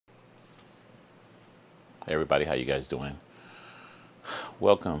Hey everybody, how you guys doing?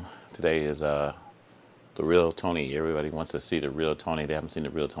 Welcome. Today is the real Tony. Everybody wants to see the real Tony. They haven't seen the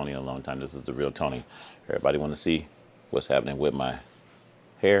real Tony in a long time. This is the real Tony. Everybody want to see what's happening with my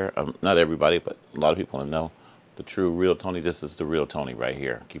hair. Not everybody, but a lot of people want to know the true real Tony. This is the real Tony right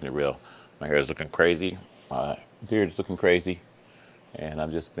here. Keeping it real. My hair is looking crazy. My beard is looking crazy, and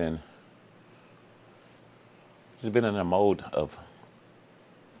I've just been in a mode of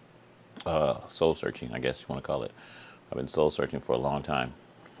soul searching, I guess you want to call it. I've been soul searching for a long time,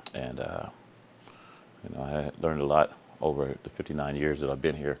 and I learned a lot over the 59 years that I've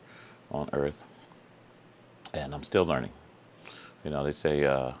been here on Earth, and I'm still learning. They say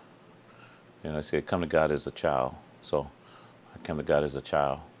come to God as a child. So I came to God as a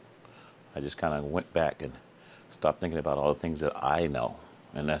child. I just kind of went back and stopped thinking about all the things that I know,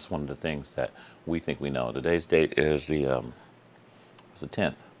 and that's one of the things that we think we know. Today's date is the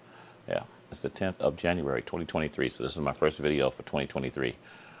 10th. Yeah, it's the 10th of January, 2023. So this is my first video for 2023.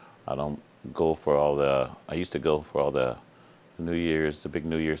 I don't go for all the. I used to go for all the New Year's, the big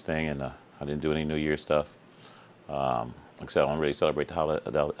New Year's thing, and I didn't do any New Year's stuff. Like I said, I don't really celebrate the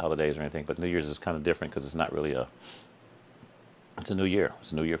holidays or anything. But New Year's is kind of different because it's not really a. It's a new year.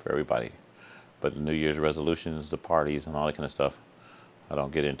 It's a new year for everybody. But the New Year's resolutions, the parties, and all that kind of stuff, I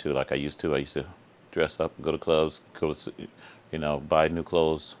don't get into like I used to. I used to dress up, go to clubs, buy new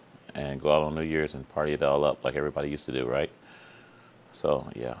clothes, and go out on New Year's and party it all up like everybody used to do, right? So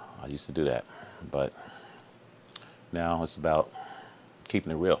yeah, I used to do that, but now it's about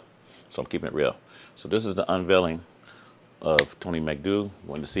keeping it real. So I'm keeping it real. So this is the unveiling of Tony McDo. You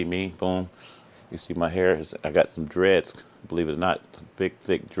want to see me? Boom. You see my hair? I got some dreads. Believe it or not, some big,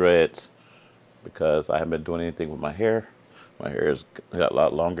 thick dreads because I haven't been doing anything with my hair. My hair has got a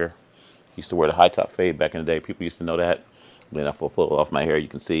lot longer. Used to wear the high top fade back in the day. People used to know that. Then if I pull it off my hair, you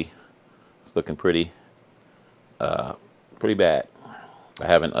can see it's looking pretty bad. I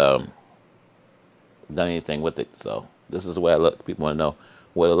haven't done anything with it, so this is the way I look. People want to know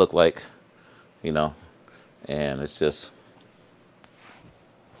what I look like, you know, and it's just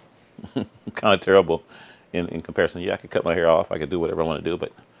kind of terrible in comparison. Yeah, I could cut my hair off, I could do whatever I want to do,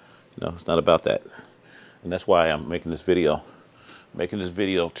 but it's not about that, and that's why I'm making this video. Making this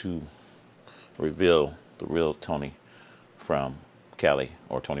video to reveal the real Tony from Cali,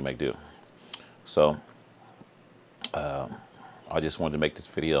 or Tony McDo. So I just wanted to make this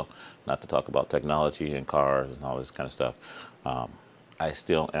video not to talk about technology and cars and all this kind of stuff. I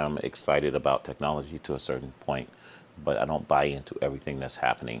still am excited about technology to a certain point, but I don't buy into everything that's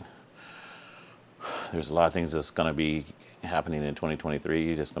happening. There's a lot of things that's going to be happening in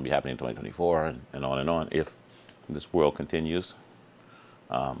 2023, that's going to be happening in 2024, and on and on. If this world continues,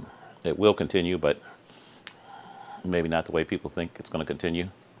 it will continue, but maybe not the way people think it's going to continue.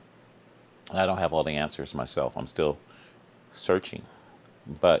 I don't have all the answers myself. I'm still searching,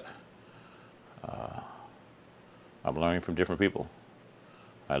 but I'm learning from different people.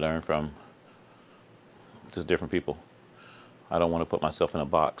 I learn from just different people. I don't want to put myself in a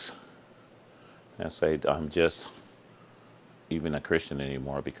box and say I'm just even a Christian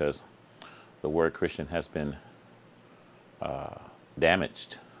anymore, because the word Christian has been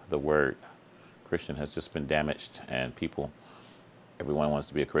damaged. The word Christian has just been damaged, and everyone wants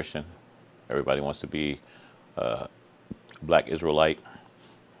to be a Christian. Everybody wants to be a black Israelite.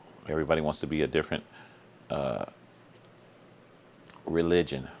 Everybody wants to be a different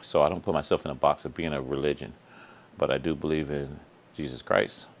religion. So I don't put myself in a box of being a religion, but I do believe in Jesus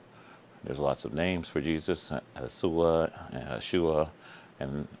Christ. There's lots of names for Jesus, Yeshua, Yeshua,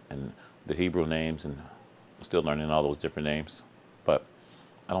 and the Hebrew names, and I'm still learning all those different names. But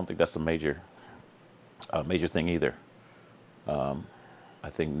I don't think that's a major thing either. I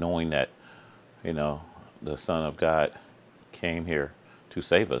think knowing that, the Son of God came here to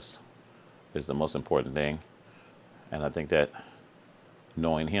save us is the most important thing. And I think that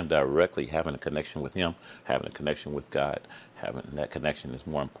knowing Him directly, having a connection with Him, having a connection with God, having that connection is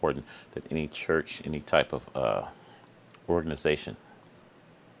more important than any church, any type of organization.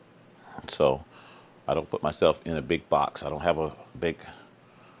 So I don't put myself in a big box. I don't have a big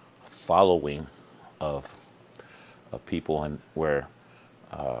following of people, and where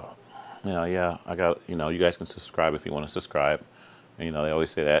yeah, I got, you guys can subscribe if you want to subscribe. And, they always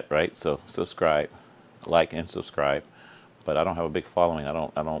say that, right? So subscribe, like, and subscribe. But I don't have a big following. I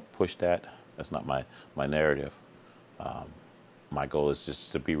don't push that. That's not my narrative. My goal is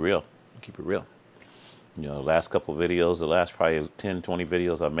just to be real, keep it real. The last couple of videos, the last probably 10, 20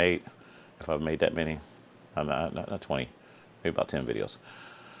 videos I made, if I've made that many, I'm not 20, maybe about 10 videos,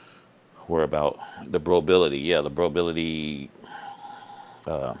 were about the brobility. Yeah, the brobility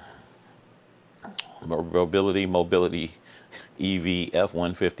mobility EV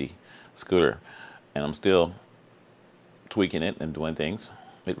F-150 scooter, and I'm still tweaking it and doing things.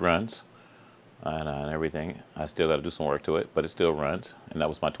 It runs and everything. I still got to do some work to it, but it still runs. And that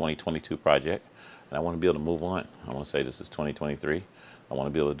was my 2022 project. And I want to be able to move on. I want to say this is 2023. I want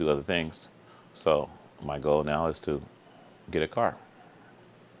to be able to do other things. So my goal now is to get a car.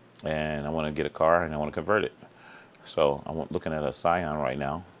 And I want to get a car and I want to convert it. So I'm looking at a Scion right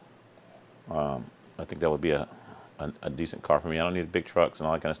now. I think that would be a decent car for me. I don't need big trucks and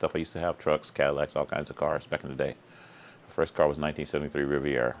all that kind of stuff. I used to have trucks, Cadillacs, all kinds of cars back in the day. The first car was 1973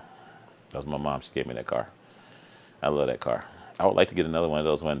 Riviera. That was my mom. She gave me that car. I love that car. I would like to get another one of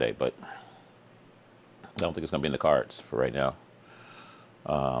those one day, but I don't think it's going to be in the cards for right now.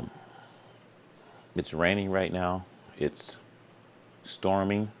 It's raining right now. It's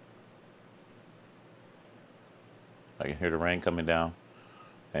storming. I can hear the rain coming down,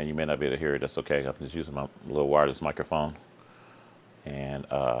 and you may not be able to hear it. That's okay. I'm just using my little wireless microphone, and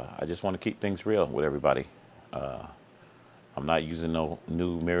I just want to keep things real with everybody. I'm not using no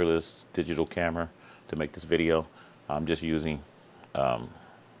new mirrorless digital camera to make this video. I'm just using an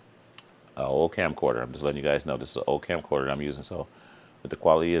old camcorder. I'm just letting you guys know this is an old camcorder I'm using. So if the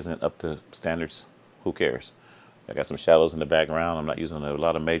quality isn't up to standards, who cares? I got some shadows in the background. I'm not using a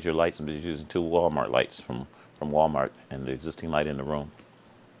lot of major lights. I'm just using 2 Walmart lights from Walmart and the existing light in the room.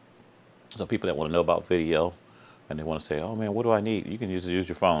 So people that want to know about video and they want to say, oh man, what do I need? You can use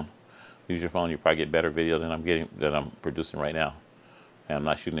your phone. Use your phone, you probably get better video than I'm producing right now. And I'm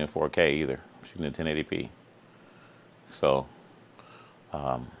not shooting in 4K either. I'm shooting in 1080p. So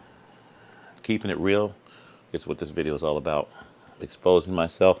keeping it real is what this video is all about. Exposing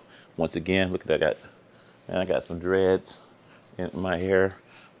myself. Once again, look at that. I got some dreads in my hair.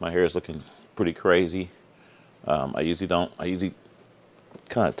 My hair is looking pretty crazy. I usually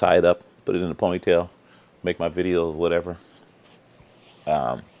kind of tie it up, put it in a ponytail, make my videos, whatever.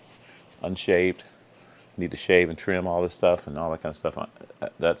 Unshaved, need to shave and trim all this stuff and all that kind of stuff.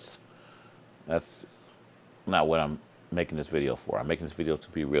 That's not what I'm making this video for. I'm making this video to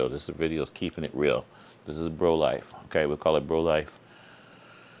be real. This video is keeping it real. This is bro life. Okay, we'll call it bro life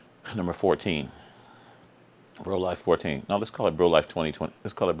number 14. Bro life 14. No, let's call it bro life 2020.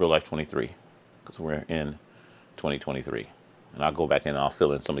 Let's call it bro life 23 because we're in 2023. And I'll go back and I'll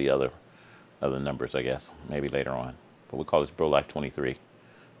fill in some of the other numbers, I guess, maybe later on. But we'll call this bro life 23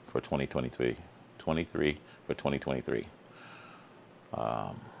 for 2023. 23 for 2023.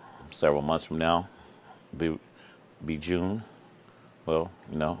 Several months from now, be June. Well,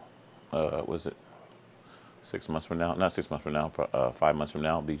 you know, was it 6 months from now? Not 6 months from now. 5 months from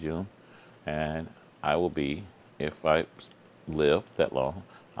now will be June, and I will be, if I live that long,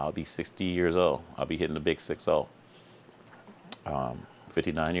 I'll be 60 years old. I'll be hitting the big 60.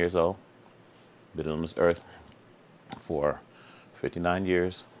 59 years old. Been on this earth for 59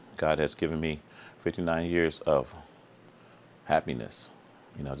 years. God has given me 59 years of happiness.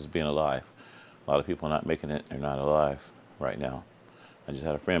 You know, just being alive. A lot of people are not making it. They're not alive right now. I just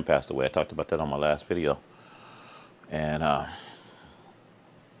had a friend pass away. I talked about that on my last video. And my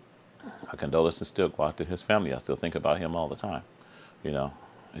condolences still go out to his family. I still think about him all the time. You know,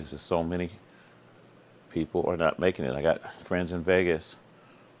 there's just so many people are not making it. I got friends in Vegas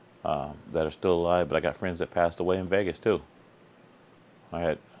that are still alive, but I got friends that passed away in Vegas too. I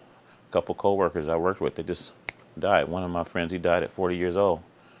had a couple co-workers I worked with. They just died. One of my friends, he died at 40 years old.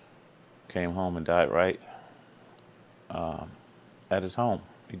 Came home and died right at his home.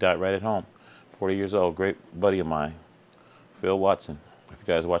 He died right at home. 40 years old. Great buddy of mine, Phil Watson. If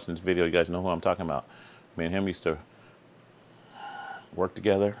you guys are watching this video, you guys know who I'm talking about. Me and him used to work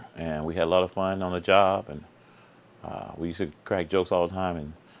together, and we had a lot of fun on the job, and we used to crack jokes all the time.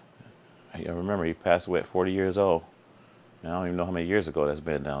 And I remember he passed away at 40 years old. And I don't even know how many years ago that's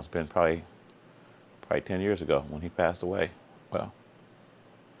been now. It's been probably 10 years ago when he passed away. Well,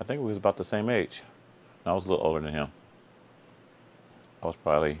 I think we was about the same age. I was a little older than him. I was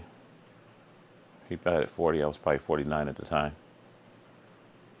probably, he died at 40. I was probably 49 at the time.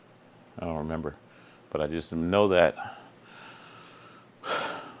 I don't remember, but I just know that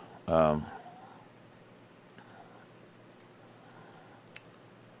I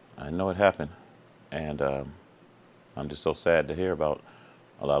know it happened, and I'm just so sad to hear about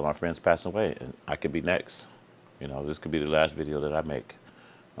a lot of my friends passing away, and I could be next. You know, this could be the last video that I make.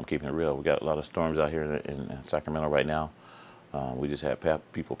 I'm keeping it real. We got a lot of storms out here in Sacramento right now. We just had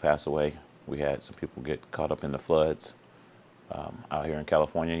people pass away. We had some people get caught up in the floods. Out here in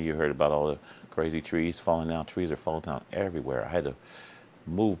California, you heard about all the crazy trees falling down. Trees are falling down everywhere. I had to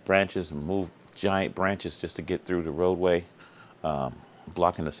move branches and move giant branches just to get through the roadway,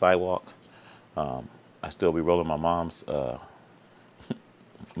 blocking the sidewalk. I still be rolling my mom's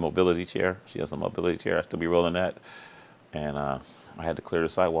mobility chair. She has a mobility chair. I still be rolling that. And I had to clear the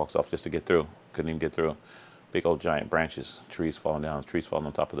sidewalks off just to get through. Couldn't even get through. Big old giant branches, trees falling down, trees falling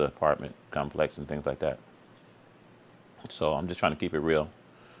on top of the apartment complex and things like that. So I'm just trying to keep it real.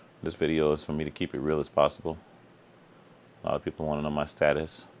 This video is for me to keep it real as possible. A lot of people want to know my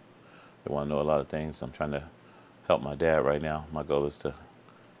status. They want to know a lot of things. I'm trying to help my dad right now. My goal is to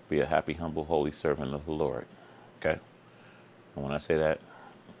be a happy, humble, holy servant of the Lord. Okay? And when I say that,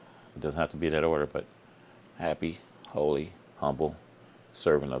 it doesn't have to be in that order, but happy, holy, humble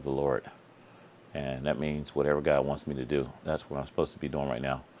servant of the Lord. And that means whatever God wants me to do. That's what I'm supposed to be doing right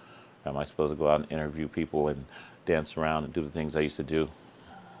now. Am I supposed to go out and interview people and dance around and do the things I used to do?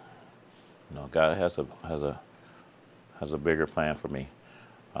 No, God has a bigger plan for me.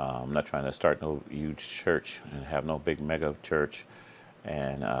 I'm not trying to start no huge church and have no big mega church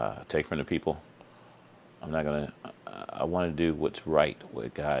and take from the people. I'm not gonna. I want to do what's right,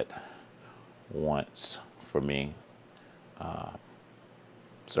 what God wants for me,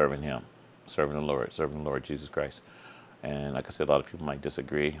 serving Him, serving the Lord Jesus Christ. And like I said, a lot of people might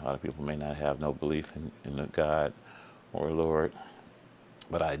disagree. A lot of people may not have no belief in the God or Lord,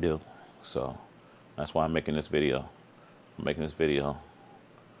 but I do. So that's why I'm making this video. I'm making this video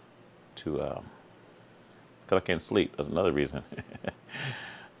to, because I can't sleep. That's another reason.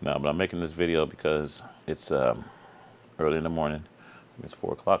 No, but I'm making this video because it's early in the morning. It's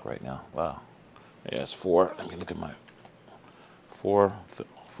 4 o'clock right now. Wow. Yeah, it's 4. Let me look at my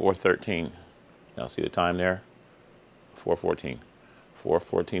 4:13. Y'all see the time there? 4:14.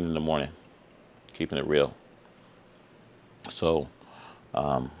 4:14 in the morning. Keeping it real. So,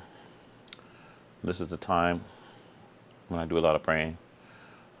 this is the time when I do a lot of praying.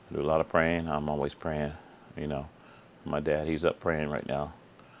 I do a lot of praying. I'm always praying. You know, my dad, he's up praying right now.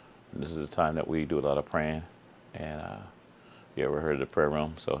 And this is the time that we do a lot of praying. And you ever heard of the prayer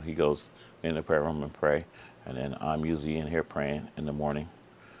room? So he goes in the prayer room and pray. And then I'm usually in here praying in the morning.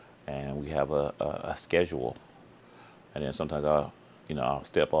 And we have a schedule. And then sometimes I'll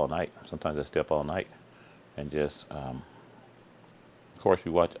stay up all night. Sometimes I stay up all night and just, of course, I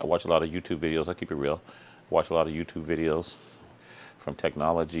watch a lot of YouTube videos. I keep it real. I watch a lot of YouTube videos, from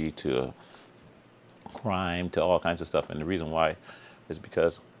technology to crime to all kinds of stuff. And the reason why is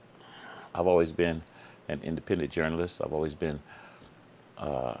because I've always been an independent journalist. I've always been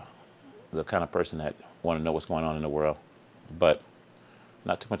the kind of person that want to know what's going on in the world, but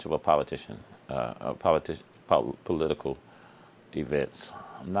not too much of a politician. Political events.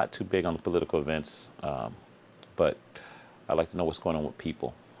 I'm not too big on the political events, but I like to know what's going on with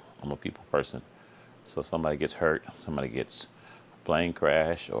people. I'm a people person. So if somebody gets hurt, somebody gets plane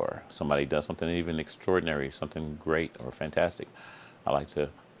crash, or somebody does something even extraordinary, something great or fantastic, I like to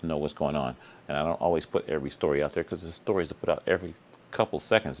know what's going on. And I don't always put every story out there because there's stories to put out every couple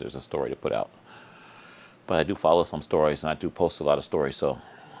seconds. There's a story to put out. But I do follow some stories, and I do post a lot of stories. So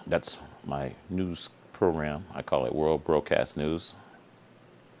that's my news program. I call it World Broadcast News.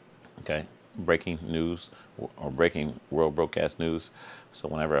 Okay, breaking news or breaking world broadcast news. So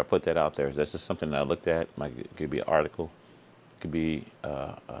whenever I put that out there, that's just something that I looked at. It could be an article, it could be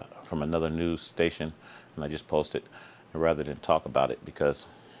from another news station, and I just post it rather than talk about it, because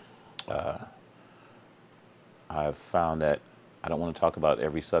I've found that I don't want to talk about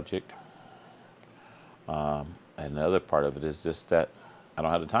every subject. And the other part of it is just that I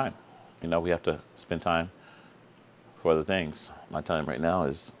don't have the time. You know, we have to spend time for other things. My time right now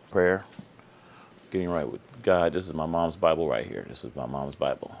is prayer, getting right with God. This is my mom's Bible right here. This is my mom's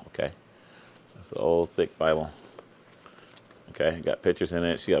Bible, okay? It's an old, thick Bible. Okay, got pictures in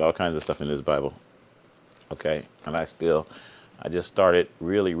it. She got all kinds of stuff in this Bible. Okay, and I just started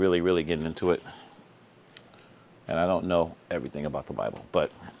really getting into it. And I don't know everything about the Bible,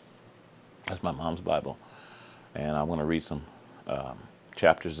 but that's my mom's Bible. And I'm going to read some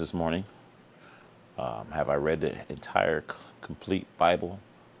chapters this morning. Have I read the entire complete Bible?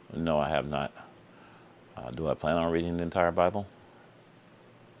 No, I have not. Do I plan on reading the entire Bible?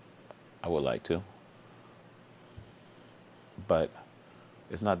 I would like to. But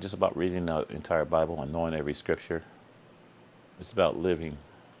it's not just about reading the entire Bible and knowing every scripture. It's about living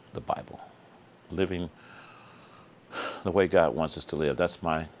the Bible. Living the way God wants us to live. That's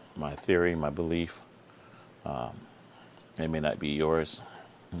my theory, my belief. It may not be yours,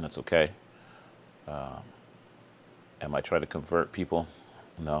 and that's okay. Am I trying to convert people?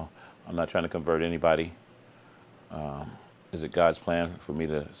 No, I'm not trying to convert anybody. Is it God's plan for me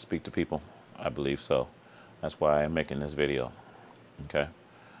to speak to people? I believe so. That's why I'm making this video. Okay.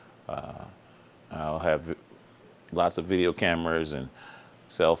 I'll have lots of video cameras and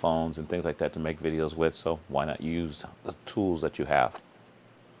cell phones and things like that to make videos with. So why not use the tools that you have?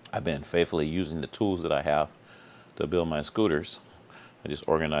 I've been faithfully using the tools that I have to build my scooters. I just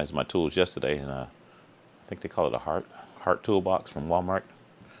organized my tools yesterday, and I think they call it a heart toolbox from Walmart.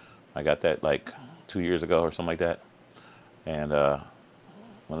 I got that like 2 years ago or something like that, and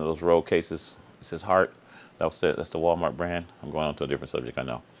one of those roll cases. It says heart. That's the Walmart brand. I'm going on to a different subject, I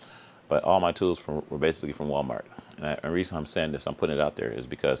know, but all my tools were basically from Walmart. And the reason I'm saying this, I'm putting it out there, is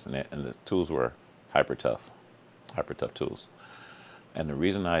because and the tools were hyper tough tools. And the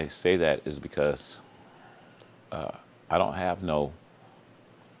reason I say that is because I don't have no.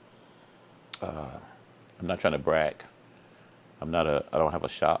 I'm not trying to brag. I don't have a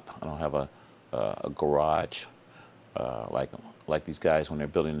shop. I don't have a garage like these guys when they're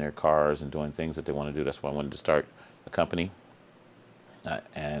building their cars and doing things that they want to do. That's why I wanted to start a company.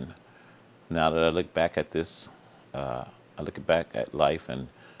 And now that I look back at this, I look back at life and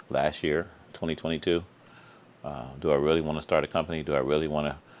last year, 2022. Do I really want to start a company? Do I really want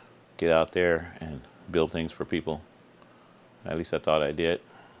to get out there and build things for people? At least I thought I did.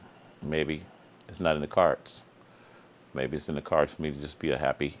 Maybe it's not in the cards. Maybe it's in the cards for me to just be a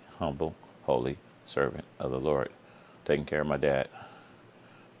happy, humble, holy servant of the Lord, taking care of my dad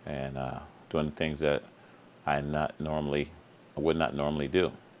and doing the things that I would not normally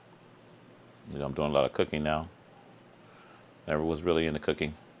do. You know, I'm doing a lot of cooking now. Never was really into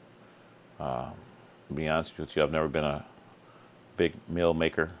cooking. To be honest with you, I've never been a big meal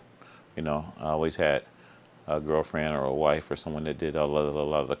maker. You know, I always had a girlfriend or a wife or someone that did a lot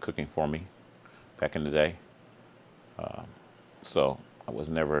of the cooking for me back in the day. So I was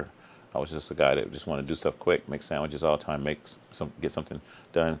just a guy that just wanted to do stuff quick, make sandwiches all the time, get something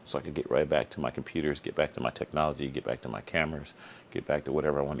done so I could get right back to my computers, get back to my technology, get back to my cameras, get back to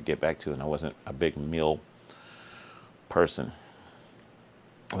whatever I wanted to get back to. And I wasn't a big meal person.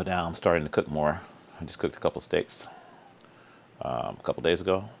 But now I'm starting to cook more. I just cooked a couple steaks a couple days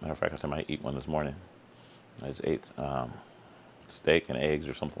ago. Matter of fact, I might eat one this morning. I just ate steak and eggs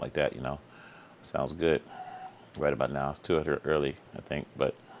or something like that, you know. Sounds good. Right about now, it's too early, I think,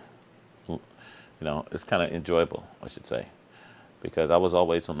 but you know, it's kind of enjoyable, I should say, because I was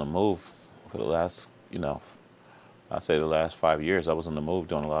always on the move for the last, you know, I'd say the last 5 years. I was on the move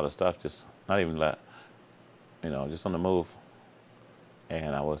doing a lot of stuff, just not even that, you know, just on the move.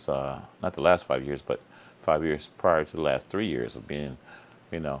 And I was not the last 5 years, but 5 years prior to the last 3 years of being,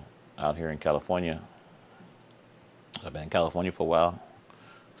 you know, out here in California. I've been in California for a while,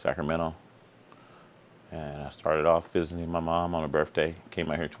 Sacramento. And I started off visiting my mom on her birthday.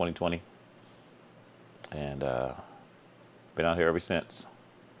 Came out here in 2020. And been out here ever since.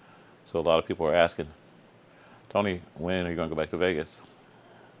 So a lot of people are asking, Tony, when are you going to go back to Vegas?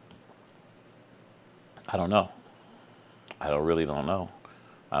 I don't know. Really don't know.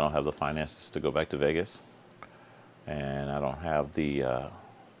 I don't have the finances to go back to Vegas. And I don't have the,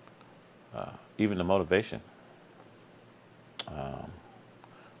 even the motivation.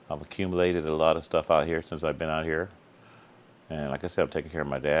 I've accumulated a lot of stuff out here since I've been out here. And like I said, I'm taking care of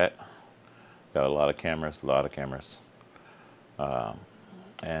my dad. Got a lot of cameras.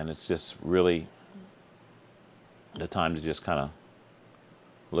 And it's just really the time to just kind of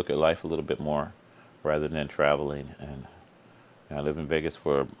look at life a little bit more rather than traveling. And I lived in Vegas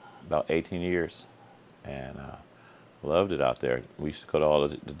for about 18 years and loved it out there. We used to go to all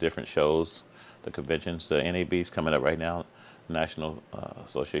the different shows, the conventions. The NAB's coming up right now. National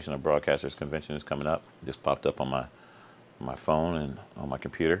Association of Broadcasters convention is coming up. It just popped up on my phone and on my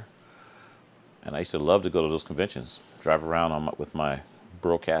computer. And I used to love to go to those conventions, drive around with my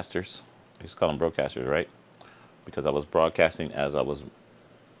broadcasters. I used to call them broadcasters, right? Because I was broadcasting as I was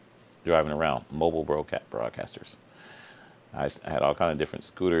driving around, mobile broadcasters. I had all kind of different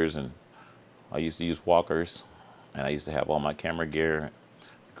scooters, and I used to use walkers, and I used to have all my camera gear.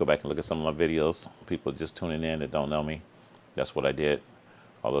 Go back and look at some of my videos. People just tuning in that don't know me. That's what I did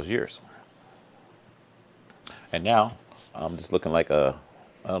all those years. And now I'm just looking like I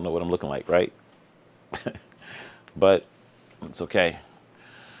don't know what I'm looking like, right? But it's okay.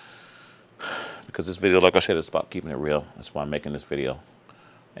 Because this video, like I said, is about keeping it real. That's why I'm making this video.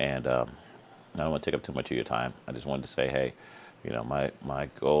 And I don't want to take up too much of your time. I just wanted to say, hey, you know, my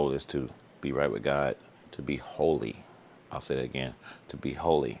goal is to be right with God, to be holy. I'll say that again, to be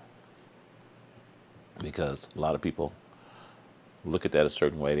holy. Because a lot of people look at that a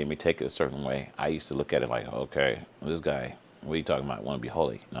certain way. They may take it a certain way. I used to look at it like, okay, this guy, what are you talking about? Want to be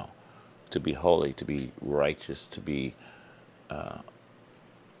holy? No. To be holy, to be righteous, to be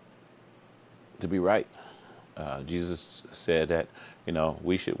right. Jesus said that, you know,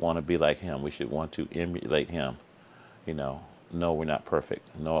 we should want to be like him. We should want to emulate him, you know, No, we're not perfect.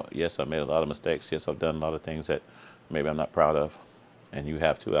 No, yes, I made a lot of mistakes. Yes, I've done a lot of things that maybe I'm not proud of, and you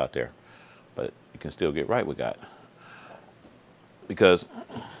have too out there. But you can still get right with God. Because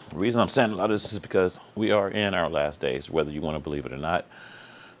the reason I'm saying a lot of this is because we are in our last days, whether you want to believe it or not.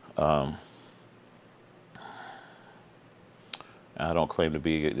 I don't claim to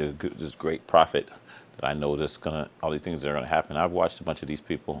be this great prophet that I know this gonna all these things that are gonna happen. I've watched a bunch of these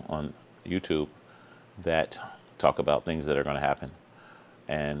people on YouTube that talk about things that are gonna happen,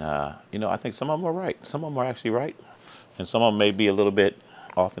 and I think some of them are right. Some of them are actually right, and some of them may be a little bit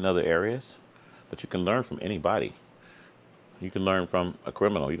off in other areas. But you can learn from anybody. You can learn from a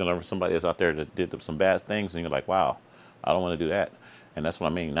criminal. You can learn from somebody that's out there that did some bad things, and you're like, wow, I don't want to do that. And that's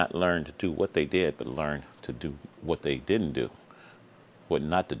what I mean. Not learn to do what they did, but learn to do what they didn't do, what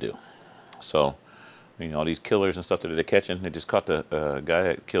not to do. So, all these killers and stuff that they're catching. They just caught the guy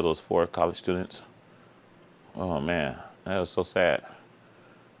that killed those 4 college students. Oh man, that was so sad.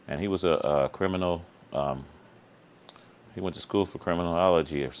 And he was a criminal. He went to school for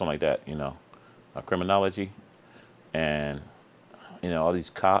criminology or something like that. Criminology. And all these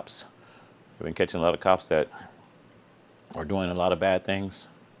cops. I've been catching a lot of cops that are doing a lot of bad things,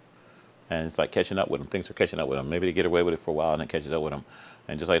 and it's like catching up with them. Things are catching up with them. Maybe they get away with it for a while, and it catches up with them.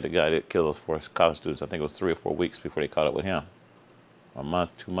 And just like the guy that killed those 4 college students, I think it was 3 or 4 weeks before they caught up with him. A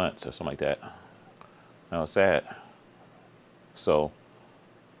month, 2 months, or something like that. That was sad. So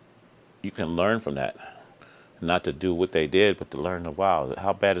you can learn from that, not to do what they did, but to learn, wow,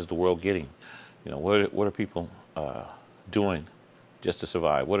 how bad is the world getting? What are people doing just to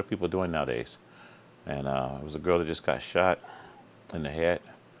survive? What are people doing nowadays? And it was a girl that just got shot in the head.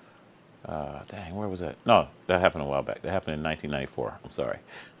 Dang, where was that? No, that happened a while back. That happened in 1994. I'm sorry.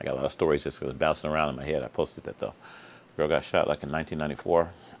 I got a lot of stories just bouncing around in my head. I posted that though. Girl got shot like in 1994.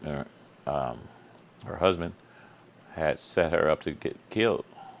 Her husband had set her up to get killed.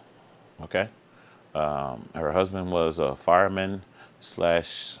 Okay. Her husband was a fireman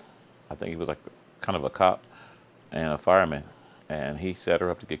slash, I think he was like kind of a cop and a fireman. And he set her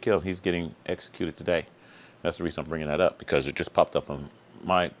up to get killed. He's getting executed today. That's the reason I'm bringing that up, because it just popped up on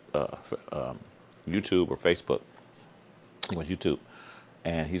my YouTube or Facebook. It was YouTube.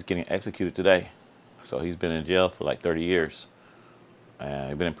 And he's getting executed today. So he's been in jail for like 30 years. And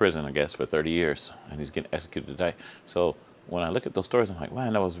he's been in prison, I guess, for 30 years. And he's getting executed today. So when I look at those stories, I'm like,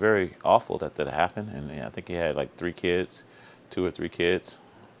 man, that was very awful that happened. And I think he had like 3 kids, 2 or 3 kids.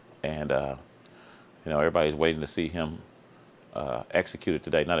 And, everybody's waiting to see him executed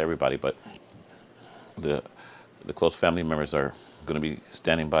today. Not everybody, but the close family members are going to be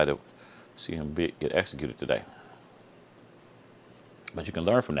standing by to see him get executed today. But you can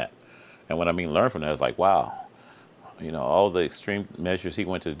learn from that. And what I mean learn from that is like, wow, all the extreme measures he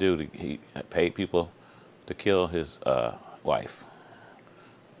went to do, he paid people to kill his wife.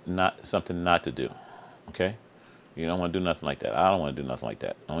 Not something not to do. Okay? You don't want to do nothing like that. I don't want to do nothing like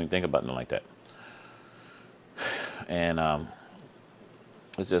that. I don't even think about nothing like that. And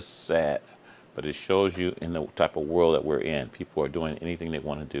it's just sad. But it shows you in the type of world that we're in. People are doing anything they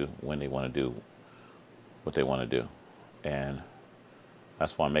want to do when they want to do what they want to do. And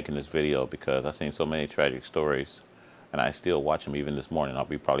that's why I'm making this video, because I've seen so many tragic stories, and I still watch them even this morning. I'll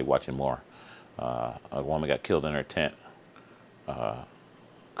be probably watching more. A woman got killed in her tent a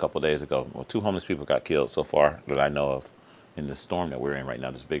couple of days ago. Well, 2 homeless people got killed so far that I know of in this storm that we're in right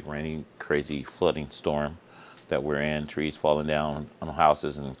now, this big rainy, crazy flooding storm that we're in. Trees falling down on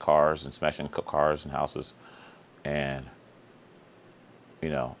houses and cars and smashing cars and houses. And,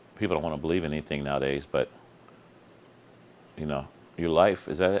 people don't want to believe in anything nowadays, but, your life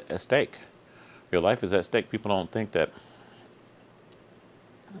is at stake. Your life is at stake. People don't think that.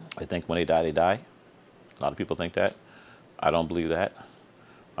 They think when they die, they die. A lot of people think that. I don't believe that.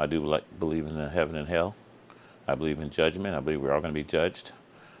 I do believe in heaven and hell. I believe in judgment. I believe we're all going to be judged.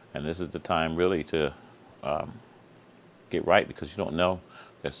 And this is the time really to get right, because you don't know.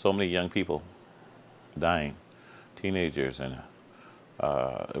 There's so many young people dying, teenagers, and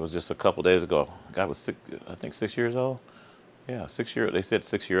it was just a couple days ago. A guy was I think 6 years old. Yeah, 6 year. They said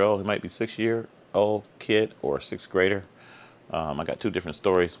 6-year-old. He might be 6-year-old kid or 6th grader. I got 2 different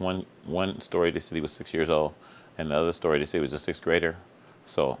stories. One story they said he was 6 years old, and the other story they said he was a 6th grader.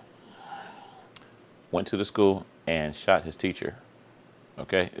 So went to the school and shot his teacher.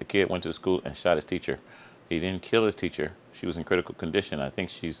 Okay, the kid went to the school and shot his teacher. He didn't kill his teacher. She was in critical condition. I think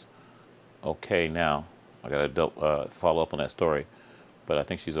she's okay now. I got to follow up on that story, but I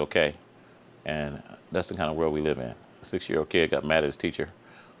think she's okay. And that's the kind of world we live in. A 6-year-old kid got mad at his teacher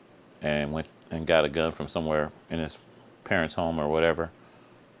and went and got a gun from somewhere in his parents' home or whatever,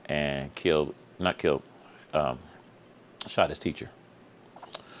 and shot his teacher.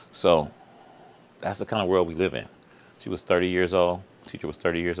 So that's the kind of world we live in. She was 30 years old. Teacher was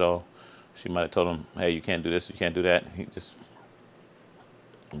 30 years old. She might have told him, hey, you can't do this, you can't do that. He just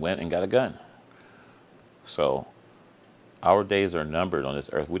went and got a gun. So our days are numbered on this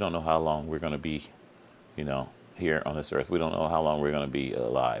earth. We don't know how long we're going to be, here on this earth. We don't know how long we're going to be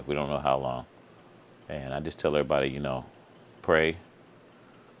alive. We don't know how long. And I just tell everybody, pray,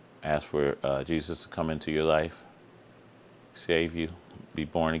 ask for Jesus to come into your life, save you, be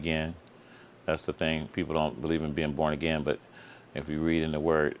born again. That's the thing. People don't believe in being born again, but if you read in the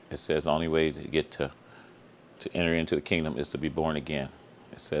Word, it says the only way to get to enter into the kingdom is to be born again.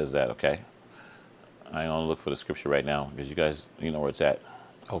 It says that, okay? I ain't gonna look for the scripture right now because you guys, you know where it's at.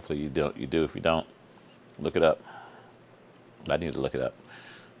 Hopefully you do. You do. If you don't, look it up. I need to look it up.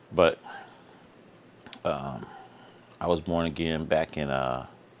 But I was born again back in the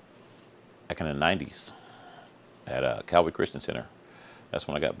 '90s at Calvary Christian Center. That's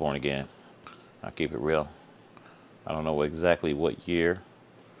when I got born again. I keep it real. I don't know exactly what year.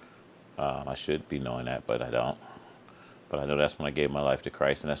 I should be knowing that, but I don't. But I know that's when I gave my life to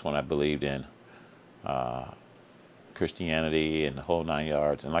Christ, and that's when I believed in Christianity and the whole 9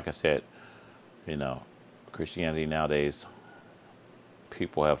 yards. And like I said, Christianity nowadays,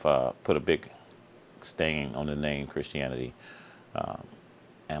 people have put a big stain on the name Christianity.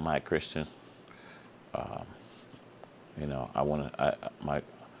 Am I a Christian? I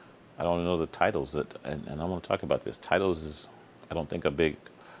don't know the titles and I want to talk about this. Titles is, I don't think, a big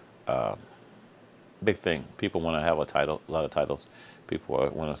thing. People want to have a lot of titles. People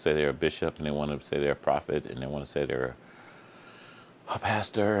want to say they're a bishop, and they want to say they're a prophet, and they want to say they're a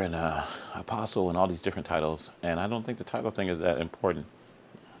pastor and a apostle and all these different titles. And I don't think the title thing is that important.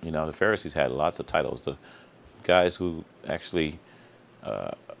 The Pharisees had lots of titles. The guys who actually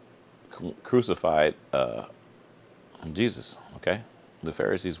crucified Jesus, okay? The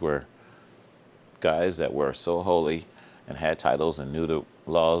Pharisees were guys that were so holy and had titles and knew the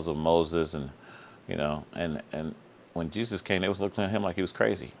laws of Moses, and and when Jesus came, they was looking at him like he was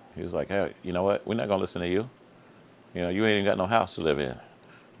crazy. He was like, hey, you know what? We're not gonna listen to you. You ain't even got no house to live in.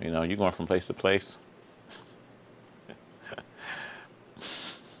 You're going from place to place.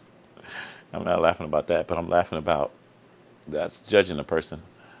 I'm not laughing about that, but I'm laughing about that's judging a person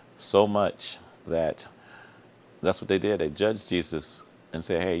so much that that's what they did. They judged Jesus and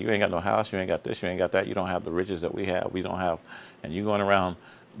said, hey, you ain't got no house, you ain't got this, you ain't got that, you don't have the riches that we have, we don't have, and you going around.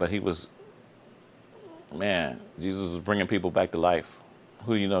 But Jesus was bringing people back to life.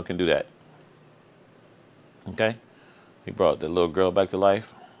 Who do you know can do that? Okay? He brought the little girl back to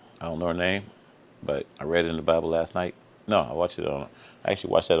life. I don't know her name, but I read it in the Bible last night. No, I actually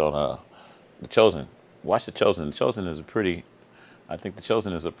watched that on The Chosen. Watch The Chosen. The Chosen is I think The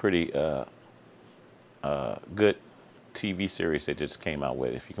Chosen is a pretty good TV series they just came out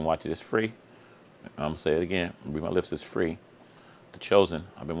with. If you can watch it, it's free. I'm going to say it again. Read my lips, it's free. The Chosen.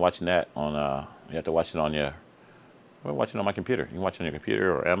 I've been watching that on, you have to watch it on I've been watching it on my computer. You can watch it on your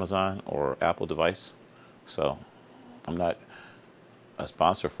computer or Amazon or Apple device. So I'm not a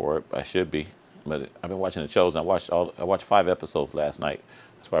sponsor for it. I should be. But I've been watching The Chosen. I watched 5 episodes last night.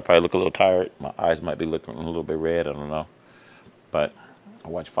 That's why I probably look a little tired. My eyes might be looking a little bit red. I don't know. But I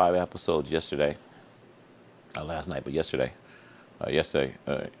watched 5 episodes yesterday. Not last night, but yesterday.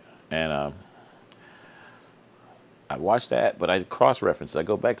 And I watched that, but I cross-reference. I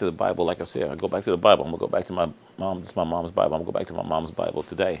go back to the Bible. Like I said, I go back to the Bible. I'm going to go back to my mom. This is my mom's Bible. I'm going to go back to my mom's Bible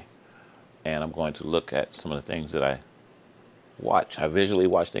today. And I'm going to look at some of the things that I watch. I visually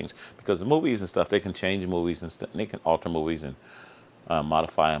watch things. Because the movies and stuff, they can change movies and stuff. They can alter movies and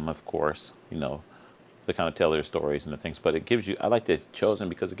modify them, of course. They kind of tell their stories and the things. But it gives you, I like The Chosen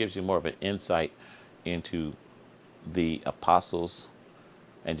because it gives you more of an insight into the apostles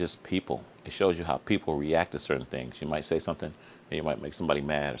and just people. It shows you how people react to certain things. You might say something and you might make somebody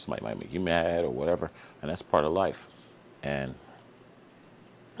mad, or somebody might make you mad, or whatever, and that's part of life. And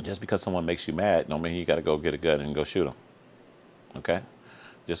just because someone makes you mad don't mean you got to go get a gun and go shoot them. Okay?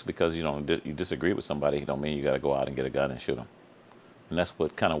 Just because you disagree with somebody don't mean you got to go out and get a gun and shoot them. And that's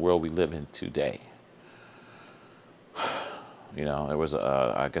what kind of world we live in today. There was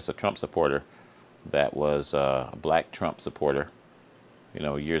I guess a Trump supporter that was a black Trump supporter,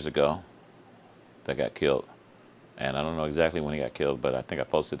 years ago, that got killed. And I don't know exactly when he got killed, but I think I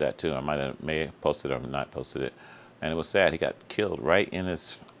posted that too. I may have posted it or not posted it. And it was sad. He got killed right in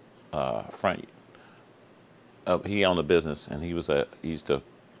his front. He owned a business, and he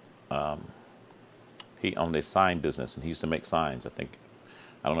owned a sign business, and he used to make signs. I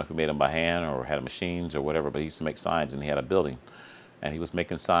don't know if he made them by hand or had machines or whatever, but he used to make signs, and he had a building, and he was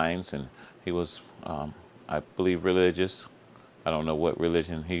making signs, and he was, I I believe religious. I don't know what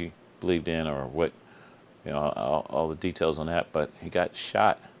religion he believed in or what, all the details on that, but he got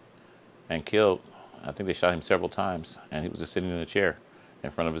shot and killed. I think they shot him several times, and he was just sitting in a chair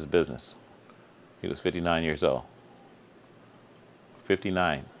in front of his business. He was 59 years old.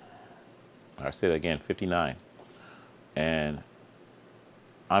 59. I say that again, 59. And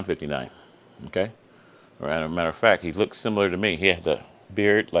I'm 59. Okay? As a matter of fact, he looked similar to me. He had the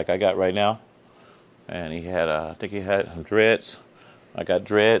beard like I got right now. And he had, I think he had some dreads. I got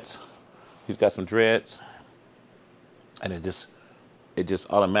dreads. He's got some dreads. And it just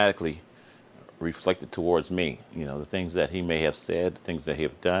automatically reflected towards me. The things that he may have said, the things that he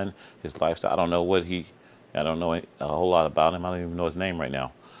have done, his lifestyle. I don't know a whole lot about him. I don't even know his name right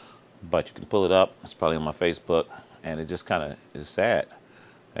now. But you can pull it up. It's probably on my Facebook. And it just kind of is sad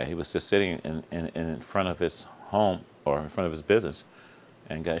that he was just sitting in front of his home or in front of his business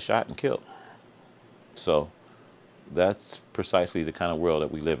and got shot and killed. So that's precisely the kind of world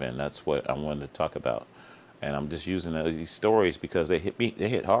that we live in. That's what I wanted to talk about. And I'm just using these stories because they hit me. They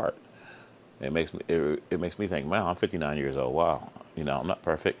hit hard. It makes me think, wow, I'm 59 years old. Wow, I'm not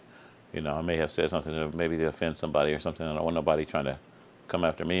perfect. I may have said something to maybe to offend somebody or something. I don't want nobody trying to come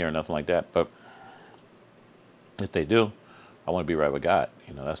after me or nothing like that. But if they do, I want to be right with God.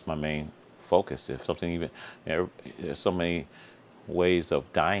 That's my main focus. If something even, there's so many ways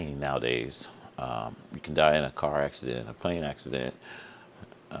of dying nowadays. You can die in a car accident, a plane accident.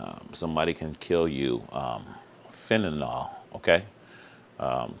 Somebody can kill you. Fentanyl, okay?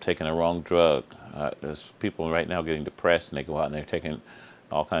 Taking a wrong drug. There's people right now getting depressed, and they go out and they're taking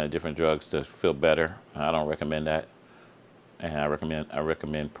all kind of different drugs to feel better. I don't recommend that. And I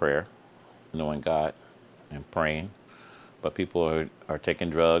recommend prayer, knowing God and praying. But people are taking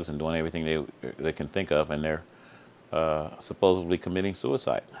drugs and doing everything they can think of, and they're supposedly committing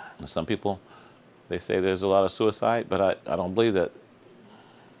suicide. And some people, they say there's a lot of suicide, but I don't believe that.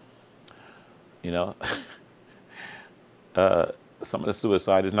 Some of the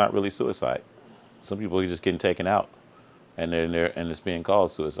suicide is not really suicide. Some people are just getting taken out, and and it's being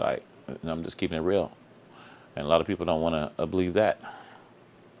called suicide. And I'm just keeping it real. And a lot of people don't want to believe that.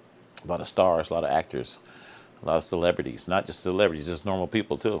 A lot of stars, a lot of actors, a lot of celebrities, not just celebrities, just normal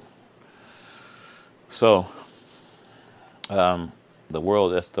people too. So, that's the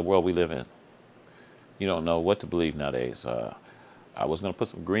world we live in. You don't know what to believe nowadays. I was going to put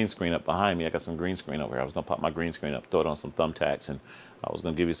some green screen up behind me. I got some green screen over here. I was going to pop my green screen up, throw it on some thumbtacks, and I was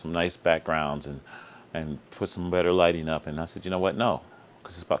going to give you some nice backgrounds and put some better lighting up. And I said, you know what? No,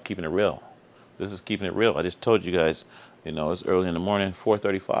 because it's about keeping it real. This is keeping it real. I just told you guys, it's early in the morning,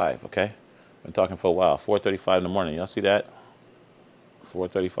 4:35, okay? Been talking for a while, 4:35 in the morning. Y'all see that?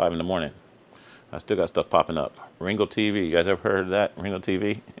 4:35 in the morning. I still got stuff popping up. Ringo TV, you guys ever heard of that? Ringo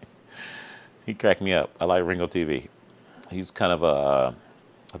TV? He cracked me up. I like Ringo TV. He's kind of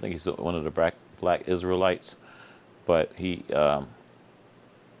I think he's one of the black Israelites, but he's got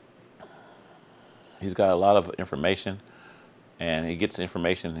a lot of information, and he gets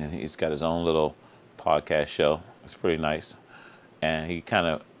information, and he's got his own little podcast show. It's pretty nice, and he kind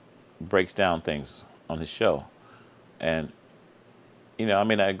of breaks down things on his show, and I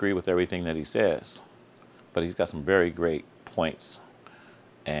may not agree with everything that he says, but he's got some very great points,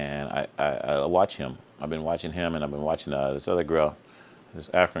 and I watch him. I've been watching him, and I've been watching this other girl, this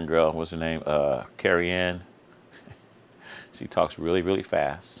African girl. What's her name? Carrie Ann. She talks really, really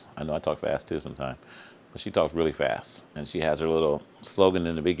fast. I know I talk fast too sometimes, but she talks really fast, and she has her little slogan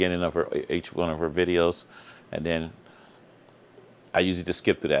in the beginning of each one of her videos, and then I usually just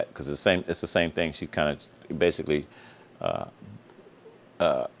skip through that because it's the same thing. She kind of basically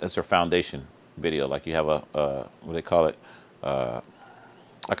it's her foundation video. Like you have a what do they call it?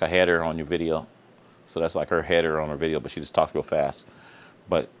 Like a header on your video. So that's like her header on her video, but she just talks real fast.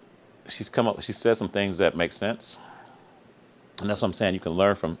 But she says some things that make sense. And that's what I'm saying. You can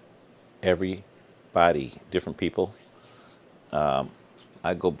learn from everybody, different people.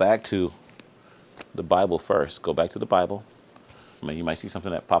 I go back to the Bible first. Go back to the Bible. I mean, you might see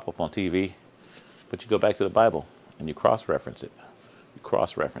something that pop up on TV, but you go back to the Bible and you cross-reference it.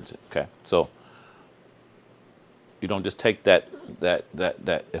 Okay? So you don't just take that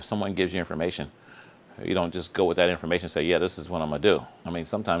if someone gives you information, you don't just go with that information and say, yeah, this is what I'm going to do. I mean,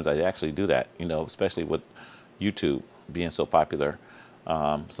 sometimes I actually do that, especially with YouTube being so popular.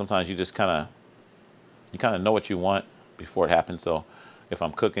 Sometimes you just kind of know what you want before it happens. So if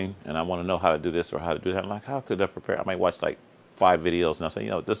I'm cooking and I want to know how to do this or how to do that, I'm like, how could I prepare? I might watch like 5 videos and I'll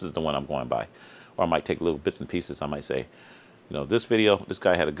say, this is the one I'm going by. Or I might take little bits and pieces. I might say, this video, this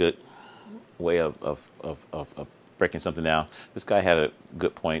guy had a good way of breaking something down. This guy had a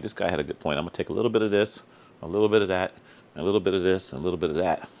good point. This guy had a good point. I'm going to take a little bit of this, a little bit of that, a little bit of this, and a little bit of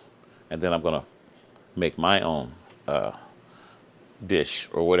that, and then I'm gonna make my own dish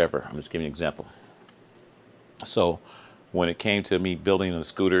or whatever. I'm just giving you an example. So when it came to me building the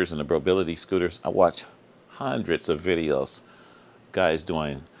scooters and the mobility scooters, I watched hundreds of videos, guys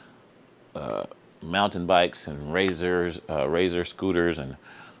doing mountain bikes and razor scooters, and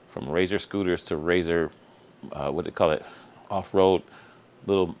from razor scooters to razor, what do they call it, off-road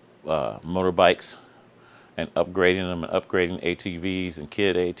little motorbikes, and upgrading them and upgrading ATVs and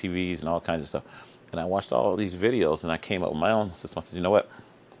kid ATVs and all kinds of stuff. And I watched all these videos and I came up with my own system. I said, you know what?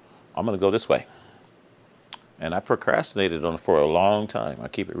 I'm going to go this way. And I procrastinated on it for a long time. I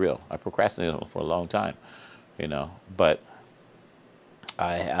keep it real. I procrastinated on it for a long time, you know, but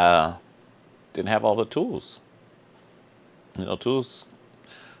I didn't have all the tools. You know, tools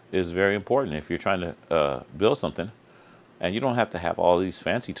is very important if you're trying to build something. And you don't have to have all these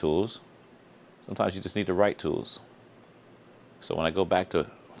fancy tools. Sometimes you just need the right tools. So when I go back to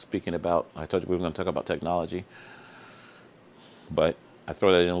speaking about, I told you we were going to talk about technology, but I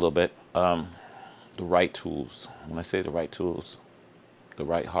throw that in a little bit. The right tools. When I say the right tools, the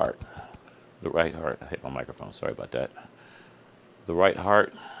right heart. The right heart. I hit my microphone. Sorry about that. The right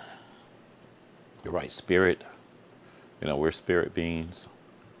heart. The right spirit. You know, we're spirit beings.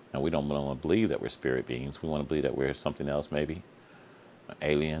 And we don't want to believe that we're spirit beings. We want to believe that we're something else, maybe.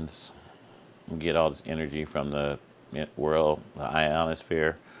 Aliens. We get all this energy from the world, the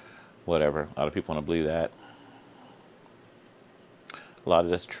ionosphere, whatever. A lot of people want to believe that. A lot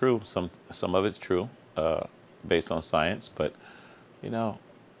of that's true. Some of it's true, based on science. But, you know,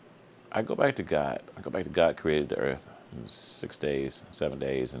 I go back to God. I go back to God created the earth in 6 days, 7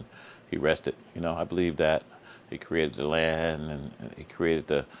 days, and he rested. You know, I believe that. He created the land, and he created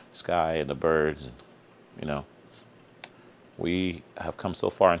the sky and the birds. And, you know, we have come so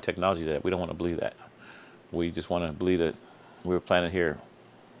far in technology that we don't want to believe that. We just want to believe that we were planted here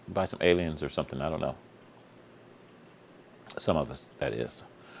by some aliens or something. I don't know. Some of us, that is.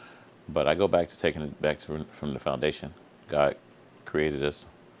 But I go back to taking it back from the foundation. God created us.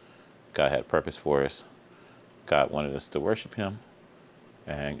 God had purpose for us. God wanted us to worship him.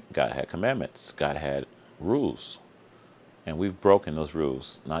 And God had commandments. God had rules. And we've broken those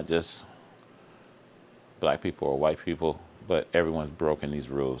rules. Not just black people or white people, but everyone's broken these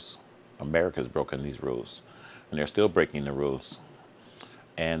rules. America's broken these rules. And they're still breaking the rules.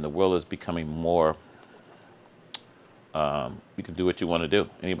 And the world is becoming more, you can do what you want to do.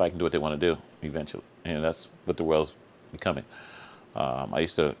 Anybody can do what they want to do eventually. And that's what the world's becoming. I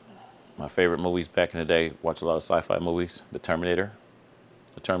used to, my favorite movies back in the day, watch a lot of sci-fi movies. The Terminator.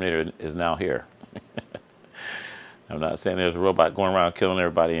 The Terminator is now here. I'm not saying there's a robot going around killing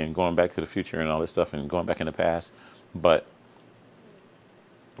everybody and going back to the future and all this stuff and going back in the past, but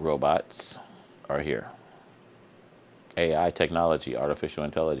robots are here. AI technology, artificial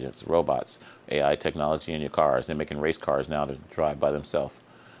intelligence, robots, AI technology in your cars. They're making race cars now to drive by themselves.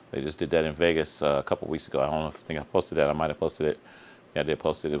 They just did that in Vegas a couple weeks ago. I don't know if I think I posted that. I might have posted it. Yeah, I did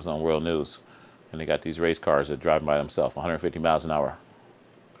post it. It was on World News. And they got these race cars that drive by themselves, 150 miles an hour.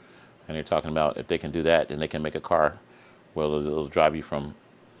 And they're talking about if they can do that, then they can make a car where it'll drive you from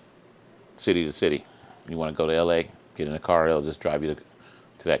city to city. You want to go to LA, get in a car, it'll just drive you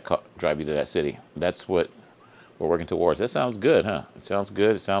to that city. That's what we're working towards. That sounds good, huh? It sounds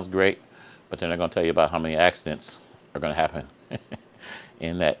good. It sounds great. But then they're going to tell you about how many accidents are going to happen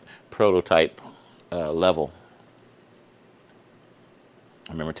in that prototype level.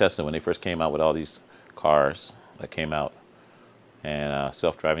 I remember Tesla when they first came out with all these cars that came out, and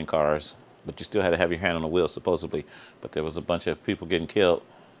self-driving cars, but you still had to have your hand on the wheel supposedly. But there was a bunch of people getting killed.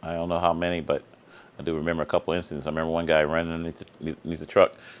 I don't know how many, but I do remember a couple incidents. I remember one guy running underneath the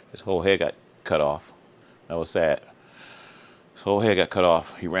truck. His whole head got cut off. That was sad. His whole head got cut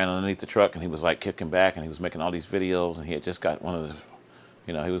off. He ran underneath the truck and he was like kicking back and he was making all these videos, and he had just got one of the,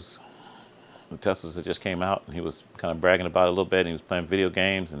 you know, the Teslas that just came out, and he was kind of bragging about it a little bit, and he was playing video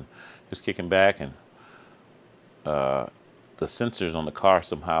games and just kicking back, and the sensors on the car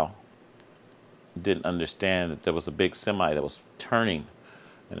somehow didn't understand that there was a big semi that was turning,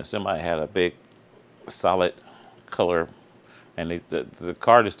 and the semi had a big solid color, and the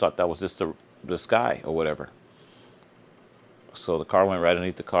car just thought that was just the sky or whatever. So the car went right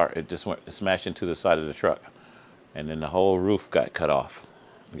underneath the car. It just went smashed into the side of the truck, and then the whole roof got cut off.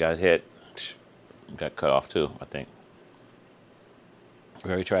 The guy's head got cut off too, I think.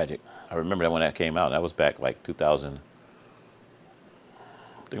 Very tragic. I remember that when that came out. That was back like 2000.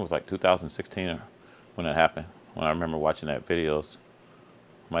 I think it was like 2016 or when that happened. When I remember watching that videos.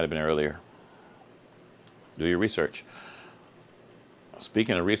 Might have been earlier. Do your research.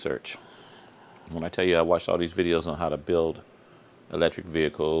 Speaking of research, When I tell you I watched all these videos on how to build electric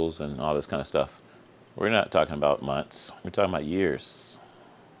vehicles and all this kind of stuff, we're not talking about months. We're talking about years.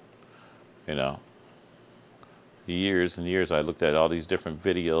 You know, years and years. I looked at all these different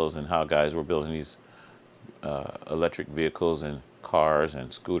videos and how guys were building these electric vehicles and cars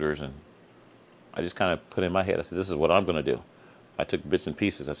and scooters, and I just kind of put in my head, I said, this is what I'm going to do. I took bits and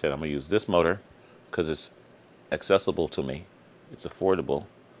pieces. I said, I'm going to use this motor because it's accessible to me. It's affordable.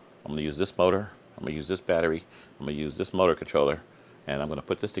 I'm going to use this motor. I'm going to use this battery. I'm going to use this motor controller, and I'm going to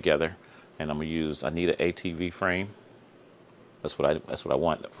put this together. And I'm going to use, I need an ATV frame. That's what I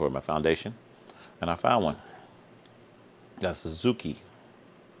want for my foundation. And I found one. That's Suzuki.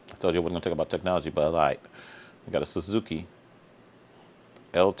 I told you I wasn't going to talk about technology, but I lied. I got a Suzuki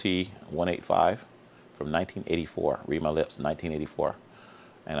LT185 from 1984. Read my lips, 1984.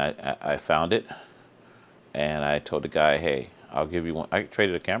 And I found it, and I told the guy, hey, I'll give you one. I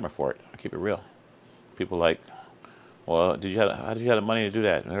traded a camera for it. I keep it real. People like, well, how did you have the money to do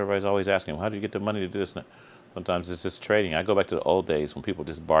that? And everybody's always asking, well, how did you get the money to do this? Sometimes it's just trading. I go back to the old days when people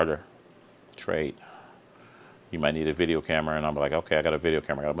just barter, trade. You might need a video camera, and I'm like, okay, I got a video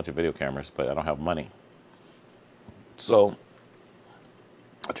camera. I got a bunch of video cameras, but I don't have money. So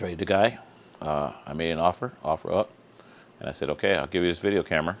I traded the guy. I made an offer up, and I said, okay, I'll give you this video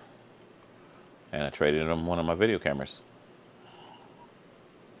camera. And I traded him one of my video cameras.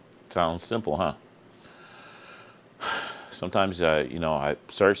 Sounds simple, huh? Sometimes, you know, I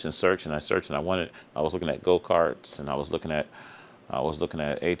searched and searched and I searched, and I was looking at go-karts, and I was looking at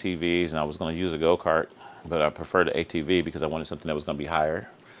ATVs, and I was going to use a go-kart, but I preferred the ATV because I wanted something that was going to be higher,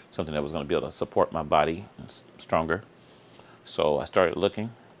 something that was going to be able to support my body stronger. So I started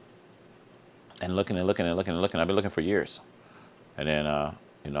looking and looking and looking and looking and looking. I've been looking for years, and then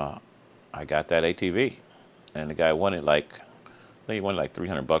you know, I got that ATV, and the guy wanted like, I think he wanted like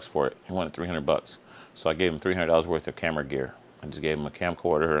 $300 for it. He wanted $300. So I gave him $300 worth of camera gear. I just gave him a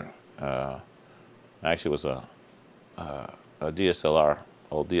camcorder. Actually, it was a DSLR,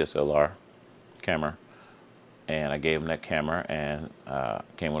 old DSLR camera, and I gave him that camera, and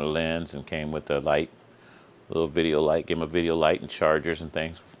came with a lens and came with a light, a little video light. Gave him a video light and chargers and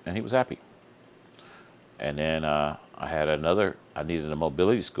things, and he was happy. And then I needed a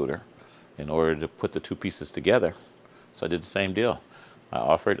mobility scooter in order to put the two pieces together. So I did the same deal.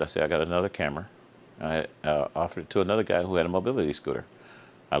 I said, I got another camera. I offered it to another guy who had a mobility scooter.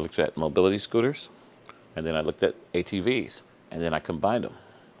 I looked at mobility scooters, and then I looked at ATVs, and then I combined them.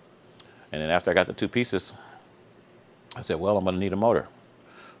 And then after I got the two pieces, I said, well, I'm going to need a motor.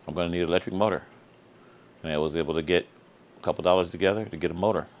 I'm going to need an electric motor. And I was able to get a couple dollars together to get a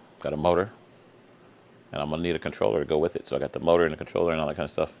motor. Got a motor, and I'm going to need a controller to go with it. So I got the motor and the controller and all that kind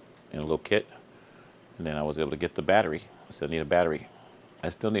of stuff in a little kit. And then I was able to get the battery. I said, I need a battery. I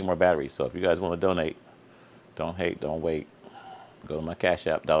still need more batteries. So if you guys want to donate, don't hate, don't wait. Go to my Cash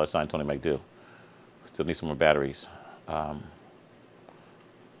App, $ Tony McDo. Still need some more batteries. But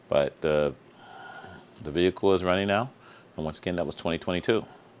the vehicle is running now. And once again, that was 2022.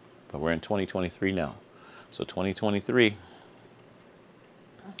 But we're in 2023 now. So 2023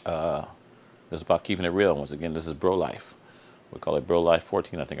 is about keeping it real. Once again, this is Bro Life. We call it Bro Life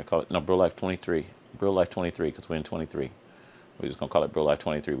 14. I think I call it, no, Bro Life 23. Bro Life 23 because we're in 23. We're just going to call it Bro Life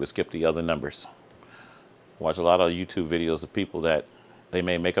 23. We'll skip the other numbers. Watch a lot of YouTube videos of people that they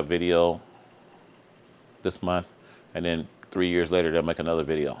may make a video this month, and then 3 years later they'll make another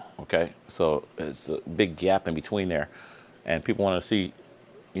video. Okay, so it's a big gap in between there, and people want to see,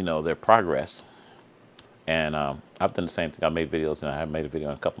 you know, their progress. And I've done the same thing. I made videos, and I haven't made a video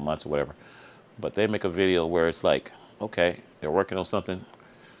in a couple months or whatever. But they make a video where it's like, okay, they're working on something.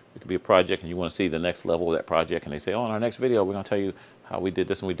 It could be a project, and you want to see the next level of that project, and they say, oh, in our next video we're going to tell you how we did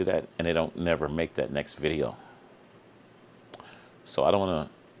this and we did that, and they don't never make that next video. So I don't want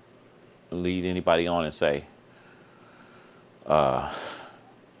to lead anybody on and say, that's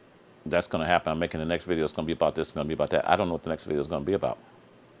going to happen. I'm making the next video. It's going to be about this. It's going to be about that. I don't know what the next video is going to be about.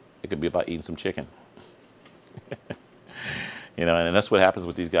 It could be about eating some chicken. You know, and that's what happens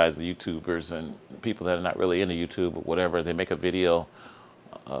with these guys, the YouTubers and people that are not really into YouTube or whatever. They make a video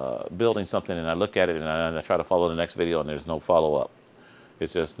building something, and I look at it, and I try to follow the next video, and there's no follow-up.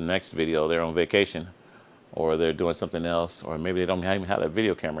 It's just the next video, they're on vacation, or they're doing something else, or maybe they don't even have that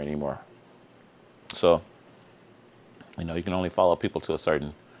video camera anymore. So, you know, you can only follow people to a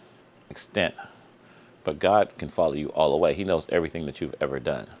certain extent, but God can follow you all the way. He knows everything that you've ever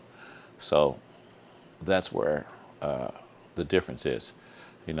done. So that's where the difference is.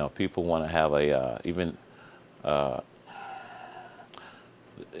 You know, people want to have even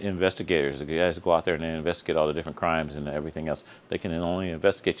investigators, the guys go out there and they investigate all the different crimes and everything else. They can only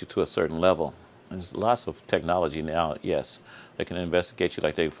investigate you to a certain level. There's lots of technology now. Yes, they can investigate you,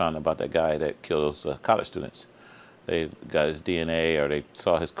 like they found about that guy that killed those college students. They got his DNA, or they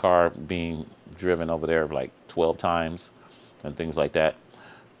saw his car being driven over there like 12 times and things like that.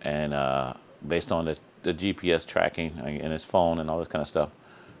 And based on the GPS tracking and his phone and all this kind of stuff,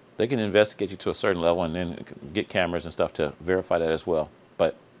 they can investigate you to a certain level and then get cameras and stuff to verify that as well.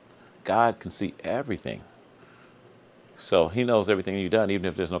 But God can see everything. So he knows everything you've done. Even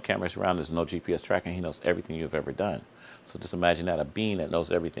if there's no cameras around, there's no GPS tracking, he knows everything you've ever done. So just imagine that, a being that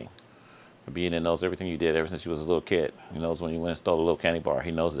knows everything. A being that knows everything you did ever since you was a little kid. He knows when you went and stole a little candy bar.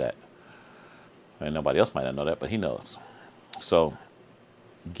 He knows that. And nobody else might not know that, but he knows. So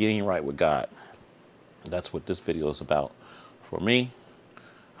getting right with God, that's what this video is about for me.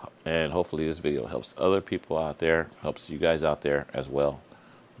 And hopefully this video helps other people out there, helps you guys out there as well.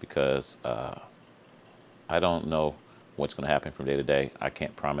 Because I don't know what's going to happen from day to day. I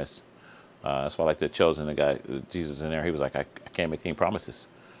can't promise. That's why I like the Chosen, the guy, Jesus in there. He was like, I can't make any promises.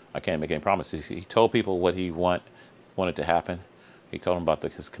 I can't make any promises. He told people what he wanted to happen. He told them about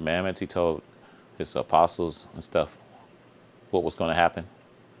his commandments. He told his apostles and stuff what was going to happen.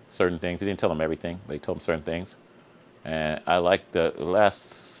 Certain things. He didn't tell them everything, but he told them certain things. And I like the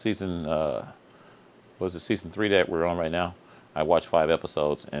last season, was it season 3 that we're on right now? I watched 5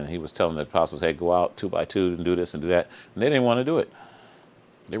 episodes, and he was telling the apostles, hey, go out 2 by 2 and do this and do that. And they didn't want to do it.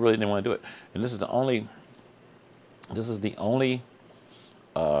 They really didn't want to do it. And this is the only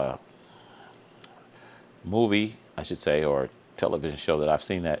movie, I should say, or television show that I've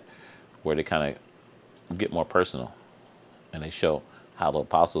seen that where they kind of get more personal. And they show how the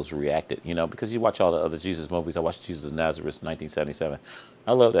apostles reacted, you know, because you watch all the other Jesus movies. I watched Jesus of Nazareth, 1977.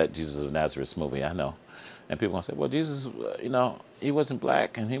 I love that Jesus of Nazareth movie, I know. And people gonna say, well, Jesus, you know, he wasn't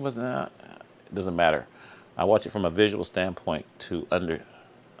black and he wasn't, it doesn't matter. I watch it from a visual standpoint he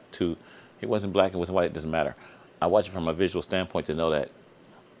wasn't black and wasn't white, it doesn't matter. I watch it from a visual standpoint to know that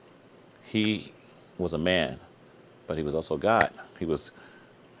he was a man, but he was also God. He was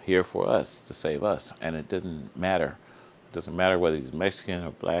here for us, to save us. And it didn't matter. It doesn't matter whether he's Mexican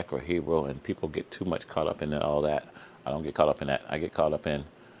or black or Hebrew, and people get too much caught up in all that. I don't get caught up in that. I get caught up in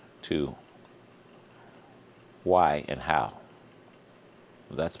to why and how.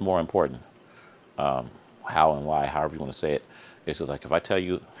 That's more important. How and why, however you want to say it. It's just like if I tell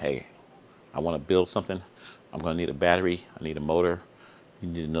you, hey, I want to build something, I'm going to need a battery, I need a motor. You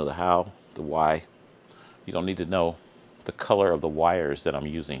need to know the how, the why. You don't need to know the color of the wires that I'm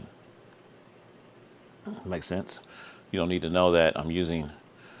using. Makes sense? You don't need to know that I'm using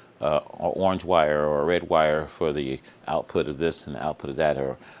an orange wire or a red wire for the output of this and the output of that.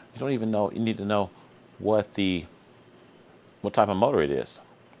 Or you don't even know. You need to know what type of motor it is.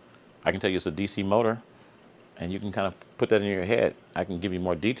 I can tell you it's a DC motor, and you can kind of put that in your head. I can give you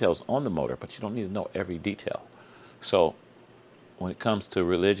more details on the motor, but you don't need to know every detail. So when it comes to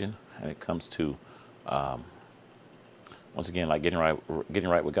religion, and it comes to once again, like getting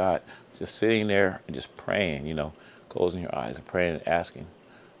right with God, just sitting there and just praying, you know, closing your eyes and praying and asking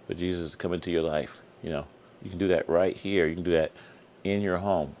for Jesus to come into your life. You know, you can do that right here. You can do that in your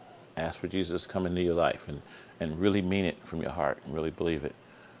home. Ask for Jesus to come into your life and really mean it from your heart and really believe it.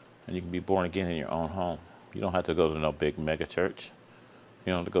 And you can be born again in your own home. You don't have to go to no big mega church.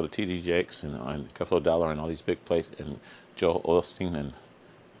 You don't have to go to T.D. Jakes and Creflo Dollar and all these big places and Joel Osteen, and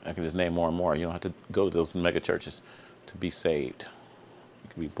I can just name more and more. You don't have to go to those mega churches to be saved. You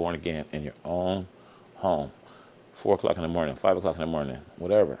can be born again in your own home. 4 o'clock in the morning, 5 o'clock in the morning,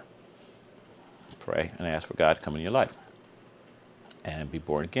 whatever. Pray and ask for God to come in your life and be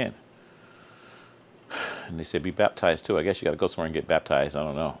born again. And they say be baptized too. I guess you got to go somewhere and get baptized. I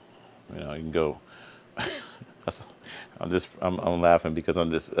don't know. You know, you can go. I'm laughing because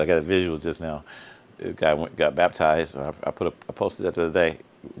I got a visual just now. This guy got baptized. I posted that the other day.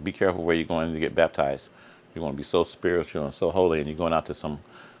 Be careful where you're going to get baptized. You want to be so spiritual and so holy, and you're going out to some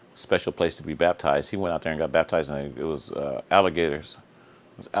special place to be baptized. He went out there and got baptized, and it was alligators.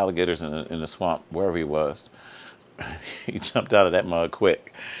 It was alligators in the swamp, wherever he was. He jumped out of that mud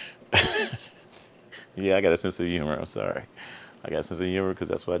quick. Yeah, I got a sense of humor. I'm sorry. I got a sense of humor because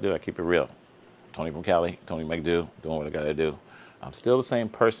that's what I do. I keep it real. Tony from Cali, Tony McDo, doing what I got to do. I'm still the same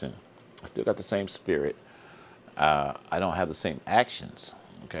person. I still got the same spirit. I don't have the same actions,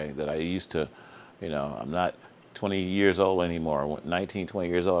 okay, that I used to. You know, I'm not 20 years old anymore. 19, 20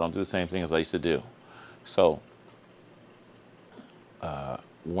 years old. I don't do the same thing as I used to do. So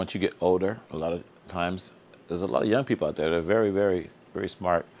once you get older, a lot of times there's a lot of young people out there that are very, very, very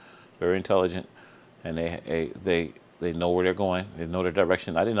smart, very intelligent, and they know where they're going. They know their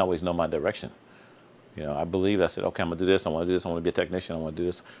direction. I didn't always know my direction. You know, I believed. I said, okay, I'm gonna do this. I want to do this. I want to be a technician. I want to do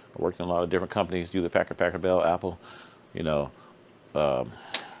this. I worked in a lot of different companies. Hewlett Packard, Packard Bell, Apple. You know, I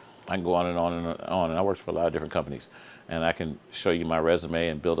can go on and on and on. And I worked for a lot of different companies, and I can show you my resume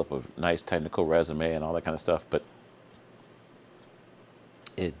and build up a nice technical resume and all that kind of stuff. But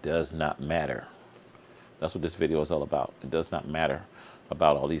it does not matter. That's what this video is all about. It does not matter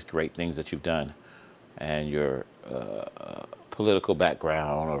about all these great things that you've done and your political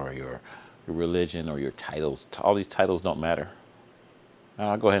background or your religion or your titles. All these titles don't matter.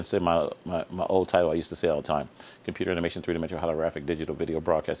 I'll go ahead and say my old title I used to say all the time. Computer animation, three-dimensional holographic, digital video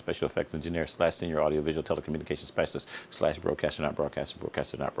broadcast, special effects engineer, / senior audio visual telecommunications specialist, / broadcaster, not broadcaster,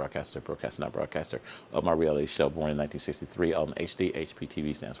 broadcaster, not broadcaster, broadcaster, not broadcaster of my reality show born in 1963 on HD.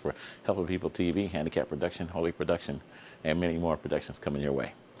 HPTV stands for Helping People TV, Handicap Production, Holy Production, and many more productions coming your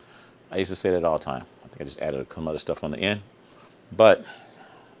way. I used to say that all the time. I think I just added some other stuff on the end. But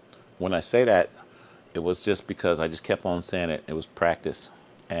when I say that, it was just because I just kept on saying it. It was practice.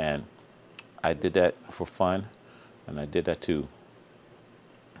 And I did that for fun. And I did that to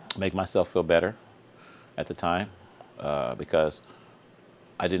make myself feel better at the time. Because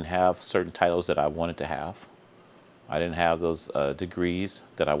I didn't have certain titles that I wanted to have. I didn't have those degrees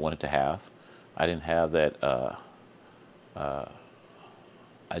that I wanted to have. I didn't have that. I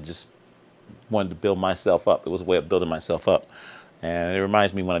just wanted to build myself up. It was a way of building myself up. And it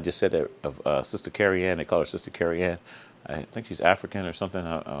reminds me when I just said that of Sister Carrie Ann. They call her Sister Carrie Ann. I think she's African or something,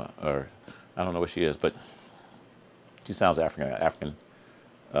 or I don't know what she is, but she sounds African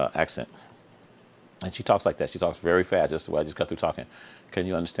accent. And she talks like that. She talks very fast, just the way I just got through talking. Can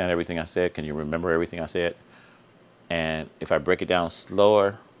you understand everything I said? Can you remember everything I said? And if I break it down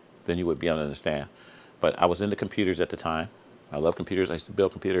slower, then you would be able to understand. But I was into computers at the time. I love computers. I used to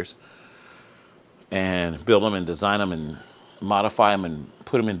build computers and build them and design them and modify them and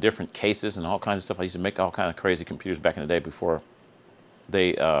put them in different cases and all kinds of stuff. I used to make all kinds of crazy computers back in the day before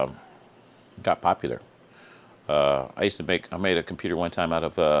they got popular. I made a computer one time out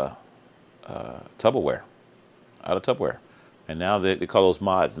of Tupperware, and now they call those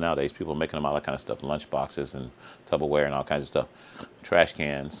mods nowadays. People are making them all that kind of stuff, lunch boxes and Tupperware and all kinds of stuff, trash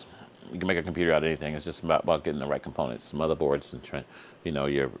cans. You can make a computer out of anything. It's just about getting the right components, motherboards, and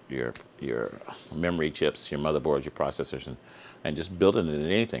your memory chips, your motherboards, your processors, and just building it in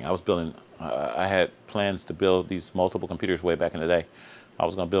anything. I had plans to build these multiple computers way back in the day. I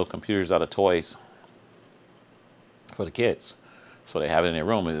was going to build computers out of toys for the kids, so they have it in their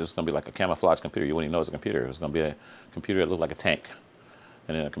room. It was going to be like a camouflage computer. You wouldn't even know it's a computer. It was going to be a computer that looked like a tank,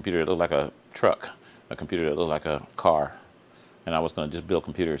 and then a computer that looked like a truck, a computer that looked like a car, and I was going to just build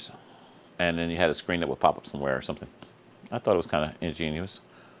computers. And then you had a screen that would pop up somewhere or something. I thought it was kind of ingenious,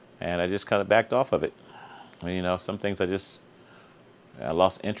 and I just kind of backed off of it. I mean, some things I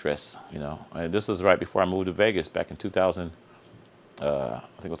lost interest. And this was right before I moved to Vegas back in 2000. I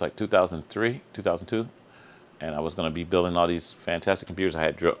think it was like 2003, 2002, and I was going to be building all these fantastic computers.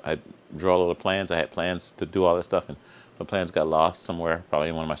 I draw all the plans. I had plans to do all this stuff, and the plans got lost somewhere, probably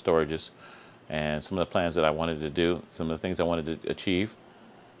in one of my storages. And some of the plans that I wanted to do, some of the things I wanted to achieve,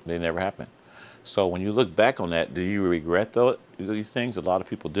 they never happened. So when you look back on that, do you regret these things? A lot of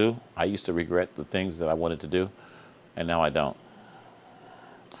people do. I used to regret the things that I wanted to do, and now I don't.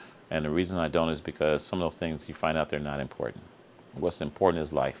 And the reason I don't is because some of those things you find out they're not important. What's important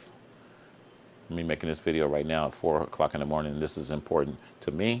is life. Me making this video right now at 4 o'clock in the morning, this is important to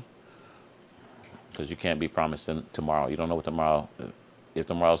me because you can't be promised tomorrow. You don't know if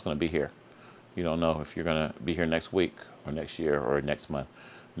tomorrow's going to be here. You don't know if you're going to be here next week or next year or next month.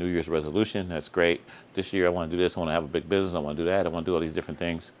 New Year's resolution, that's great. This year I want to do this, I want to have a big business, I want to do that, I want to do all these different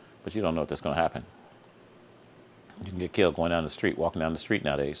things, but you don't know if that's going to happen. You can get killed going down the street, walking down the street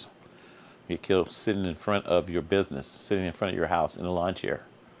nowadays. You get killed sitting in front of your business, sitting in front of your house in a lawn chair.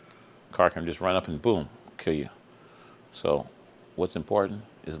 Car can just run up and boom, kill you. So what's important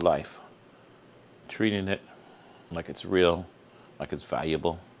is life. Treating it like it's real, like it's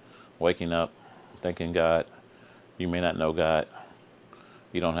valuable. Waking up, thanking God. You may not know God.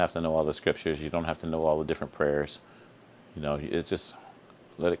 You don't have to know all the scriptures. You don't have to know all the different prayers. It's just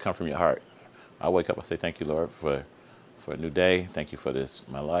let it come from your heart. I wake up, I say, thank you, Lord, for a new day. Thank you for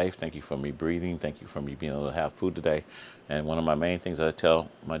my life. Thank you for me breathing. Thank you for me being able to have food today. And one of my main things I tell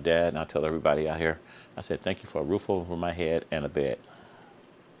my dad, and I tell everybody out here, I said, thank you for a roof over my head and a bed.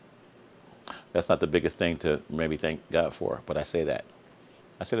 That's not the biggest thing to maybe thank God for, but I say that.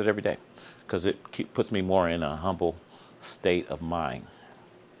 I say that every day because it puts me more in a humble state of mind.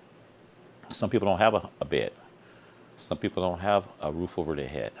 Some people don't have a bed. Some people don't have a roof over their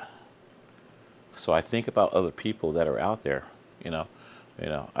head. So I think about other people that are out there.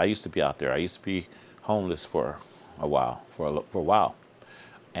 I used to be out there. I used to be homeless for a while, for a while,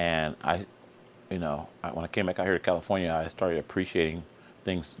 and when I came back out here to California, I started appreciating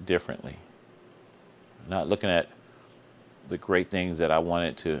things differently. Not looking at the great things that I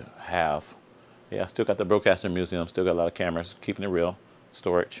wanted to have. Yeah, I still got the Broadcaster Museum, still got a lot of cameras, keeping it real,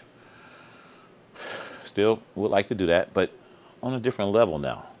 storage. Still would like to do that, but on a different level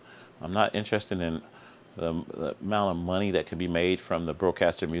now. I'm not interested in the amount of money that can be made from the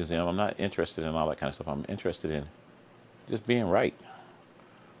Broadcaster Museum. I'm not interested in all that kind of stuff. I'm interested in just being right.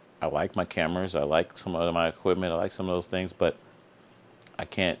 I like my cameras. I like some of my equipment. I like some of those things, but I'm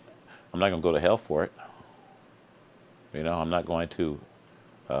not going to go to hell for it. I'm not going to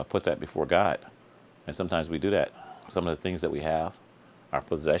put that before God. And sometimes we do that. Some of the things that we have, our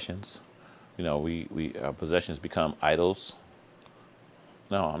possessions, our possessions become idols.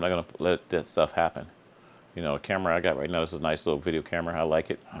 No, I'm not going to let that stuff happen. The camera I got right now, this is a nice little video camera. I like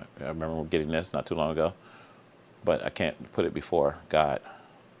it. I remember getting this not too long ago. But I can't put it before God.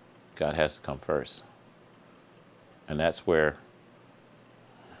 God has to come first. And that's where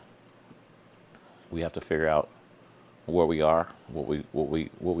we have to figure out where we are, what we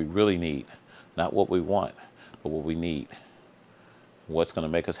really need. Not what we want, but what we need. What's going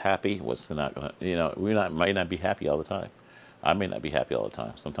to make us happy, what's not going to, might not be happy all the time. I may not be happy all the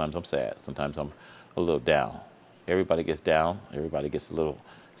time. Sometimes I'm sad. Sometimes I'm a little down. Everybody gets down. Everybody gets a little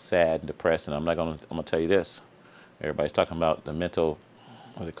sad and depressed. And I'm going to tell you this. Everybody's talking about the mental,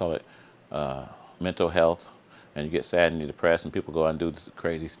 what do they call it? Mental health. And you get sad and you're depressed and people go out and do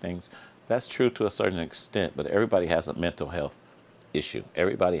crazy things. That's true to a certain extent, but everybody has a mental health issue.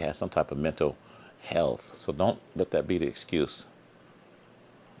 Everybody has some type of mental health. So don't let that be the excuse.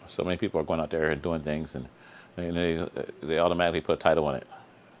 So many people are going out there and doing things and they automatically put a title on it.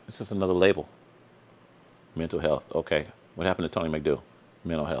 It's just another label. Mental health. Okay. What happened to Tony McDo?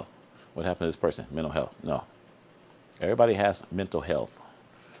 Mental health. What happened to this person? Mental health. No. Everybody has mental health.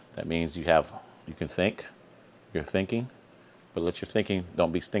 That means you can think, you're thinking, but let your thinking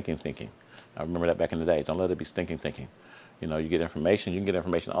don't be stinking thinking. I remember that back in the day. Don't let it be stinking thinking. You get information. You can get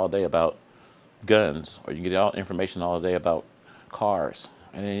information all day about guns, or you can get information all day about cars.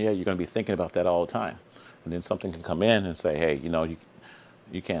 And then, you're going to be thinking about that all the time. And then something can come in and say, hey,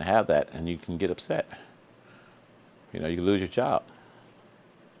 you can't have that, and you can get upset. You can lose your job.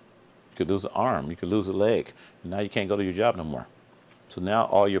 You could lose an arm. You could lose a leg. And now you can't go to your job no more. So now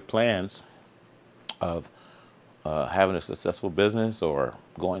all your plans of having a successful business or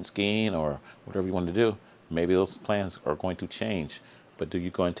going skiing or whatever you want to do, maybe those plans are going to change. But do you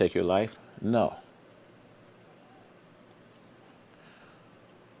go and take your life? No.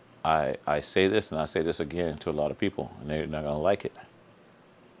 I say this and I say this again to a lot of people, and they're not going to like it.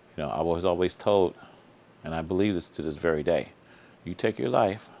 I was always told, and I believe this to this very day, you take your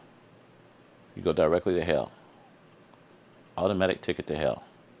life, you go directly to hell. Automatic ticket to hell.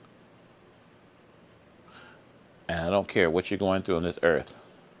 And I don't care what you're going through on this earth,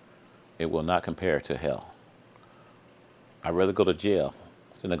 it will not compare to hell. I'd rather go to jail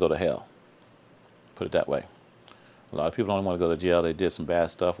than to go to hell. Put it that way. A lot of people don't want to go to jail. They did some bad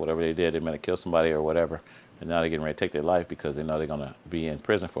stuff, whatever they did. They might have killed somebody or whatever. And now they're getting ready to take their life because they know they're going to be in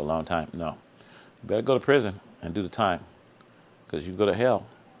prison for a long time. No. You better go to prison and do the time. Because you go to hell,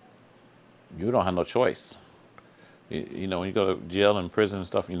 you don't have no choice. When you go to jail and prison and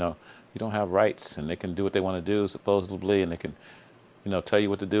stuff, you don't have rights. And they can do what they want to do, supposedly. And they can, tell you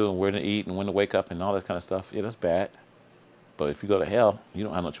what to do and where to eat and when to wake up and all that kind of stuff. Yeah, that's bad. But if you go to hell, you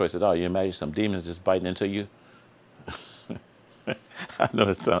don't have no choice at all. You imagine some demons just biting into you. I know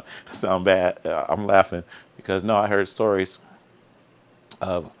that sound bad. I'm laughing because I heard stories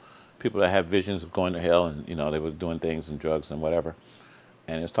of people that have visions of going to hell, and they were doing things and drugs and whatever.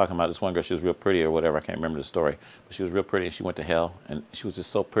 And it was talking about this one girl. She was real pretty or whatever. I can't remember the story, but she was real pretty and she went to hell, and she was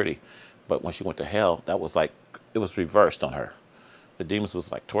just so pretty. But when she went to hell, that was like it was reversed on her. The demons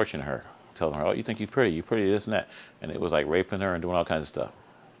was like torturing her, telling her, "Oh, you think you're pretty? You're pretty, this and that," and it was like raping her and doing all kinds of stuff.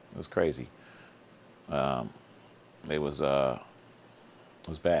 It was crazy. It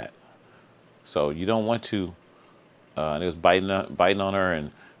was bad. So you don't want to. And it was biting on her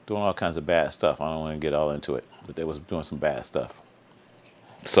and doing all kinds of bad stuff. I don't want to get all into it, but they was doing some bad stuff.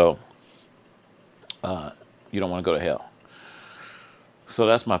 So you don't want to go to hell. So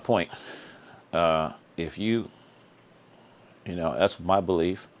that's my point. If that's my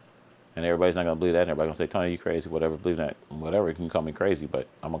belief, and everybody's not going to believe that. And everybody's going to say, Tony, you crazy, whatever, believe that. Whatever, you can call me crazy, but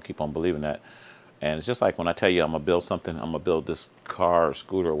I'm going to keep on believing that. And it's just like when I tell you I'm going to build something, I'm going to build this car or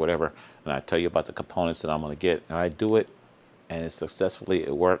scooter or whatever, and I tell you about the components that I'm going to get, and I do it, and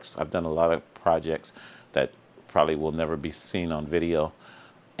it works. I've done a lot of projects that probably will never be seen on video,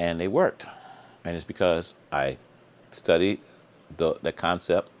 and they worked. And it's because I studied the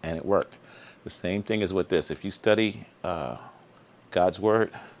concept and it worked. The same thing is with this. If you study God's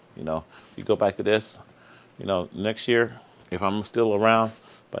word, you go back to this, next year, if I'm still around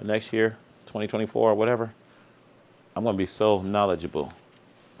by next year, 2024 or whatever, I'm going to be so knowledgeable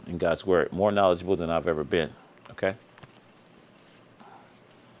in God's word, more knowledgeable than I've ever been. Okay?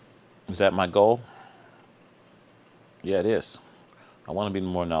 Is that my goal? Yeah, it is. I want to be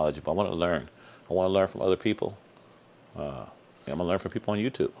more knowledgeable. I want to learn. I want to learn from other people. I'm going to learn from people on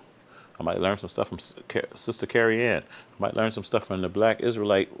YouTube. I might learn some stuff from Sister Carrie Ann. I might learn some stuff from the Black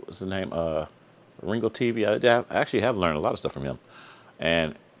Israelite, what's his name? Ringo TV. I actually have learned a lot of stuff from him.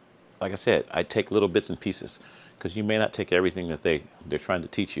 And like I said, I take little bits and pieces because you may not take everything that they're trying to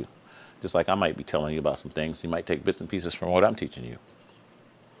teach you. Just like I might be telling you about some things. You might take bits and pieces from what I'm teaching you.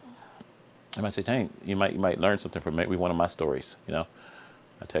 I might say, dang, you might learn something from maybe one of my stories. I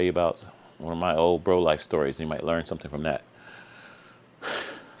tell you about one of my old bro life stories. And you might learn something from that.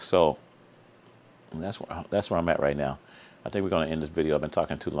 So that's where I'm at right now. I think we're going to end this video. I've been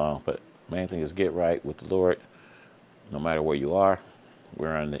talking too long, but main thing is get right with the Lord. No matter where you are,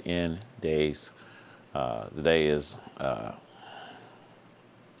 we're on the end days. The day is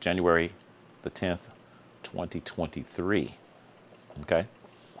January the 10th, 2023. Okay.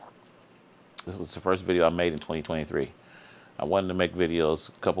 This was the first video I made in 2023. I wanted to make videos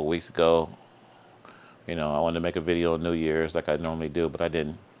a couple weeks ago. I wanted to make a video on New Year's like I normally do, but I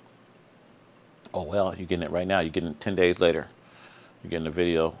didn't. Oh, well, you're getting it right now. You're getting it 10 days later. You're getting a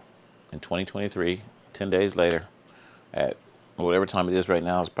video in 2023, 10 days later at whatever time it is right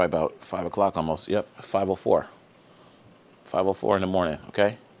now. It's probably about 5 o'clock almost. Yep, 5:04. 5:04 in the morning,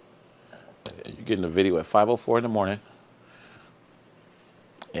 okay? You're getting a video at 5:04 in the morning.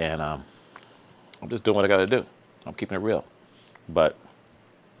 And I'm just doing what I got to do. I'm keeping it real. But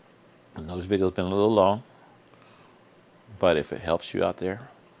I know this video's been a little long. But if it helps you out there,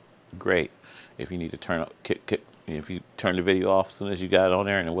 great. If you need to if you turn the video off as soon as you got it on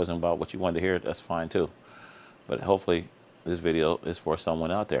there and it wasn't about what you wanted to hear, that's fine too. But hopefully this video is for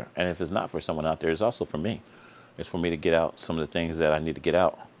someone out there. And if it's not for someone out there, it's also for me. It's for me to get out some of the things that I need to get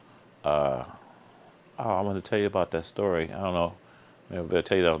out. I want to tell you about that story. I don't know. Maybe I'll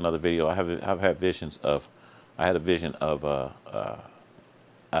tell you that in another video. I've had visions of, I had a vision of,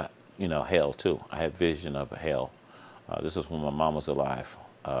 hell too. I had vision of hell. This is when my mom was alive.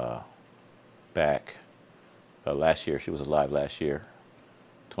 Back last year. She was alive last year,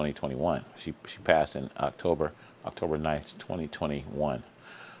 2021. She passed in October 9th, 2021.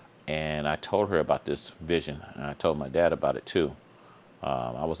 And I told her about this vision, and I told my dad about it too.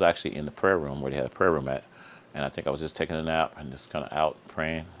 I was actually in the prayer room where they had a prayer room at, and I think I was just taking a nap and just kind of out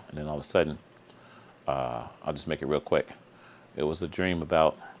praying, and then all of a sudden, I'll just make it real quick. It was a dream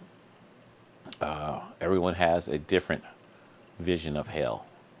about everyone has a different vision of hell,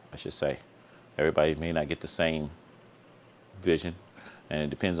 I should say. Everybody may not get the same vision, and it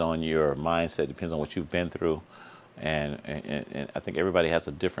depends on your mindset, depends on what you've been through, and I think everybody has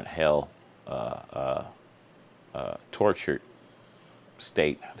a different hell tortured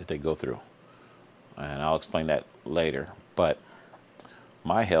state that they go through, and I'll explain that later. But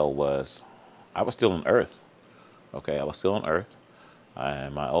my hell was, I was still on earth. Okay, I was still on earth.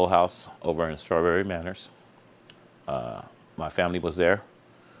 In my old house over in Strawberry Manors. My family was there.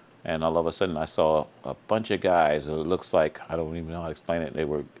 And all of a sudden I saw a bunch of guys. It looks like, I don't even know how to explain it. They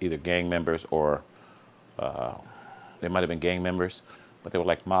were either gang members or they might have been gang members, but they were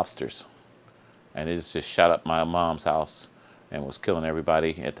like mobsters. And they just shot up my mom's house and was killing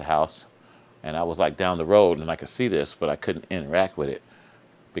everybody at the house. And I was like down the road and I could see this, but I couldn't interact with it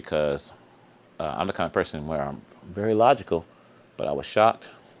because I'm the kind of person where I'm very logical, but I was shocked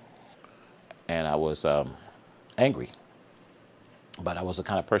and I was angry. But I was the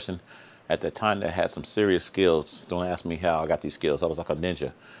kind of person at that time that had some serious skills. Don't ask me how I got these skills. I was like a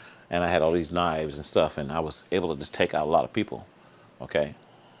ninja. And I had all these knives and stuff. And I was able to just take out a lot of people. Okay?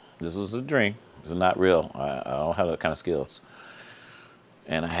 This was a dream. It's not real. I don't have that kind of skills.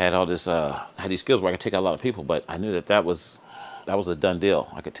 And I had all this, I had these skills where I could take out a lot of people. But I knew that was a done deal.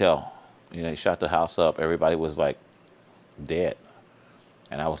 I could tell. He shot the house up. Everybody was like dead.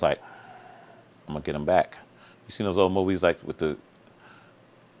 And I was like, I'm going to get them back. You seen those old movies like with the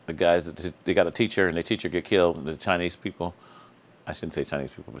guys that they got a teacher and the teacher get killed, the Chinese people. I shouldn't say Chinese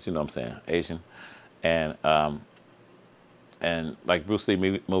people, but you know what I'm saying, Asian. And like Bruce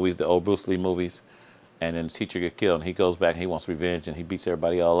Lee movies, the old Bruce Lee movies, and then the teacher get killed and he goes back and he wants revenge and he beats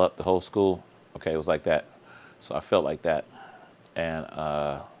everybody all up, the whole school. Okay, it was like that. So I felt like that. And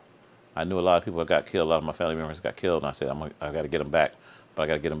I knew a lot of people got killed, a lot of my family members got killed, and I said, I got to get them back, but I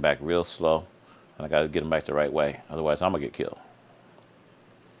got to get them back real slow. and I got to get them back the right way. Otherwise, I'm gonna get killed.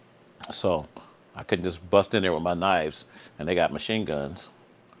 So I couldn't just bust in there with my knives, and they got machine guns.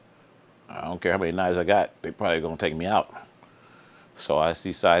 I don't care how many knives I got; they probably gonna take me out. So I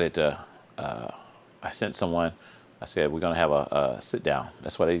decided to. I sent someone. I said we're gonna have a sit down.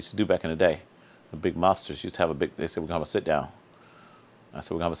 That's what they used to do back in the day. The big mobsters used to have a big. They said we're gonna have a sit down. I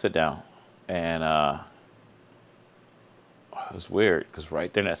said we're gonna have a sit down, and it was weird because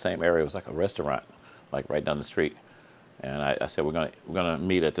right there in that same area was like a restaurant, like right down the street. And I said we're gonna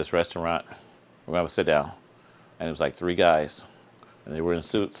meet at this restaurant. We're gonna have a sit down, and it was like 3 guys, and they were in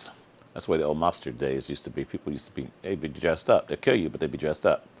suits. That's the way the old mobster days used to be. People used to be, they'd be dressed up. They'd kill you, but they'd be dressed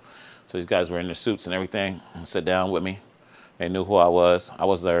up. So these guys were in their suits and everything and sat down with me. They knew who I was. I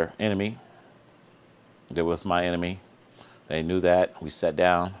was their enemy. They was my enemy. They knew that. We sat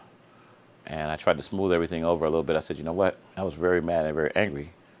down, and I tried to smooth everything over a little bit. I said, you know what? I was very mad and very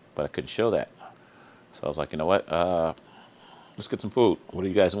angry, but I couldn't show that. So I was like, you know what? Let's get some food. What do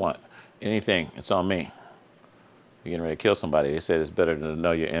you guys want? Anything. It's on me. You're getting ready to kill somebody. They said it's better to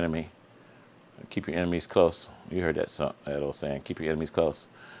know your enemy. Keep your enemies close. You heard that old saying, keep your enemies close.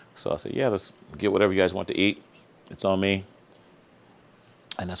 So I said, yeah, let's get whatever you guys want to eat. It's on me.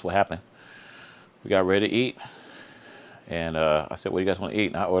 And that's what happened. We got ready to eat. And I said, what do you guys want to eat?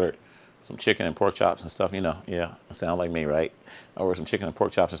 And I ordered some chicken and pork chops and stuff. You know, yeah, it sounds like me, right? I ordered some chicken and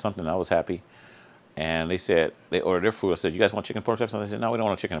pork chops or something. And I was happy. And they said, they ordered their food. I said, you guys want chicken and pork chops? And they said, no, we don't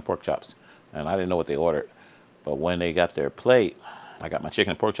want chicken and pork chops. And I didn't know what they ordered. But when they got their plate, I got my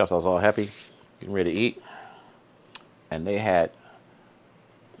chicken and pork chops. I was all happy, getting ready to eat. And they had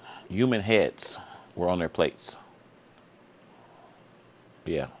human heads were on their plates.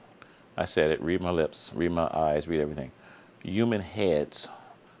 Yeah, I said it. Read my lips, read my eyes, read everything. Human heads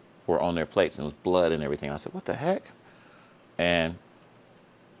were on their plates, and it was blood and everything. I said, what the heck? And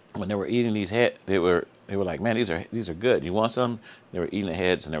when they were eating these heads, they were like, man, these are good. You want some? They were eating the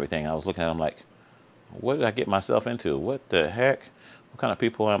heads and everything. I was looking at them like, what did I get myself into? What the heck? What kind of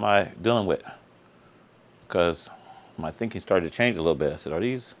people am I dealing with? Because my thinking started to change a little bit. I said, are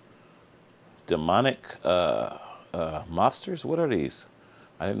these demonic mobsters? What are these?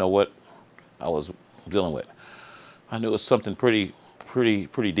 I didn't know what I was dealing with. I knew it was something pretty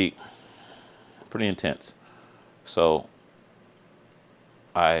deep, pretty intense. So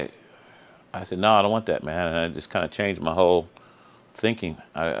I said, no, I don't want that, man. And I just kind of changed my whole thinking.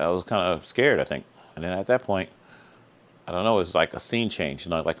 I was kind of scared, I think. And then at that point, I don't know, it was like a scene change.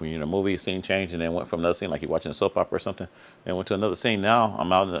 You know, like when you're in a movie, a scene change, and then went from another scene, like you're watching a soap opera or something, and went to another scene. Now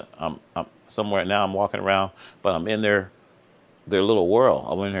I'm out in the, I'm somewhere now. I'm walking around, but I'm in their little world.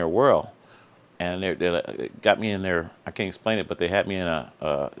 I'm in their world, and they got me in there. I can't explain it, but they had me in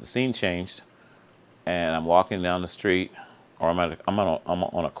the scene changed, and I'm walking down the street, or I'm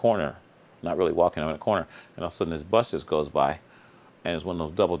on a corner, not really walking. I'm in a corner, and all of a sudden this bus just goes by, and it's one of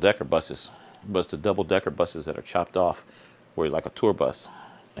those double-decker buses. But it's the double-decker buses that are chopped off, where you're like a tour bus,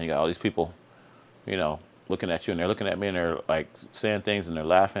 and you got all these people, you know, looking at you, and they're looking at me, and they're like saying things, and they're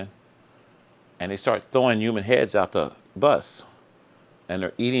laughing, and they start throwing human heads out the bus, and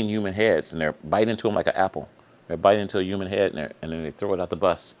they're eating human heads, and they're biting into them like an apple. They're biting into a human head, and then they throw it out the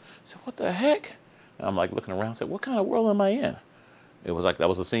bus. I said, what the heck? And I'm like looking around, I said, what kind of world am I in? It was like that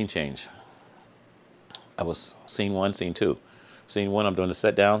was a scene change. I was scene 1, scene 2. Scene 1, I'm doing the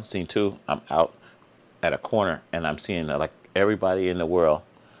set down. Scene 2, I'm out at a corner, and I'm seeing like everybody in the world,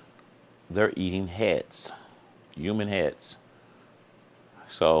 they're eating heads, human heads.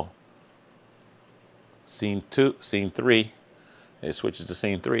 So scene 3, it switches to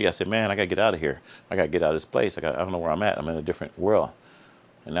scene 3. I said, man, I gotta get out of here. I gotta get out of this place. I don't know where I'm at. I'm in a different world.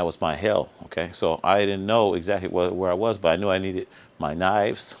 And that was my hell. Okay, so I didn't know exactly where I was, but I knew I needed my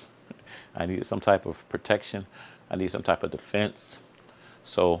knives. I needed some type of protection. I need some type of defense.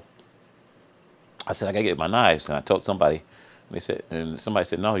 So I said, I gotta get my knives. And I told somebody, and somebody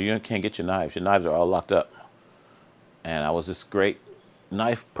said, no, you can't get your knives. Your knives are all locked up. And I was this great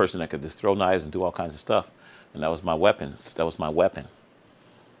knife person that could just throw knives and do all kinds of stuff. And that was my weapons. That was my weapon.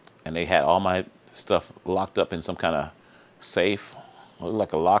 And they had all my stuff locked up in some kind of safe, it looked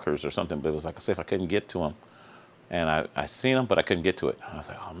like a lockers or something, but it was like a safe. I couldn't get to them. And I seen them, but I couldn't get to it. I was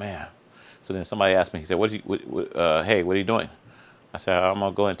like, oh man. So then somebody asked me, he said, hey, what are you doing? I said, I'm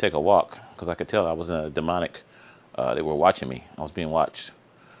going to go and take a walk, because I could tell I was in a demonic, they were watching me. I was being watched.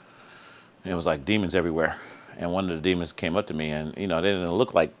 And it was like demons everywhere. And one of the demons came up to me, and, you know, they didn't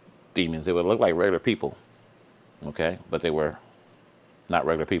look like demons. They would look like regular people, okay? But they were not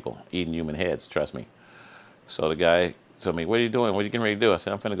regular people, eating human heads, trust me. So the guy told me, what are you doing? What are you getting ready to do? I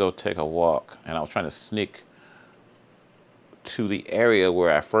said, I'm going to go take a walk. And I was trying to sneak to the area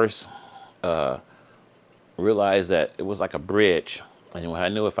where I first realized that it was like a bridge. And I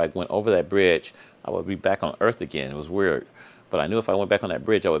knew if I went over that bridge, I would be back on Earth again. It was weird. But I knew if I went back on that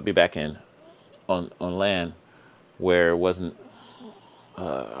bridge, I would be back on land where it wasn't,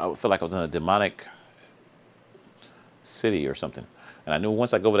 I would feel like I was in a demonic city or something. And I knew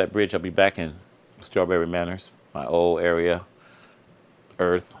once I go over that bridge, I'll be back in Strawberry Manors, my old area,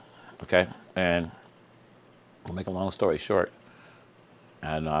 Earth. Okay? And to make a long story short,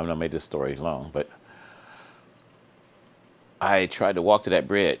 I know I've not made this story long, but I tried to walk to that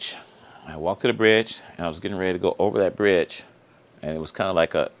bridge. I walked to the bridge, and I was getting ready to go over that bridge, and it was kind of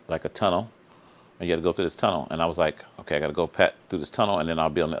like a tunnel, and you had to go through this tunnel. And I was like, okay, I got to go through this tunnel, and then I'll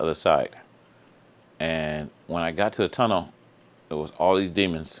be on the other side. And when I got to the tunnel, there was all these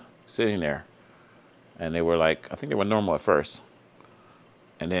demons sitting there, and they were like, I think they were normal at first.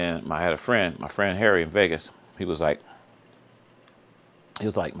 And then I had a friend, my friend Harry in Vegas. He was like,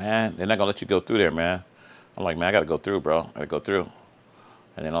 man, they're not gonna let you go through there, man. I'm like, man, I gotta go through, bro. I gotta go through.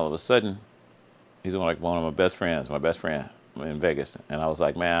 And then all of a sudden, he's like one of my best friend in Vegas. And I was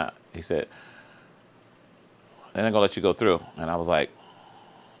like, man, he said, they're not gonna let you go through. And I was like,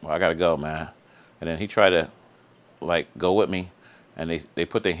 well, I gotta go, man. And then he tried to like go with me, and they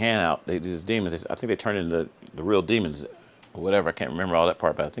put their hand out. These demons, I think they turned into the real demons, or whatever. I can't remember all that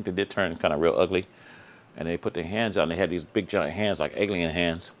part, but I think they did turn kind of real ugly. And they put their hands out, and they had these big giant hands, like alien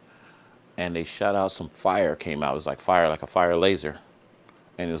hands. And they shot out some fire, came out. It was like fire, like a fire laser.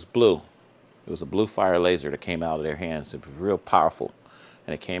 And it was blue. It was a blue fire laser that came out of their hands. It was real powerful.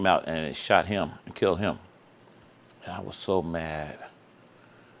 And it came out, and it shot him and killed him. And I was so mad.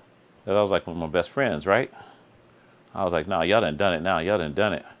 That was like one of my best friends, right? I was like, no, y'all done it now. Y'all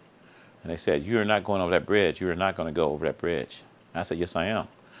done it. And they said, you're not going over that bridge. You're not going to go over that bridge. And I said, yes, I am.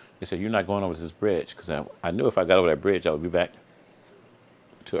 They said, you're not going over this bridge. Because I knew if I got over that bridge, I would be back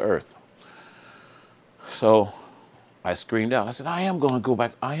to Earth. So I screamed out. I said, I am going to go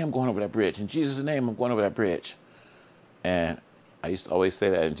back. I am going over that bridge. In Jesus' name, I'm going over that bridge. And I used to always say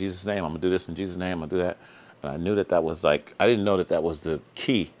that, in Jesus' name, I'm going to do this. In Jesus' name, I'm going to do that. And I knew that was like, I didn't know that was the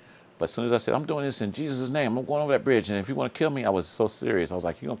key. But as soon as I said, I'm doing this in Jesus' name, I'm going over that bridge. And if you want to kill me, I was so serious. I was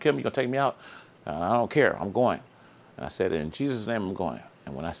like, you're going to kill me? You're going to take me out? I don't care. I'm going. And I said, in Jesus' name, I'm going.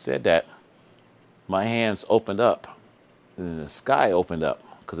 And when I said that, my hands opened up, and the sky opened up.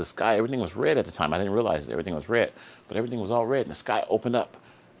 Because the sky, everything was red at the time. I didn't realize everything was red, but everything was all red, and the sky opened up,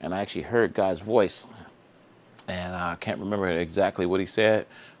 and I actually heard God's voice. And I can't remember exactly what he said,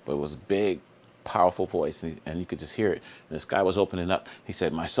 but it was a big, powerful voice, and you could just hear it. And the sky was opening up. He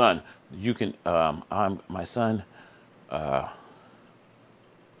said, my son, you can, my son, I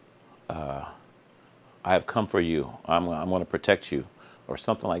have come for you. I'm going to protect you, or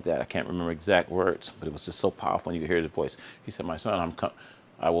something like that. I can't remember exact words, but it was just so powerful, and you could hear his voice. He said, my son,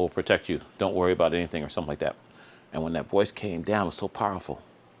 I will protect you. Don't worry about anything, or something like that. And when that voice came down, it was so powerful.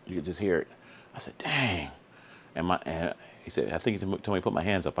 You could just hear it. I said, dang. And he said, I think he told me to put my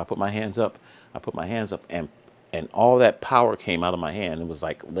hands up. I put my hands up. And all that power came out of my hand. It was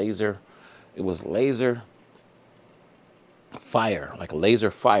like laser. It was laser fire, like a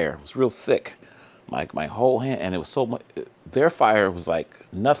laser fire. It was real thick. Like my whole hand, and it was so much. Their fire was like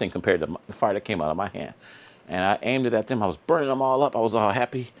nothing compared to the fire that came out of my hand. And I aimed it at them. I was burning them all up. I was all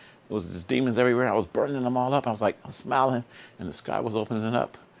happy. It was just demons everywhere. I was burning them all up. I was like smiling, and the sky was opening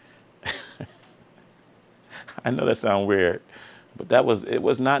up. I know that sounds weird, but it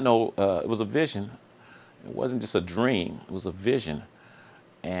was not no, it was a vision. It wasn't just a dream. It was a vision.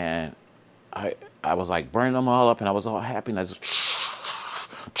 And I was like burning them all up, and I was all happy, and I just,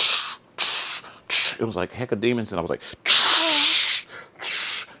 it was like heck of demons, and I was like,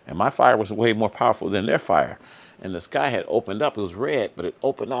 and my fire was way more powerful than their fire. And the sky had opened up. It was red, but it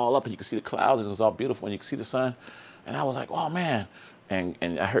opened all up, and you could see the clouds, and it was all beautiful, and you could see the sun. And I was like, oh man. And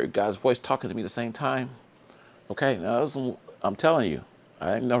I heard God's voice talking to me at the same time. Okay, now I'm telling you,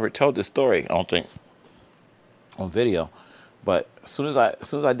 I never told this story, I don't think, on video. But as soon as I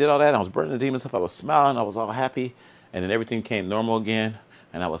did all that, I was burning the demons up, I was smiling, I was all happy, and then everything came normal again,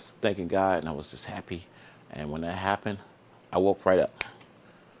 and I was thanking God, and I was just happy. And when that happened, I woke right up.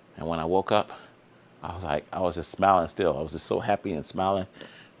 And when I woke up, I was just smiling still. I was just so happy and smiling.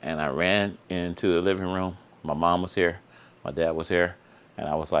 And I ran into the living room. My mom was here, my dad was here, and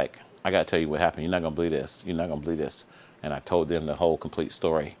I was like, I gotta tell you what happened. You're not gonna believe this. You're not gonna believe this. And I told them the whole complete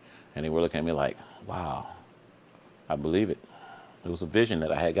story. And they were looking at me like, wow, I believe it. It was a vision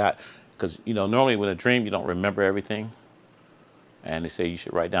that I had got. Because, normally with a dream, you don't remember everything. And they say you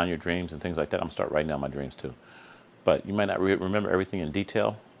should write down your dreams and things like that. I'm gonna start writing down my dreams too. But you might not remember everything in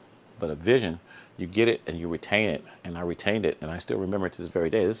detail. But a vision, you get it and you retain it. And I retained it, and I still remember it to this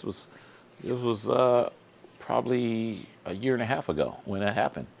very day. This was probably a year and a half ago when that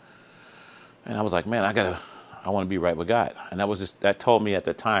happened. And I was like, man, I want to be right with God. And that told me at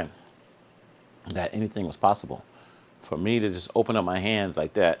the time that anything was possible. For me to just open up my hands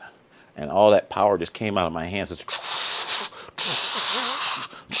like that, and all that power just came out of my hands.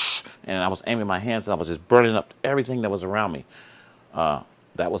 And I was aiming my hands, and I was just burning up everything that was around me.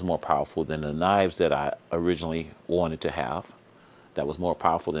 That was more powerful than the knives that I originally wanted to have. That was more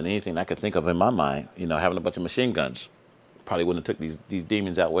powerful than anything I could think of in my mind. You know, having a bunch of machine guns probably wouldn't have took these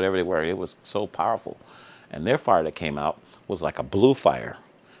demons out, whatever they were. It was so powerful. And their fire that came out was like a blue fire.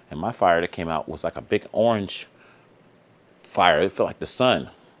 And my fire that came out was like a big orange fire. It felt like the sun.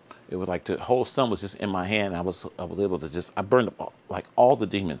 It was like the whole sun was just in my hand. I was able to I burned up like all the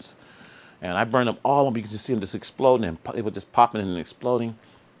demons. And I burned up all of them. You could just see them just exploding, and it was just popping and exploding.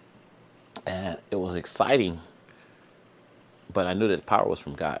 And it was exciting. But I knew that the power was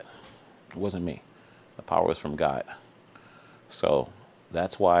from God. It wasn't me. The power was from God. So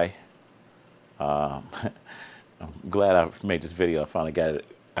that's why I'm glad I made this video. I finally got it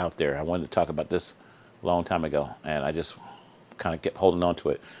out there. I wanted to talk about this a long time ago, and I just kind of kept holding on to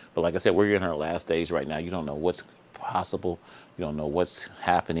it. But like I said, we're in our last days right now. You don't know what's possible. You don't know what's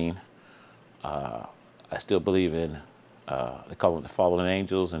happening. I still believe in, they call them the fallen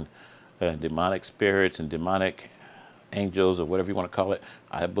angels and demonic spirits and demonic angels, or whatever you want to call it.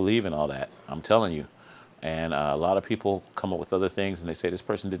 I believe in all that. I'm telling you. And a lot of people come up with other things, and they say this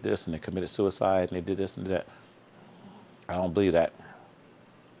person did this, and they committed suicide, and they did this and that. I don't believe that.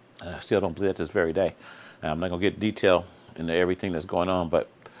 And I still don't believe that to this very day. And I'm not going to get detail into everything that's going on, but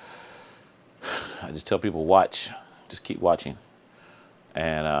I just tell people, watch. Just keep watching.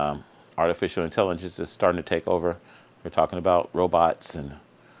 And artificial intelligence is starting to take over. We're talking about robots and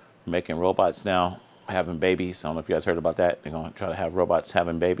making robots now having babies. I don't know if you guys heard about that. They're going to try to have robots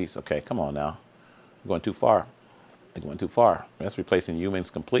having babies. Okay, come on now. You're going too far. They're going too far. That's replacing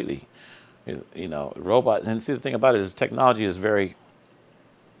humans completely. You know, robots. And see, the thing about it is technology is very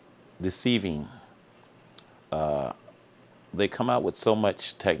deceiving. They come out with so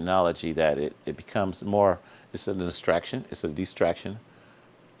much technology that it becomes more, it's a distraction. It's a distraction.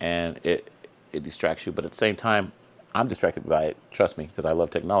 And it distracts you. But at the same time, I'm distracted by it. Trust me, because I love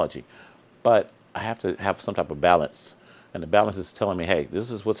technology. But I have to have some type of balance. And the balance is telling me, hey, this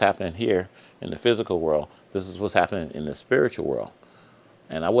is what's happening here in the physical world. This is what's happening in the spiritual world.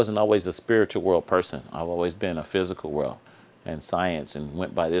 And I wasn't always a spiritual world person. I've always been a physical world and science, and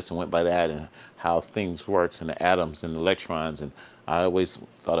went by this and went by that, and how things works, and the atoms and the electrons. And I always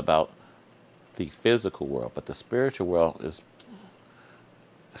thought about the physical world. But the spiritual world is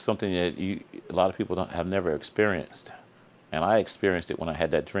something that a lot of people have never experienced. And I experienced it when I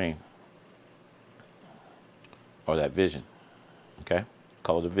had that dream. Or that vision. Okay?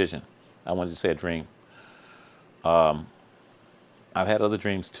 Call it a vision. I wanted to say a dream. I've had other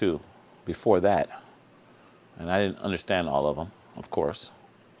dreams too before that. And I didn't understand all of them, of course.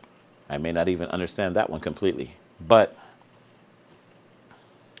 I may not even understand that one completely. But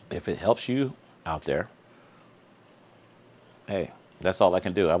if it helps you out there, hey, that's all I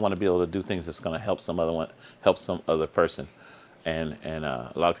can do. I want to be able to do things that's going to help some other person. And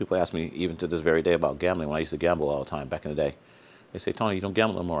a lot of people ask me, even to this very day, about gambling. When I used to gamble all the time back in the day, they say, Tony, you don't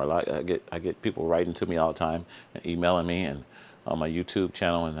gamble no more. I get people writing to me all the time and emailing me, and on my YouTube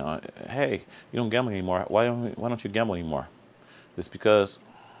channel, and hey, you don't gamble anymore. Why don't you gamble anymore? It's because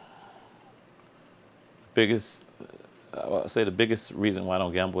I'll say the biggest reason why I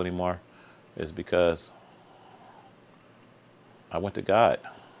don't gamble anymore is because I went to God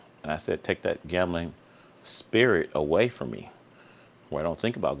and I said, take that gambling spirit away from me, where I don't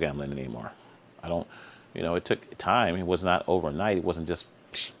think about gambling anymore. I don't, it took time. It was not overnight. It wasn't just,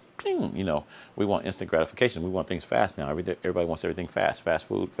 we want instant gratification. We want things fast now. Everybody wants everything fast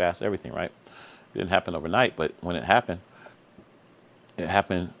food, fast everything, right? It didn't happen overnight, but when it happened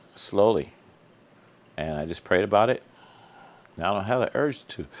slowly. And I just prayed about it. Now I don't have the urge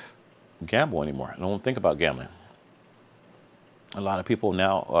to gamble anymore. I don't think about gambling. A lot of people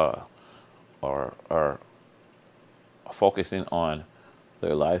now are focusing on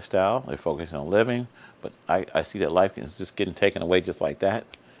their lifestyle. They're focusing on living, but I see that life is just getting taken away just like that.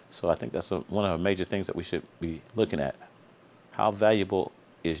 So I think that's one of the major things that we should be looking at. How valuable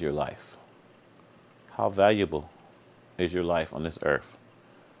is your life? How valuable is your life on this earth?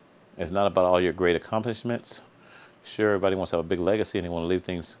 It's not about all your great accomplishments. Sure, everybody wants to have a big legacy and they want to leave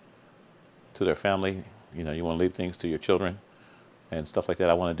things to their family. You want to leave things to your children and stuff like that.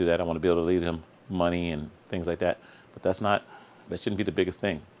 I want to do that. I want to be able to leave them money and things like that. But that shouldn't be the biggest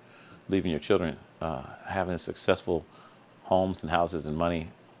thing. Leaving your children, having successful homes and houses and money.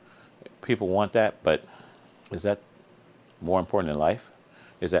 People want that, but Is that more important than life?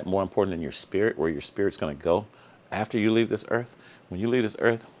 Is that more important than your spirit, where your spirit's going to go after you leave this earth? When you leave this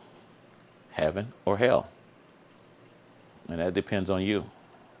earth, heaven or hell? And that depends on you.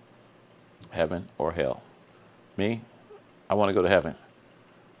 Heaven or hell. Me, I want to go to heaven.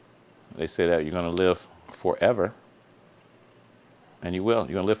 They say that you're going to live forever. And you will.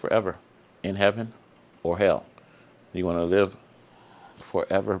 You're going to live forever in heaven or hell. You want to live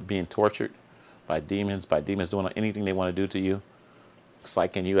forever being tortured by demons doing anything they want to do to you,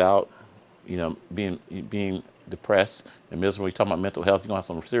 psyching you out, being depressed and miserable. You're talking about mental health. You're going to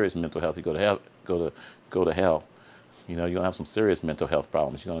have some serious mental health. You go to hell. Go to hell. You're going to have some serious mental health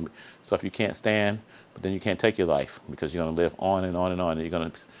problems. You're going to stuff you can't stand, but then you can't take your life because you're going to live on and on and on. And you're going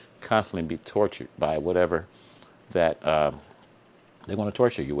to constantly be tortured by whatever that they want to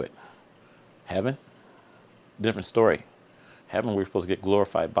torture you with. Heaven, different story. Heaven, we're supposed to get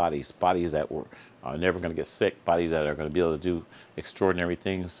glorified bodies that are never going to get sick, bodies that are going to be able to do extraordinary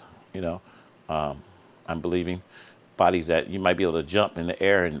things. I'm believing bodies that you might be able to jump in the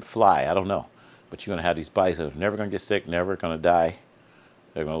air and fly. I don't know. But you're going to have these bodies that are never going to get sick, never going to die.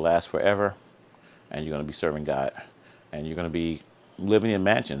 They're going to last forever. And you're going to be serving God. And you're going to be living in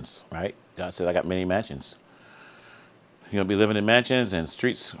mansions, right? God said, I got many mansions. You're going to be living in mansions and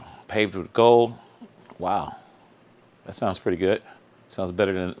streets paved with gold. Wow. That sounds pretty good. Sounds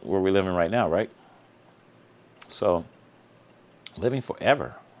better than where we're living right now, right? So, living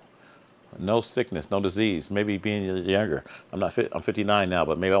forever. No sickness, no disease. Maybe being younger. I'm 59 now,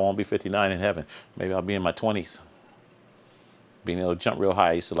 but maybe I won't be 59 in heaven. Maybe I'll be in my 20s. Being able to jump real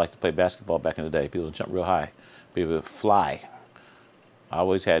high. I used to like to play basketball back in the day. People jump real high. People fly. I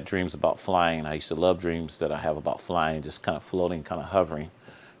always had dreams about flying. I used to love dreams that I have about flying, just kind of floating, kind of hovering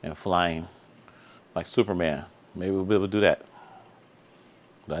and flying like Superman. Maybe we'll be able to do that.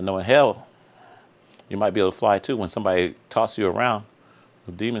 But I know in hell, you might be able to fly too. When somebody tosses you around,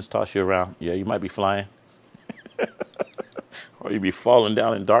 when demons toss you around, yeah, you might be flying. Or you'd be falling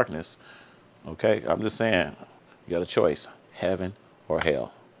down in darkness. Okay, I'm just saying, you got a choice, heaven or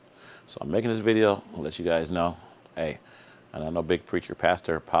hell. So I'm making this video to let you guys know, hey, and I'm no big preacher,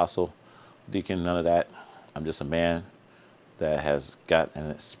 pastor, apostle, deacon, none of that. I'm just a man that has got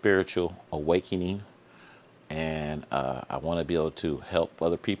a spiritual awakening, and I want to be able to help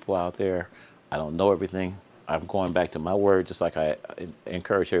other people out there. I don't know everything. I'm going back to my word, just like I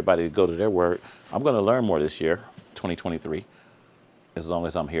encourage everybody to go to their word. I'm going to learn more this year, 2023, as long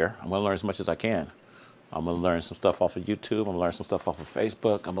as I'm here. I'm going to learn as much as I can. I'm going to learn some stuff off of YouTube. I'm going to learn some stuff off of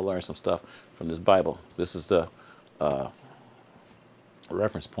Facebook. I'm going to learn some stuff from this Bible. This is the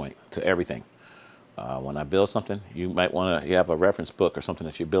reference point to everything. When I build something, you might want to have a reference book or something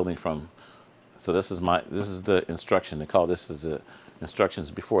that you're building from. So this is the instruction. They call this is the instructions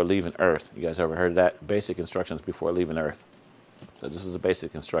before leaving Earth. You guys ever heard of that? Basic instructions before leaving Earth. So this is a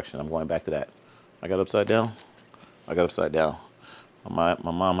basic instruction. I'm going back to that. I got upside down. I got upside down. My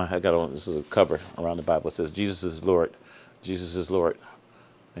mama had got on. This is a cover around the Bible. It says Jesus is Lord. Jesus is Lord.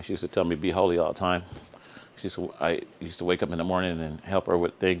 And she used to tell me be holy all the time. I used to wake up in the morning and help her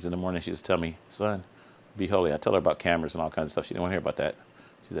with things in the morning. She used to tell me, son, be holy. I tell her about cameras and all kinds of stuff. She didn't want to hear about that.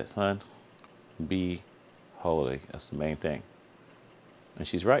 She said, son, be holy. That's the main thing. And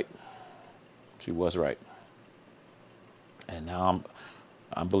she's right. She was right. And now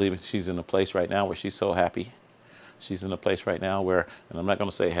I'm believing she's in a place right now where she's so happy. She's in a place right now where, and I'm not going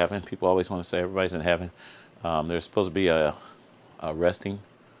to say heaven. People always want to say everybody's in heaven. There's supposed to be a resting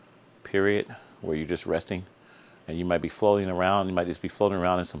period where you're just resting, and you might be floating around. You might just be floating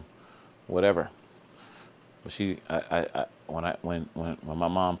around in some whatever. But when my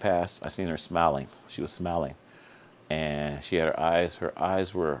mom passed, I seen her smiling. She was smiling, and she had her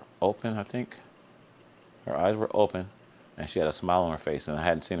eyes were open. I think her eyes were open, and she had a smile on her face. And I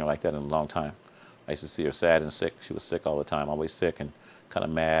hadn't seen her like that in a long time. I used to see her sad and sick. She was sick all the time, always sick and kind of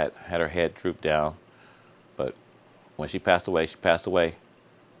mad. Had her head drooped down. But when she passed away,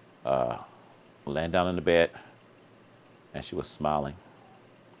 laying down in the bed, and she was smiling.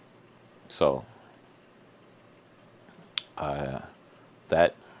 So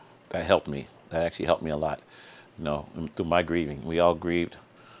that helped me. That actually helped me a lot. Through my grieving. We all grieved,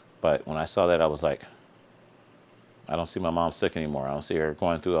 but when I saw that, I was like, I don't see my mom sick anymore. I don't see her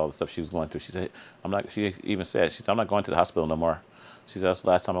going through all the stuff she was going through. She said, she even said, I'm not going to the hospital no more. She said, that's the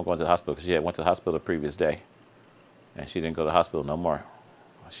last time I'm going to the hospital, because she had went to the hospital the previous day, and she didn't go to the hospital no more.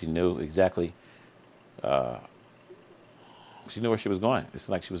 She knew exactly. She knew where she was going. It's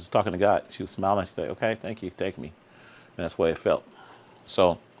like she was talking to God. She was smiling. She said, okay, thank you, take me. And that's the way it felt.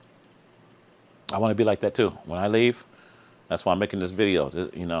 So I want to be like that too. When I leave, that's why I'm making this video.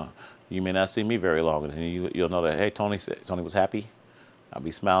 You may not see me very long, and you'll know that, hey, Tony was happy. I'll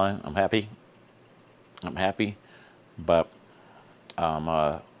be smiling. I'm happy. I'm happy. But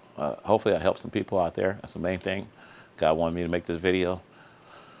hopefully I help some people out there. That's the main thing. God wanted me to make this video.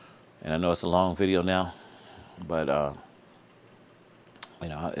 And I know it's a long video now. But,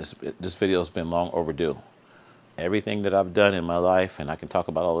 this video has been long overdue. Everything that I've done in my life, and I can talk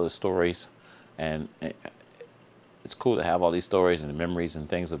about all of the stories. And it's cool to have all these stories and memories and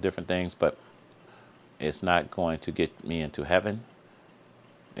things of different things. But it's not going to get me into heaven.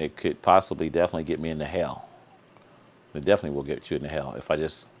 It could possibly definitely get me into hell. It definitely will get you into hell if I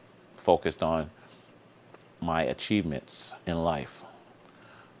just focused on my achievements in life.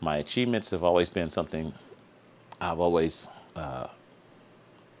 My achievements have always been something I've always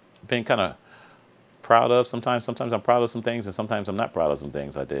been kind of proud of. Sometimes I'm proud of some things, and sometimes I'm not proud of some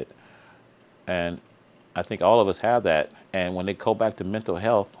things I did. And I think all of us have that. And when they go back to mental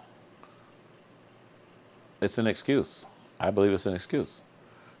health, it's an excuse. I believe it's an excuse.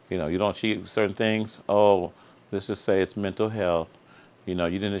 You don't achieve certain things. Oh, let's just say it's mental health. You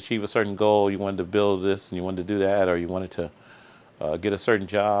didn't achieve a certain goal. You wanted to build this and you wanted to do that, or you wanted to get a certain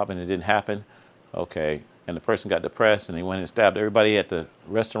job and it didn't happen. Okay. And the person got depressed and he went and stabbed everybody at the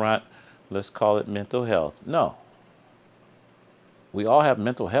restaurant. Let's call it mental health. No. We all have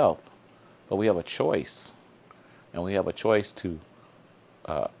mental health, but we have a choice. And we have a choice to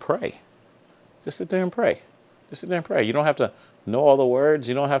pray. Just sit there and pray. Just sit there and pray. You don't have to know all the words.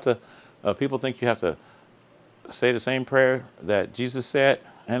 You don't have to, people think you have to say the same prayer that Jesus said,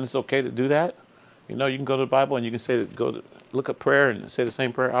 and it's okay to do that. You can go to the Bible and you can look up prayer and say the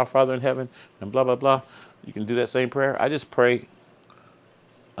same prayer, Our Father in heaven, and blah, blah, blah. You can do that same prayer. I just pray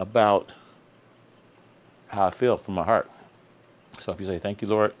about how I feel from my heart. So if you say, thank you,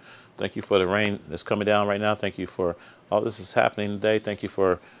 Lord, thank you for the rain that's coming down right now. Thank you for all this is happening today. Thank you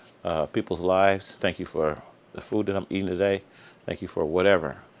for people's lives. Thank you for the food that I'm eating today. Thank you for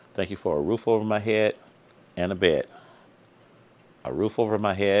whatever. Thank you for a roof over my head and a bed. A roof over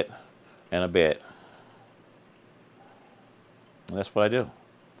my head and a bed. And that's what I do.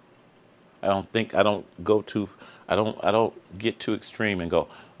 I don't get too extreme and go,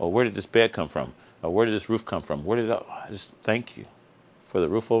 oh, where did this bed come from? Or where did this roof come from? I just thank you for the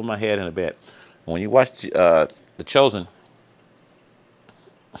roof over my head and a bed. When you watch The Chosen,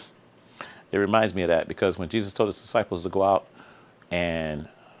 it reminds me of that, because when Jesus told his disciples to go out and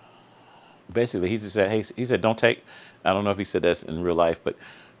basically he said, don't take, I don't know if he said this in real life, but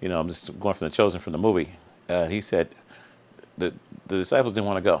I'm just going from The Chosen from the movie. He said the disciples didn't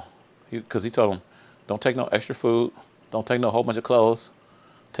want to go because he told them, don't take no extra food, don't take no whole bunch of clothes,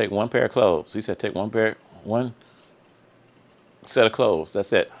 take one pair of clothes. He said, take one set of clothes.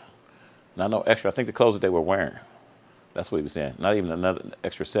 That's it. Not no extra. I think the clothes that they were wearing. That's what he was saying. Not even another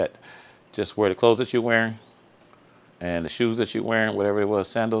extra set. Just wear the clothes that you're wearing and the shoes that you're wearing, whatever it was,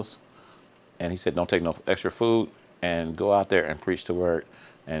 sandals. And he said, don't take no extra food, and go out there and preach the word.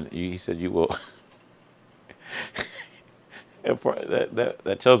 And he said, you will.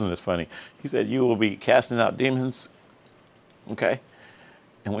 that Chosen is funny. He said, you will be casting out demons. Okay.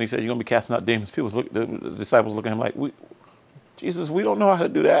 And when he said you're going to be casting out demons, the disciples look at him like, Jesus, we don't know how to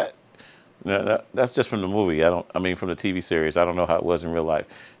do that. No, that's just from the movie. From the TV series. I don't know how it was in real life.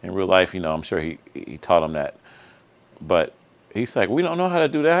 In real life, I'm sure he taught them that. But he's like, we don't know how to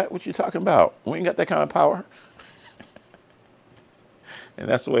do that. What you talking about? We ain't got that kind of power. And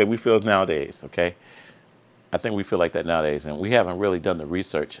that's the way we feel nowadays, okay? I think we feel like that nowadays. And we haven't really done the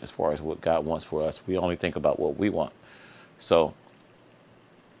research as far as what God wants for us. We only think about what we want. So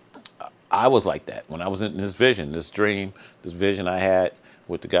I was like that when I was in this vision, this dream, this vision I had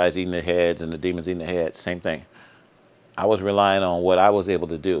with the guys eating their heads and the demons eating their heads. Same thing. I was relying on what I was able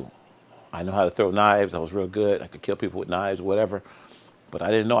to do. I know how to throw knives. I was real good. I could kill people with knives, whatever. But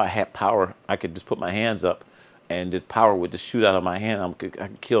I didn't know I had power. I could just put my hands up and the power would just shoot out of my hand. I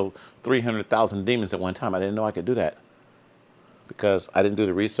could kill 300,000 demons at one time. I didn't know I could do that because I didn't do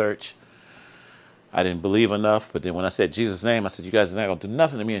the research. I didn't believe enough. But then when I said Jesus' name, I said, you guys are not going to do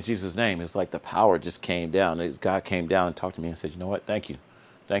nothing to me in Jesus' name. It's like the power just came down. God came down and talked to me and said, you know what? Thank you.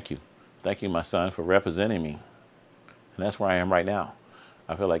 Thank you. Thank you, my son, for representing me. And that's where I am right now.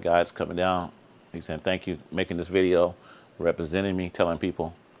 I feel like God's coming down. He's saying, thank you, making this video, representing me, telling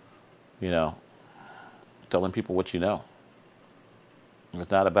people, telling people what you know.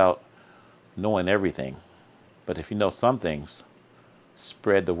 It's not about knowing everything. But if you know some things,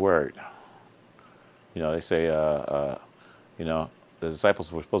 spread the word. They say, the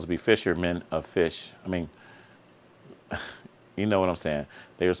disciples were supposed to be fishermen of fish. You know what I'm saying.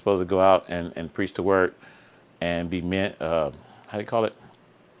 They were supposed to go out and preach the word and be men, how do you call it?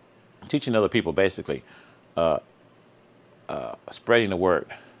 teaching other people basically, spreading the word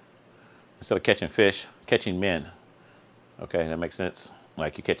instead of catching fish, catching men. Okay, that makes sense.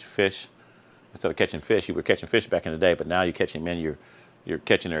 Like you catch fish instead of catching fish. You were catching fish back in the day, but now you're catching men. You're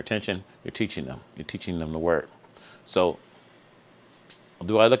catching their attention. You're teaching them. You're teaching them the word. So,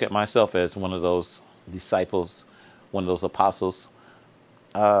 do I look at myself as one of those disciples, one of those apostles?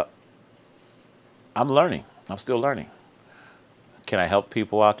 I'm learning. I'm still learning. Can I help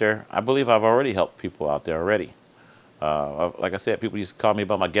people out there? I believe I've already helped people out there already. Like I said, people used to call me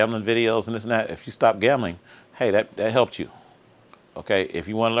about my gambling videos and this and that. If you stop gambling, hey, that helped you. Okay, if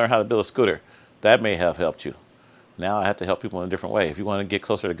you want to learn how to build a scooter, that may have helped you. Now I have to help people in a different way. If you want to get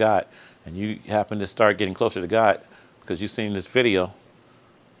closer to God, and you happen to start getting closer to God because you've seen this video,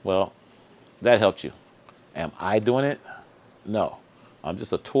 well, that helped you. Am I doing it? No, I'm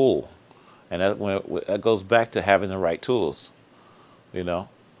just a tool, and that goes back to having the right tools. You know,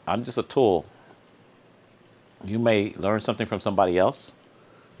 I'm just a tool. You may learn something from somebody else.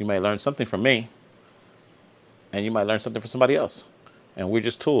 You may learn something from me, and you might learn something from somebody else. And we're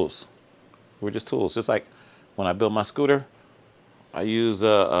just tools. We're just tools. Just like when I build my scooter, I use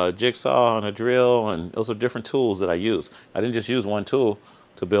a jigsaw and a drill, and those are different tools that I use. I didn't just use one tool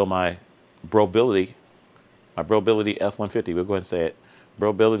to build my Brobility F-150. We'll go ahead and say it.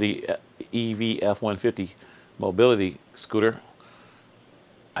 Brobility EV F-150 mobility scooter.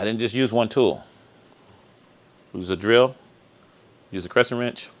 I didn't just use one tool. Use a drill, use a crescent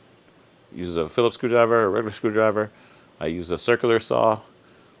wrench, use a Phillips screwdriver, a regular screwdriver. I use a circular saw.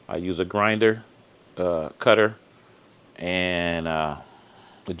 I use a grinder, cutter, and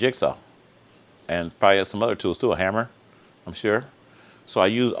the jigsaw, and probably some other tools too, a hammer, I'm sure. So I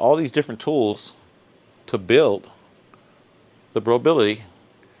use all these different tools to build the Brobility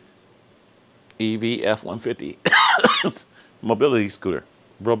EV F-150 mobility scooter,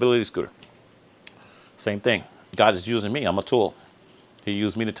 Brobility scooter. Same thing. God is using me. I'm a tool. He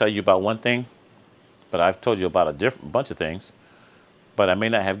used me to tell you about one thing, but I've told you about a bunch of things. But I may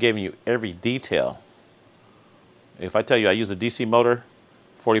not have given you every detail. If I tell you I use a DC motor,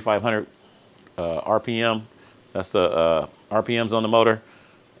 4,500 RPM, that's the RPMs on the motor,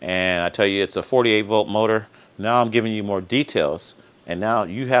 and I tell you it's a 48 volt motor, now I'm giving you more details, and now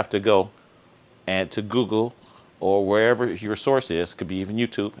you have to go and to Google or wherever your source is, could be even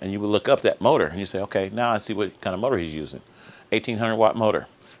YouTube, and you will look up that motor and you say, okay, now I see what kind of motor he's using. 1800 watt motor,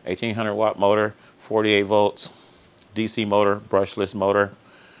 1800 watt motor, 48 volts, DC motor, brushless motor.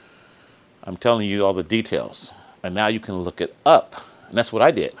 I'm telling you all the details, and now you can look it up, and that's what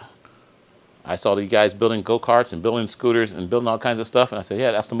I did. I saw you guys building go-karts and building scooters and building all kinds of stuff, and I said,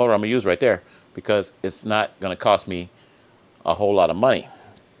 yeah, that's the motor I'm gonna use right there, because it's not gonna cost me a whole lot of money,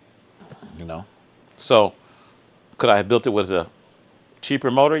 you know. So could I have built it with a cheaper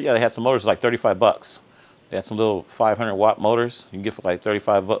motor? Yeah, they had some motors like 35 bucks. They had some little 500 watt motors you can get for like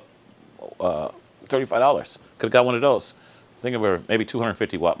 $35. Could have got one of those. I think it were maybe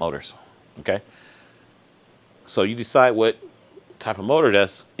 250 watt motors. Okay. So you decide what type of motor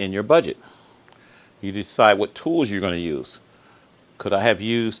that's in your budget. You decide what tools you're going to use. Could I have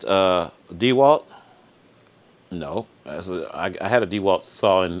used DeWalt? No. I had a DeWalt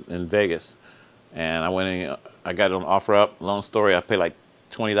saw in Vegas, and I went in. I got it on OfferUp. Long story. I paid like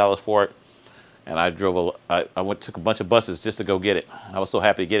 $20 for it, and I drove took a bunch of buses just to go get it. I was so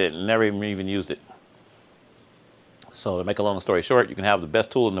happy to get it, and never even used it. So to make a long story short, you can have the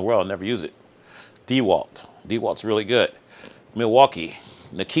best tool in the world and never use it. DeWalt. DeWalt's really good. Milwaukee,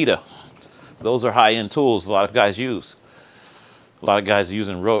 Nikita. Those are high-end tools a lot of guys use. A lot of guys are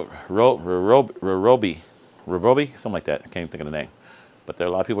using Ryobi, something like that. I can't even think of the name. But there are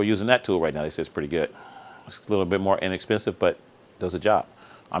a lot of people using that tool right now. They say it's pretty good. It's a little bit more inexpensive, but does the job.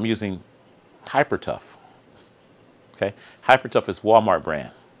 I'm using HyperTough. Okay, HyperTough is Walmart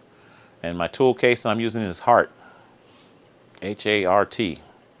brand, and my tool case I'm using is Hart, H-A-R-T.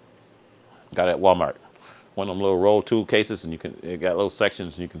 Got it at Walmart. One of them little roll tool cases, and it got little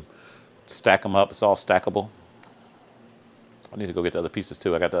sections, and you can stack them up. It's all stackable. I need to go get the other pieces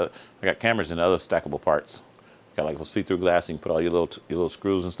too. I got cameras in the other stackable parts. Got like a see-through glass, and you can put all your little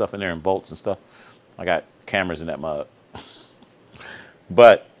screws and stuff in there, and bolts and stuff. I got cameras in that mug.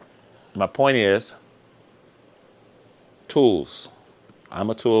 But my point is, tools. I'm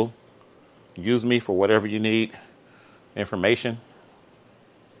a tool. Use me for whatever you need. Information.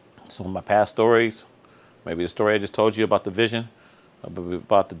 Some of my past stories. Maybe the story I just told you about the vision,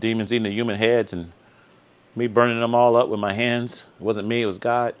 about the demons eating the human heads and me burning them all up with my hands. It wasn't me, it was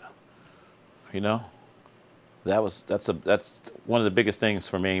God. You know? That's one of the biggest things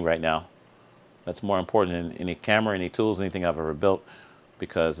for me right now. That's more important than any camera, any tools, anything I've ever built.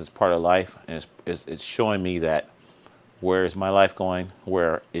 because it's part of life, and it's showing me that where is my life going,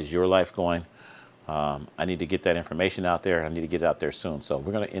 where is your life going. I need to get that information out there. I need to get it out there soon. So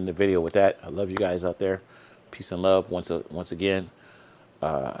we're going to end the video with that. I love you guys out there. Peace and love once again.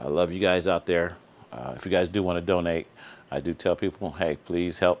 I love you guys out there. If you guys do want to donate, I do tell people, hey,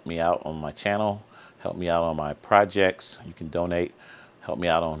 please help me out on my channel. Help me out on my projects. You can donate. Help me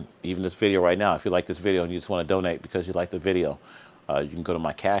out on even this video right now. If you like this video and you just want to donate because you like the video, you can go to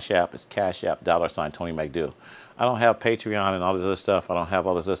my Cash App. It's Cash App $ Tony McDo. I don't have Patreon and all this other stuff. I don't have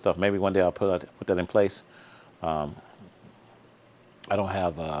all this other stuff. Maybe one day I'll put that in place. I don't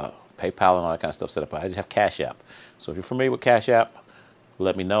have PayPal and all that kind of stuff set up. I just have Cash App. So if you're familiar with Cash App,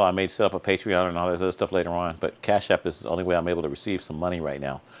 let me know. I may set up a Patreon and all this other stuff later on. But Cash App is the only way I'm able to receive some money right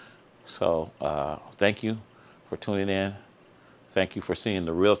now. So thank you for tuning in. Thank you for seeing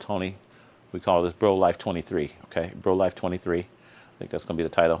the real Tony. We call this Bro Life 23. Okay, Bro Life 23. I think that's going to be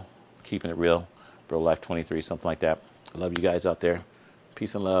the title. Keeping it real. Bro Life 23, something like that. I love you guys out there.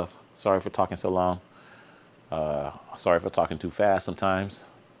 Peace and love. Sorry for talking so long. Sorry for talking too fast sometimes.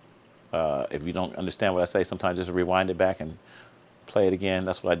 If you don't understand what I say, sometimes just rewind it back and play it again.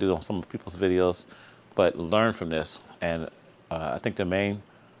 That's what I do on some of people's videos. But learn from this. And I think the main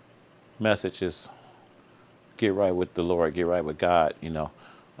message is get right with the Lord. Get right with God. You know,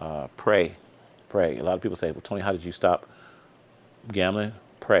 pray. Pray. A lot of people say, well, Tony, how did you stop gambling?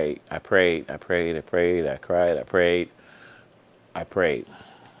 Prayed. I prayed. I prayed. I prayed. I cried. I prayed. I prayed.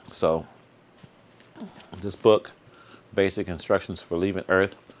 So this book, Basic Instructions for Leaving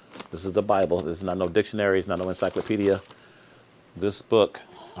Earth. This is the Bible. This is not no dictionary. It's not no encyclopedia. This book,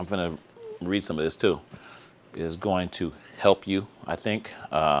 I'm going to read some of this too, is going to help you, I think.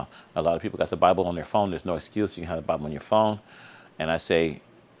 A lot of people got the Bible on their phone. There's no excuse. You can have the Bible on your phone. And I say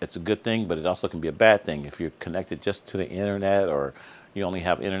it's a good thing, but it also can be a bad thing. If you're connected just to the internet, or you only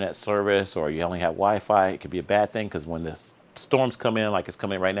have internet service, or you only have Wi-Fi, it could be a bad thing, because when the storms come in, like it's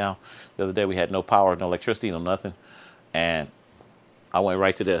coming right now, the other day we had no power, no electricity, no nothing, and I went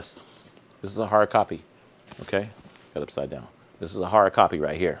right to this. This is a hard copy, okay? Got upside down. This is a hard copy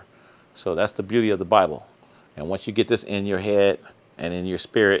right here. So that's the beauty of the Bible. And once you get this in your head and in your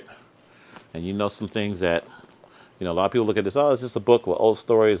spirit, and you know some things that, you know, a lot of people look at this, oh, it's just a book with old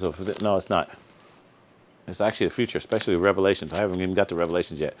stories of, no, it's not. It's actually the future, especially Revelations. I haven't even got to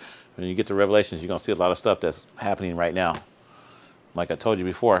Revelations yet. When you get to Revelations, you're going to see a lot of stuff that's happening right now. Like I told you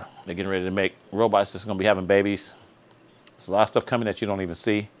before, they're getting ready to make robots that's going to be having babies. There's a lot of stuff coming that you don't even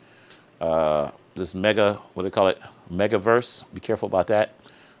see. This mega, what do they call it? Megaverse. Be careful about that.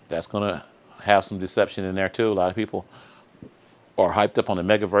 That's going to have some deception in there too. A lot of people are hyped up on the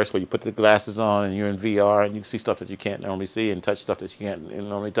Megaverse, where you put the glasses on and you're in VR and you can see stuff that you can't normally see and touch stuff that you can't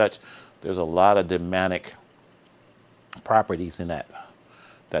normally touch. There's a lot of demonic properties in that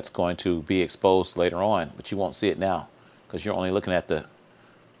that's going to be exposed later on, but you won't see it now, because you're only looking at the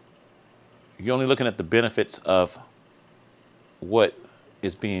benefits of what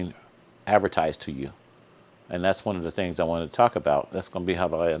is being advertised to you. And that's one of the things I wanted to talk about. That's going to be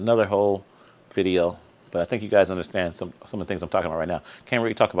another whole video, but I think you guys understand some of the things I'm talking about right now. Can't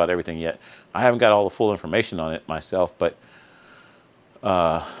really talk about everything yet. I haven't got all the full information on it myself, but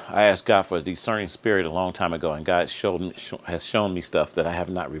I asked God for a discerning spirit a long time ago, and God has shown me stuff that I have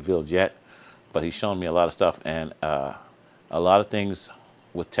not revealed yet, but He's shown me a lot of stuff, and a lot of things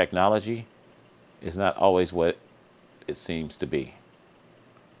with technology is not always what it seems to be.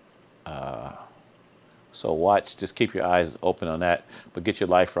 So watch, just keep your eyes open on that, but get your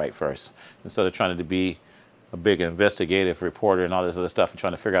life right first. Instead of trying to be a big investigative reporter and all this other stuff and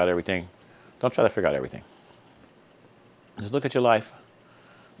trying to figure out everything, don't try to figure out everything. Just look at your life.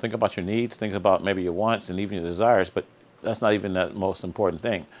 Think about your needs. Think about maybe your wants and even your desires, but that's not even the most important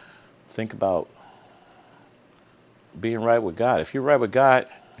thing. Think about being right with God. If you're right with God,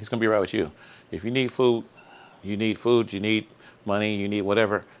 He's going to be right with you. If you need food, you need money, you need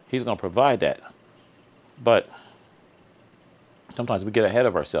whatever, He's going to provide that. But sometimes we get ahead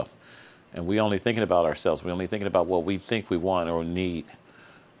of ourselves, and we only thinking about ourselves. We're only thinking about what we think we want or need.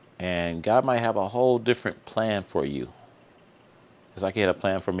 And God might have a whole different plan for you. It's like He had a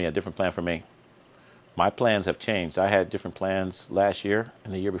plan for me, a different plan for me. My plans have changed. I had different plans last year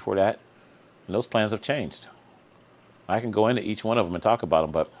and the year before that, and those plans have changed. I can go into each one of them and talk about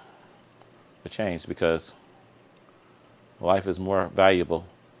them, but they changed because life is more valuable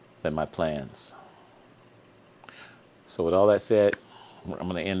than my plans. So with all that said, I'm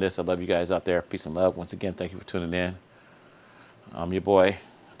going to end this. I love you guys out there. Peace and love. Once again, thank you for tuning in. I'm your boy,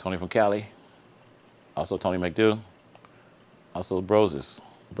 Tony from Cali. Also Tony McDo. Also Broses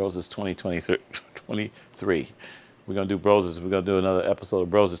 2023. we're gonna do Broses. We're gonna do another episode of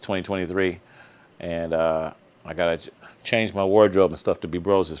Broses 2023, and I gotta change my wardrobe and stuff to be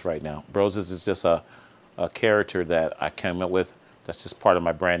Broses right now. Broses is just a character that I came up with. That's just part of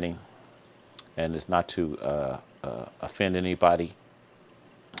my branding, and it's not to offend anybody.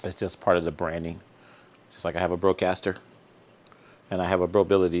 It's just part of the branding. Just like I have a Brocaster, and I have a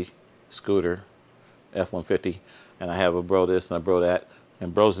Brobility scooter, F-150, and I have a Bro this and a Bro that,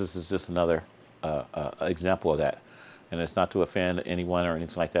 and Broses is just another example of that. And it's not to offend anyone or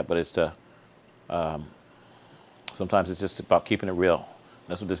anything like that, but it's to sometimes it's just about keeping it real.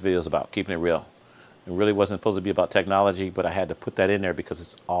 That's what this video is about, keeping it real. It really wasn't supposed to be about technology, but I had to put that in there because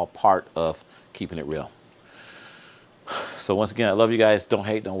it's all part of keeping it real. So once again, I love you guys. Don't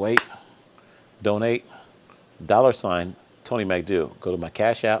hate, don't wait. Donate. $ Tony McDew. Go to my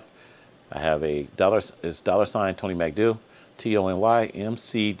Cash App. I have a dollar. It's $ Tony McDew.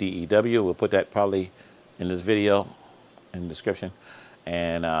 TonyMcDew. We'll put that probably in this video in the description.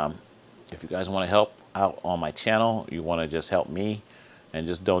 And if you guys want to help out on my channel, you want to just help me and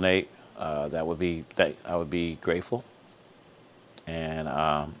just donate, I would be grateful, and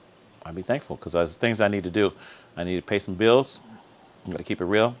I'd be thankful, because there's things I need to do. I need to pay some bills. I'm gonna keep it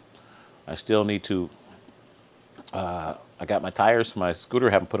real. I still need to. I got my tires for my scooter.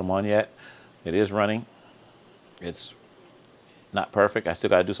 Haven't put them on yet. It is running. It's not perfect. I still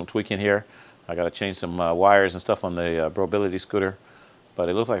got to do some tweaking here. I got to change some wires and stuff on the Brobility scooter, but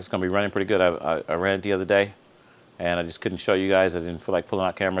it looks like it's going to be running pretty good. I ran it the other day, and I just couldn't show you guys. I didn't feel like pulling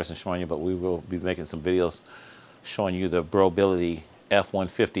out cameras and showing you, but we will be making some videos showing you the Brobility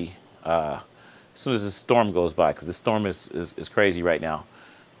F-150 as soon as this storm goes by, because this storm is crazy right now.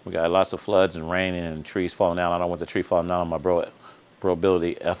 We got lots of floods and rain and trees falling down. I don't want the tree falling down on my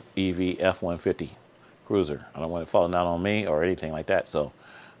Brobility EV F-150 cruiser. I don't want it falling down on me or anything like that. So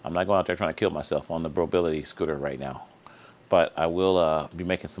I'm not going out there trying to kill myself on the Brobility scooter right now. But I will be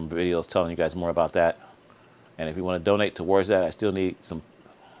making some videos telling you guys more about that. And if you want to donate towards that, I still need some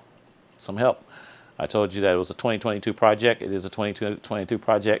help. I told you that it was a 2022 project. It is a 2022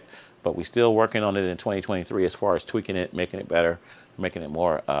 project, but we're still working on it in 2023 as far as tweaking it, making it better, making it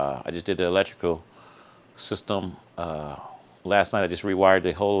more. I just did the electrical system last night. I just rewired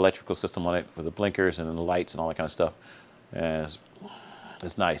the whole electrical system on it for the blinkers and the lights and all that kind of stuff. And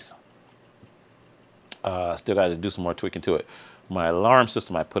it's nice. Still got to do some more tweaking to it. My alarm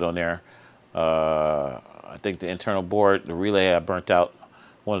system I put on there, I think the internal board, the relay, I burnt out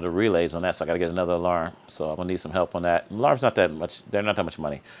one of the relays on that, so I got to get another alarm. So I'm gonna need some help on that. Alarm's not that much. They're not that much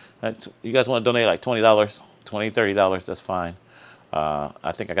money. You guys want to donate like $20, $20, $30? That's fine.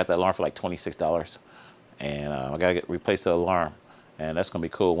 I think I got that alarm for like $26, and I gotta replace the alarm, and that's gonna be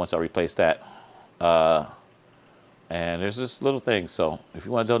cool once I replace that. And there's just little things. So if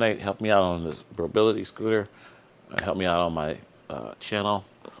you want to donate, help me out on this Brobility scooter. Help me out on my channel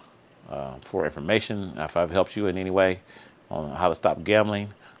for information. If I've helped you in any way on how to stop gambling.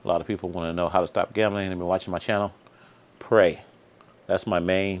 A lot of people want to know how to stop gambling. They've been watching my channel. Pray. That's my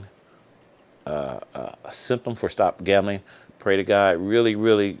main symptom for stop gambling. Pray to God. Really,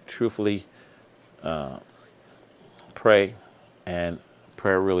 really, truthfully pray, and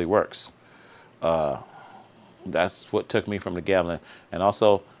prayer really works. That's what took me from the gambling. And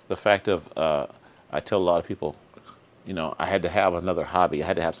also the fact of, I tell a lot of people, you know, I had to have another hobby. I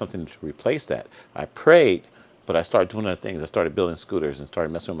had to have something to replace that. I prayed, but I started doing other things. I started building scooters and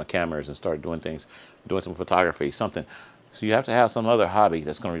started messing with my cameras and started doing things, doing some photography, something. So you have to have some other hobby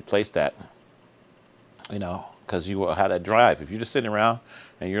that's going to replace that, you know, because you will have that drive. If you're just sitting around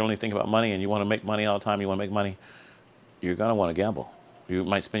and you're only thinking about money and you want to make money all the time, you want to make money, you're going to want to gamble. You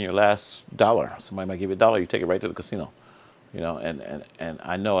might spend your last dollar. Somebody might give you $1. You take it right to the casino, you know. And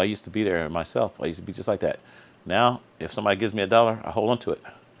I know I used to be there myself. I used to be just like that. Now, if somebody gives me $1, I hold on to it,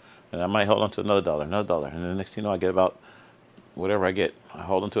 and I might hold on to another $1, another $1, and then the next thing you know, I get about whatever I get. I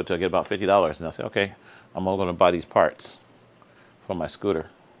hold on to it till I get about $50, and I say, okay, I'm all going to buy these parts for my scooter,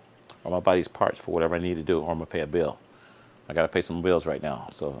 or I'm going to buy these parts for whatever I need to do, or I'm going to pay a bill. I got to pay some bills right now.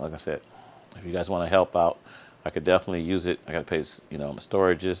 So, like I said, if you guys want to help out, I could definitely use it. I got to pay, you know, my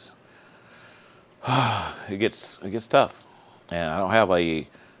storages. It gets tough, and I don't have a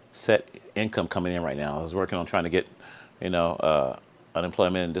set income coming in right now. I was working on trying to get, you know,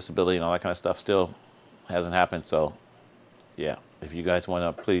 unemployment and disability and all that kind of stuff. Still hasn't happened. So, yeah, if you guys want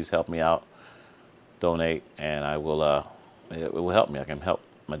to, please help me out, donate, and I will. It will help me. I can help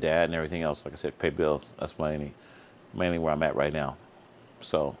my dad and everything else. Like I said, pay bills. That's mainly where I'm at right now.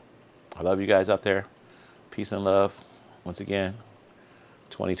 So, I love you guys out there. Peace and love. Once again,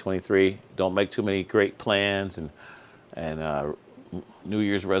 2023. Don't make too many great plans and New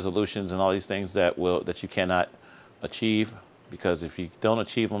Year's resolutions and all these things that you cannot achieve, because if you don't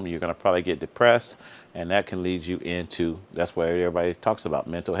achieve them, you're going to probably get depressed, and that can lead you into, that's why everybody talks about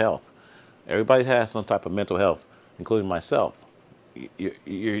mental health. Everybody has some type of mental health, including myself.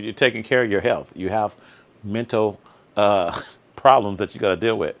 You're taking care of your health. You have mental problems that you got to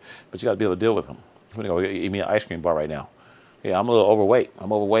deal with, but you got to be able to deal with them. I'm going to go eat me an ice cream bar right now. Yeah, I'm a little overweight.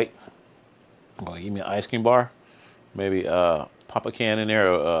 I'm overweight. I'm going to eat me an ice cream bar. Maybe pop a can in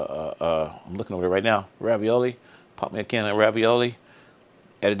there. I'm looking over there right now. Ravioli. Pop me a can of ravioli.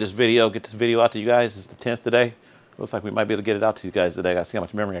 Edit this video. Get this video out to you guys. It's the 10th today. Looks like we might be able to get it out to you guys today. I got to see how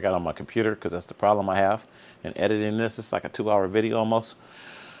much memory I got on my computer, because that's the problem I have. And editing this, it's like a 2-hour video almost.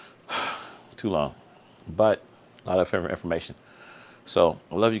 Too long. But a lot of information. So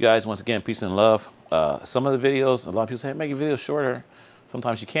I love you guys. Once again, peace and love. Some of the videos, a lot of people say, hey, make your videos shorter.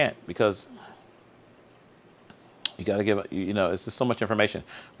 Sometimes you can't, because you got to give it, it's just so much information.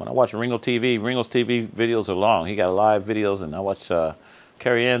 When I watch Ringo's TV videos are long. He got live videos, and I watch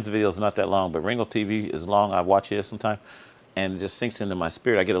Carrie Ann's videos, not that long, but Ringo TV is long. I watch it sometime, and it just sinks into my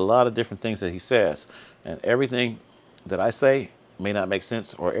spirit. I get a lot of different things that he says, and everything that I say may not make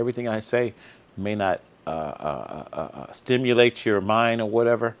sense, or everything I say may not stimulate your mind or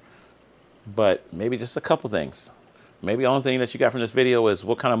whatever, but maybe just a couple things. Maybe the only thing that you got from this video is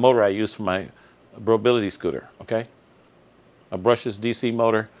what kind of motor I use for my Brobility scooter, okay? A brushless DC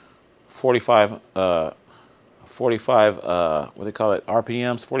motor, 45 what do they call it,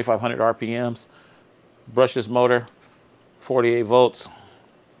 RPMs, 4,500 RPMs, brushless motor, 48 volts.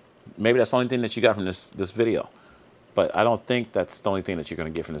 Maybe that's the only thing that you got from this video, but I don't think that's the only thing that you're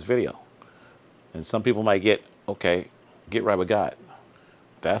going to get from this video. And some people might get, okay, get right with God.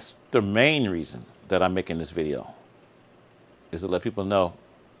 That's the main reason that I'm making this video, is to let people know,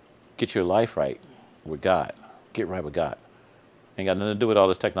 get your life right with God. Get right with God. Ain't got nothing to do with all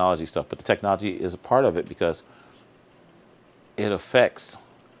this technology stuff, but the technology is a part of it, because it affects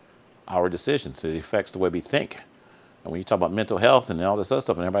our decisions. It affects the way we think. And when you talk about mental health and all this other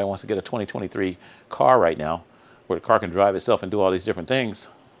stuff, and everybody wants to get a 2023 car right now, where the car can drive itself and do all these different things,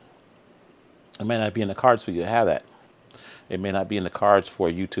 it may not be in the cards for you to have that. It may not be in the cards for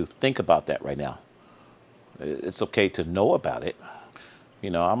you to think about that right now. It's okay to know about it.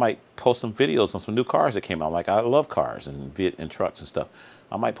 I might post some videos on some new cars that came out. Like, I love cars and trucks and stuff.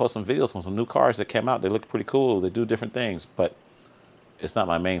 I might post some videos on some new cars that came out. They look pretty cool. They do different things, but it's not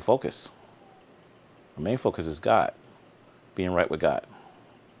my main focus. My main focus is God, being right with God.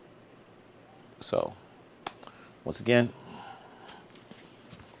 So, once again,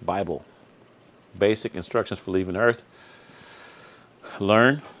 Bible, basic instructions for leaving Earth.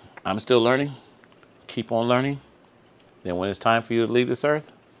 Learn. I'm still learning. Keep on learning. Then when it's time for you to leave this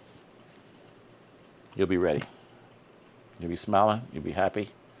earth, you'll be ready. You'll be smiling. You'll be happy.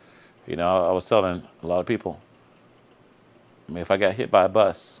 I was telling a lot of people, if I got hit by a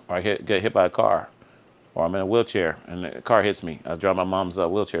bus, or I get hit by a car, or I'm in a wheelchair and the car hits me. I drive my mom's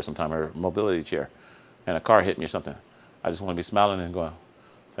wheelchair sometime, or mobility chair, and a car hit me or something. I just want to be smiling and going,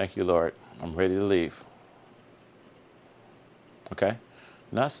 thank you, Lord. I'm ready to leave. Okay?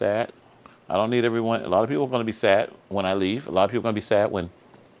 Not sad. I don't need everyone. A lot of people are going to be sad when I leave. A lot of people are going to be sad when,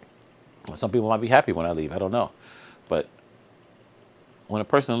 some people might be happy when I leave. I don't know. But when a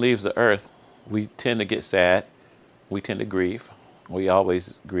person leaves the earth, we tend to get sad. We tend to grieve. We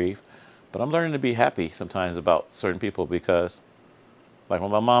always grieve. But I'm learning to be happy sometimes about certain people, because, like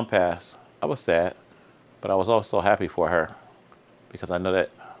when my mom passed, I was sad, but I was also happy for her, because I know that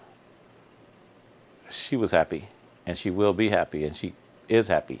she was happy, and she will be happy, and she is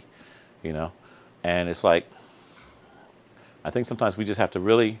happy. And it's like, I think sometimes we just have to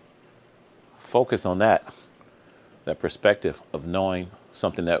really focus on that perspective of knowing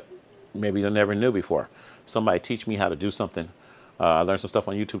something that maybe you never knew before. Somebody teach me how to do something. I learned some stuff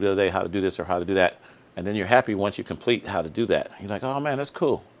on YouTube the other day, how to do this or how to do that. And then you're happy once you complete how to do that. You're like, oh man, that's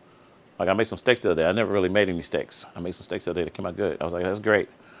cool. Like, I made some steaks the other day. I never really made any steaks. I made some steaks the other day that came out good. I was like, that's great.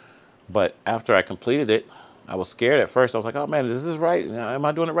 But after I completed it, I was scared at first. I was like, oh man, is this right? Am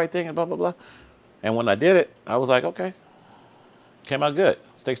I doing the right thing? And blah, blah, blah. And when I did it, I was like, okay, came out good.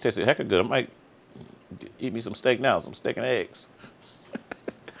 Steaks tasted heck of good. I might eat me some steak now, some steak and eggs.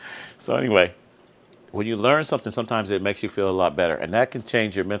 So anyway, when you learn something, sometimes it makes you feel a lot better. And that can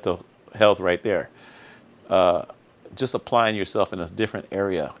change your mental health right there. Just applying yourself in a different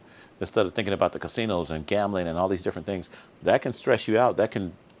area, instead of thinking about the casinos and gambling and all these different things, that can stress you out. That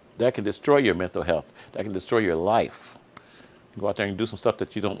can destroy your mental health. That can destroy your life. You go out there and do some stuff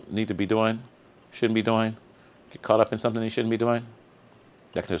that you don't need to be doing, shouldn't be doing, get caught up in something you shouldn't be doing,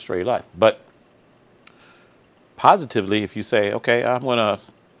 that can destroy your life. But positively, if you say, okay, I'm going to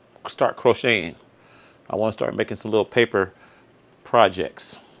start crocheting. I want to start making some little paper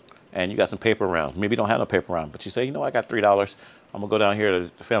projects. And you got some paper around. Maybe you don't have no paper around, but you say, you know, I got $3. I'm gonna go down here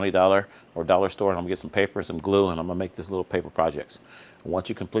to the Family Dollar or Dollar Store, and I'm gonna get some paper and some glue, and I'm gonna make this little paper projects. And once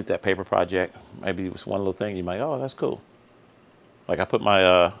you complete that paper project, maybe it's one little thing, you might, oh, that's cool. Like I put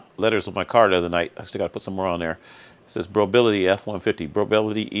my letters on my car the other night. I still got to put some more on there. It says Brobility F-150,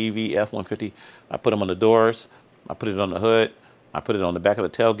 Brobility EV F-150. I put them on the doors. I put it on the hood. I put it on the back of the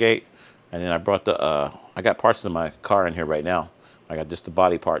tailgate. And then I brought the, I got parts of my car in here right now. I got just the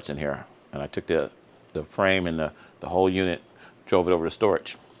body parts in here. And I took the frame and the whole unit, drove it over to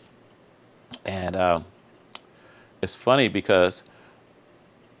storage. And it's funny because,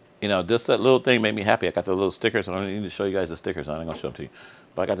 you know, just that little thing made me happy. I got the little stickers. I don't need to show you guys the stickers. I'm not going to show them to you.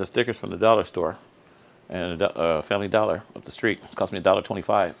 But I got the stickers from the dollar store and the Family Dollar up the street. It cost me $1.25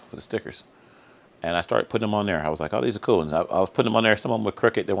 for the stickers. And I started putting them on there. I was like, oh, these are cool. And I was putting them on there. Some of them were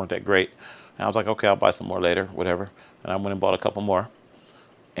crooked. They weren't that great. And I was like, okay, I'll buy some more later, whatever. And I went and bought a couple more.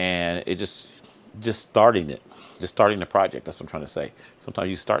 And it just starting the project. That's what I'm trying to say. Sometimes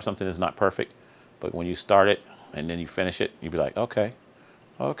you start something that's not perfect. But when you start it and then you finish it, you'll be like, okay,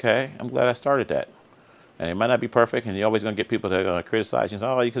 I'm glad I started that. And it might not be perfect. And you're always going to get people that are going to criticize you. And say,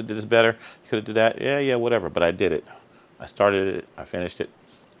 oh, you could have did this better. You could have did that. Yeah, whatever. But I did it. I started it. I finished it.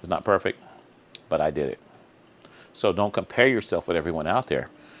 It's not perfect, but I did it. So don't compare yourself with everyone out there.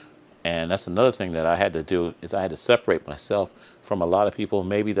 And that's another thing that I had to do is I had to separate myself from a lot of people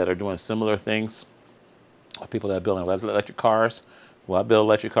maybe that are doing similar things. People that are building electric cars. Well, I build an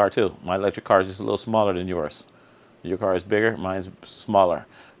electric car too. My electric car is just a little smaller than yours. Your car is bigger, mine's smaller.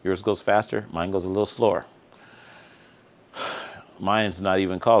 Yours goes faster, mine goes a little slower. Mine's not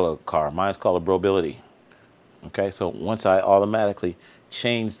even called a car. Mine's called a Brobility. Okay, so once I automatically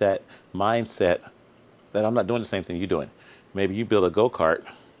change that mindset that I'm not doing the same thing you're doing. Maybe you build a go-kart.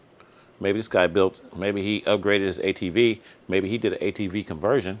 Maybe this guy built, maybe he upgraded his ATV. Maybe he did an ATV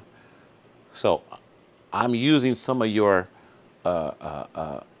conversion. So I'm using some of your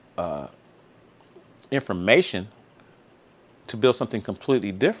information to build something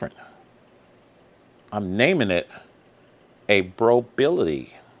completely different. I'm naming it a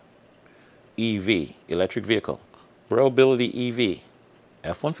Brobility EV, electric vehicle. Brobility EV,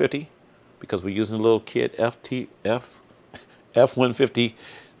 F-150, because we're using a little kid F-150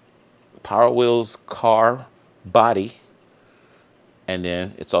 Power Wheels car body, and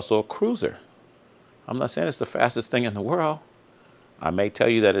then it's also a cruiser. I'm not saying it's the fastest thing in the world. I may tell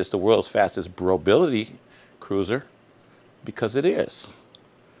you that it's the world's fastest Brobility cruiser, because it is.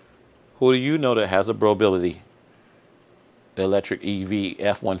 Who do you know that has a Brobility electric EV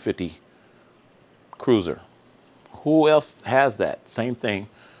F-150 cruiser? Who else has that same thing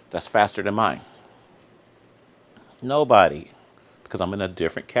that's faster than mine? Nobody, because I'm in a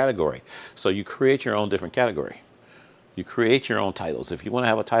different category. So you create your own different category. You create your own titles. If you want to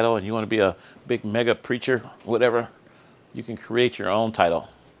have a title and you want to be a big mega preacher, whatever, you can create your own title.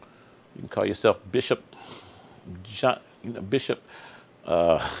 You can call yourself Bishop John, Bishop,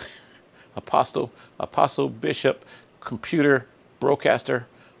 Apostle, Bishop, Computer, Broadcaster.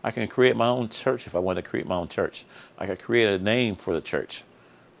 I can create my own church if I want to create my own church. I could create a name for the church.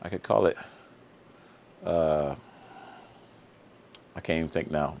 I could call it, I can't even think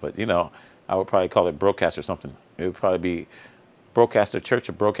now, but you know, I would probably call it Broadcast or something. It would probably be Broadcaster Church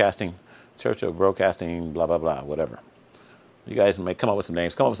of Broadcasting, blah, blah, blah, whatever. You guys may come up with some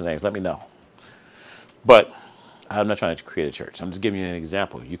names. Come up with some names. Let me know. But I'm not trying to create a church. I'm just giving you an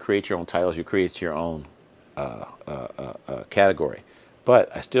example. You create your own titles. You create your own category.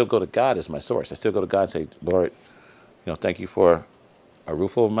 But I still go to God as my source. I still go to God and say, Lord, you know, thank you for a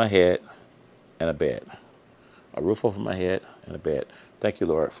roof over my head and a bed. A roof over my head and a bed. Thank you,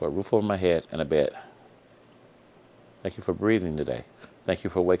 Lord, for a roof over my head and a bed. Thank you for breathing today. Thank you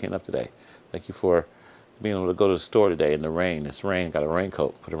for waking up today. Thank you for being able to go to the store today in the rain. It's rain. Got a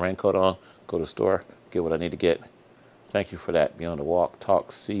raincoat. Put a raincoat on. Go to the store. Get what I need to get. Thank you for that. Being able to walk,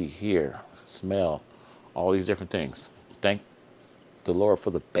 talk, see, hear, smell, all these different things. Thank the Lord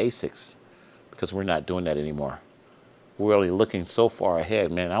for the basics, because we're not doing that anymore. We're only looking so far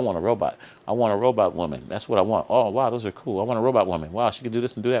ahead. Man, I want a robot. I want a robot woman. That's what I want. Oh, wow, those are cool. I want a robot woman. Wow, she can do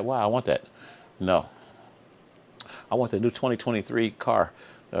this and do that. Wow, I want that. No. I want the new 2023 car,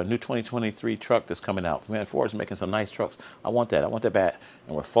 new 2023 truck that's coming out. Man, Ford's making some nice trucks. I want that. I want that bad.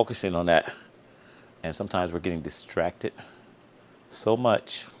 And we're focusing on that. And sometimes we're getting distracted so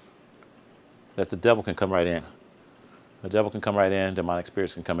much that the devil can come right in. The devil can come right in. Demonic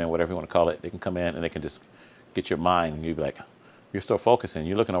spirits can come in, whatever you want to call it. They can come in and they can just get your mind. And you'll be like, You're still focusing.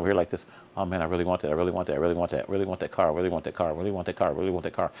 You're looking over here like this. Oh man, I really want that. I really want that. I really want that. I really want that car. I really want that car. I really want that car. I really want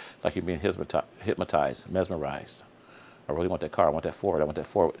that car. It's like you're being hypnotized, mesmerized. I really want that car. I want that Ford. I want that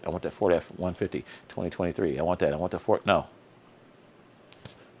Ford. I want that Ford F-150 2023. I want that. I want that Ford. No.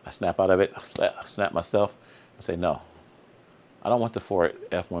 I snap out of it. I snap myself. I say no. I don't want the Ford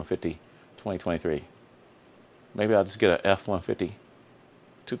F-150 2023. Maybe I'll just get a F-150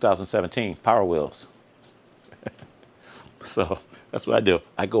 2017 Power Wheels. So that's what I do.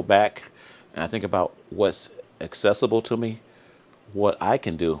 I go back and I think about what's accessible to me, what I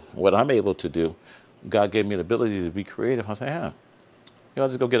can do, what I'm able to do. God gave me the ability to be creative. I say, yeah, I'll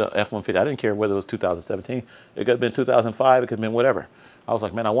just go get a F-150. I didn't care whether it was 2017. It could have been 2005. It could have been whatever. I was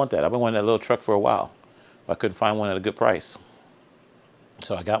like, man, I want that. I've been wanting that little truck for a while. I couldn't find one at a good price.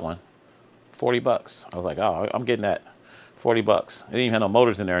 So I got one. 40 bucks. I was like, oh, I'm getting that. 40 bucks. It didn't even have no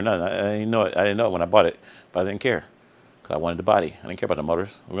motors in there or nothing. I didn't know it. I didn't know it when I bought it, but I didn't care because I wanted the body. I didn't care about the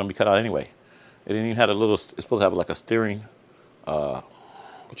motors. We're going to be cut out anyway. It didn't even have a little, it's supposed to have like a steering, what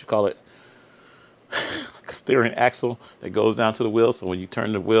you call it? A steering axle that goes down to the wheel. So when you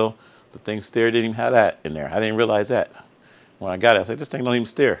turn the wheel, the thing steer. Didn't even have that in there. I didn't realize that. When I got it, I said, this thing don't even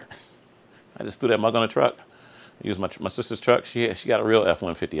steer. I just threw that mug on the truck. I used my sister's truck. She got a real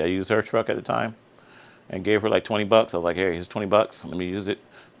F-150. I used her truck at the time and gave her like 20 bucks. I was like, hey, here's 20 bucks. Let me use it.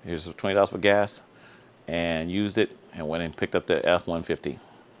 Here's $20 for gas. And used it and went and picked up the F-150.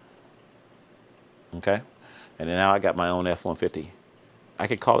 Okay? And then now I got my own F-150. I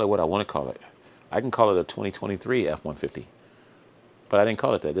could call it what I want to call it. I can call it a 2023 F-150. But I didn't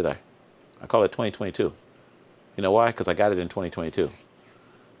call it that, did I? I call it 2022. You know why? Because I got it in 2022.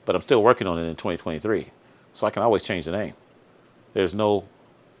 But I'm still working on it in 2023. So I can always change the name. There's no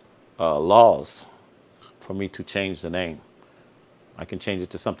laws for me to change the name. I can change it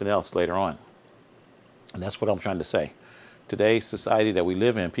to something else later on. And that's what I'm trying to say. Today's society that we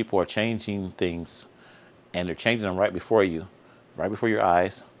live in, people are changing things, and they're changing them right before you, right before your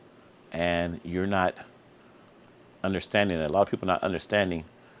eyes, and you're not understanding it. A lot of people are not understanding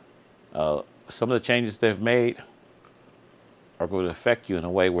some of the changes they've made are going to affect you in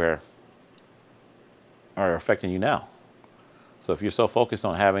a way where are affecting you now. So if you're so focused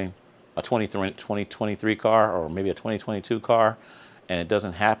on having a 2023 car or maybe a 2022 car and it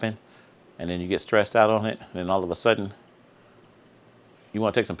doesn't happen, and then you get stressed out on it, and then all of a sudden you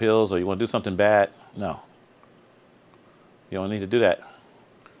want to take some pills or you want to do something bad, no. You don't need to do that.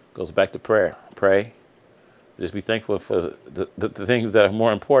 It goes back to prayer. Pray. Just be thankful for the things that are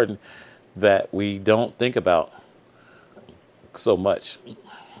more important that we don't think about so much.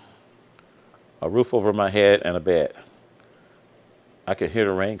 A roof over my head and a bed. I can hear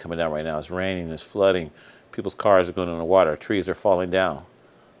the rain coming down right now. It's raining, it's flooding. People's cars are going in the water. Trees are falling down.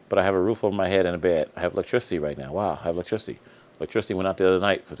 But I have a roof over my head and a bed. I have electricity right now. Wow, I have electricity. Electricity went out the other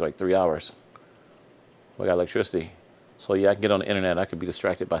night for like 3 hours. I got electricity. So yeah, I can get on the internet. I can be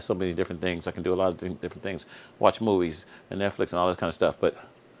distracted by so many different things. I can do a lot of different things. Watch movies and Netflix and all this kind of stuff. But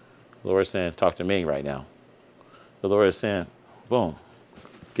the Lord is saying, talk to me right now. The Lord is saying, boom,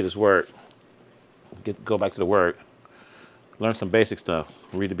 get His Word. Go back to the Word. Learn some basic stuff.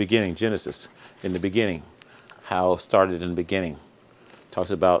 Read the beginning, Genesis. In the beginning, how it started in the beginning.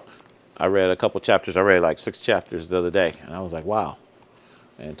 Talks about, I read a couple chapters. I read like 6 chapters the other day. And I was like, wow.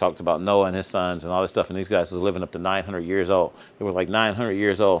 And talked about Noah and his sons and all this stuff. And these guys were living up to 900 years old. They were like 900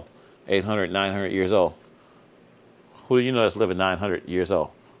 years old, 800, 900 years old. Who do you know that's living 900 years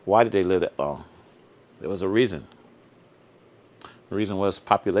old? Why did they live that long? There was a reason. The reason was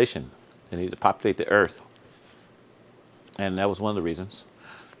population. They needed to populate the earth. And that was one of the reasons.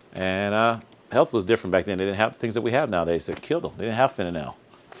 And health was different back then. They didn't have the things that we have nowadays that killed them. They didn't have fentanyl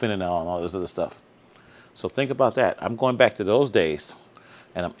and all this other stuff. So think about that. I'm going back to those days,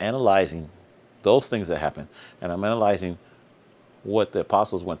 and I'm analyzing those things that happened. And I'm analyzing what the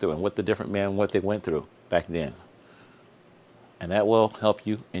apostles went through and what the different men, what they went through back then. And that will help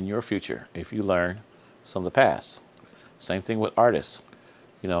you in your future if you learn some of the past. Same thing with artists.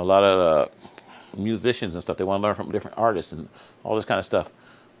 You know, a lot of musicians and stuff, they want to learn from different artists and all this kind of stuff.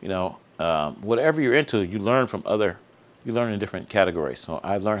 You know, whatever you're into, you learn from you learn in different categories. So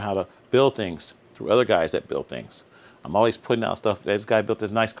I learned how to build things through other guys that build things. I'm always putting out stuff. This guy built this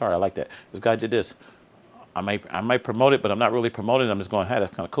nice car. I like that. This guy did this. I might promote it, but I'm not really promoting it. I'm just going, hey,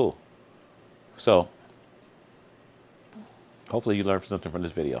 that's kind of cool. So hopefully you learned something from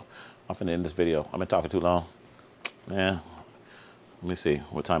this video. I'm finna end this video. I've been talking too long. Yeah. Let me see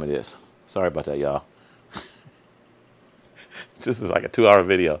what time it is. Sorry about that, y'all. This is like a 2-hour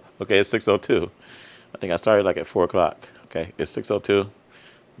video. Okay, it's 6:02. I think I started like at 4 o'clock. Okay, it's 6:02.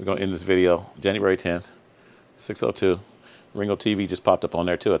 We're going to end this video January 10th, 6:02. Ringo TV just popped up on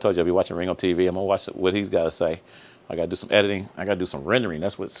there too. I told you I'll be watching Ringo TV. I'm gonna watch what he's got to say. I gotta do some editing. I gotta do some rendering.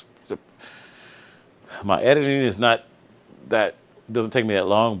 That's what's my editing is not that doesn't take me that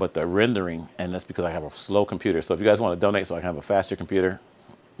long, but the rendering, and that's because I have a slow computer. So if you guys want to donate so I can have a faster computer,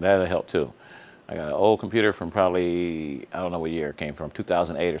 that'll help too. I got an old computer from probably, I don't know what year it came from,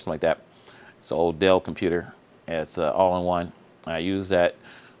 2008 or something like that. It's an old Dell computer. It's all-in-one. I use that.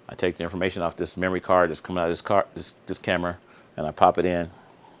 I take the information off this memory card that's coming out of this camera, and I pop it in,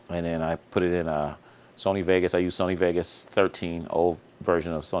 and then I put it in Sony Vegas. I use Sony Vegas 13, old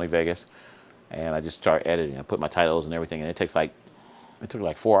version of Sony Vegas, and I just start editing. I put my titles and everything, and it took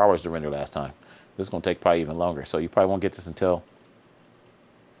like 4 hours to render last time. This is going to take probably even longer, so you probably won't get this until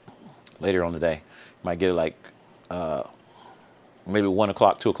later on today. You might get it like maybe 1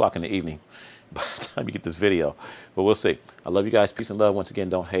 o'clock, 2 o'clock in the evening by the time you get this video, but we'll see. I love you guys. Peace and love. Once again,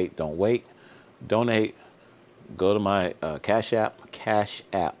 don't hate, don't wait. Donate. Go to my Cash App,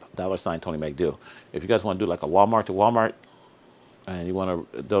 $ Tony Make Do. If you guys want to do like a Walmart to Walmart, and you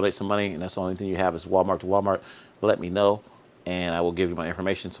want to donate some money, and that's the only thing you have is Walmart to Walmart, let me know, and I will give you my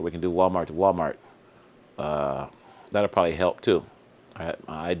information so we can do Walmart to Walmart. That'll probably help too. My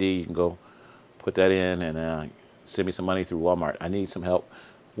ID, you can go put that in and send me some money through Walmart. I need some help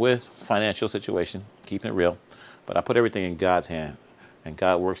with financial situation, keeping it real, but I put everything in God's hand, and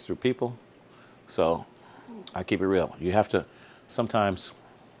God works through people, so I keep it real. You have to sometimes,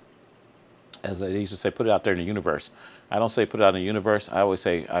 as I used to say, put it out there in the universe. I don't say put it out in the universe. I always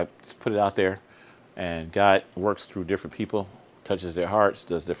say I just put it out there, and God works through different people, touches their hearts,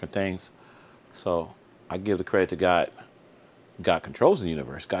 does different things. So I give the credit to God. God controls the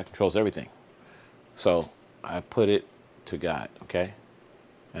universe. God controls everything. So I put it to God, okay?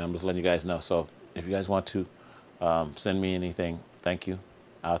 And I'm just letting you guys know. So if you guys want to send me anything, thank you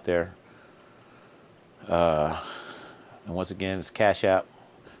out there. And once again, it's Cash App,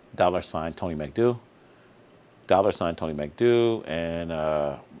 $ Tony Make Do, $ Tony Make Do, and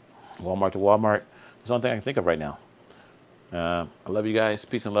Walmart to Walmart. That's the only thing I can think of right now. I love you guys.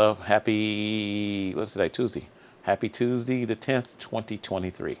 Peace and love. Happy, what's today? Tuesday. Happy Tuesday the 10th,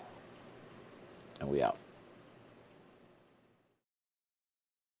 2023. And we out.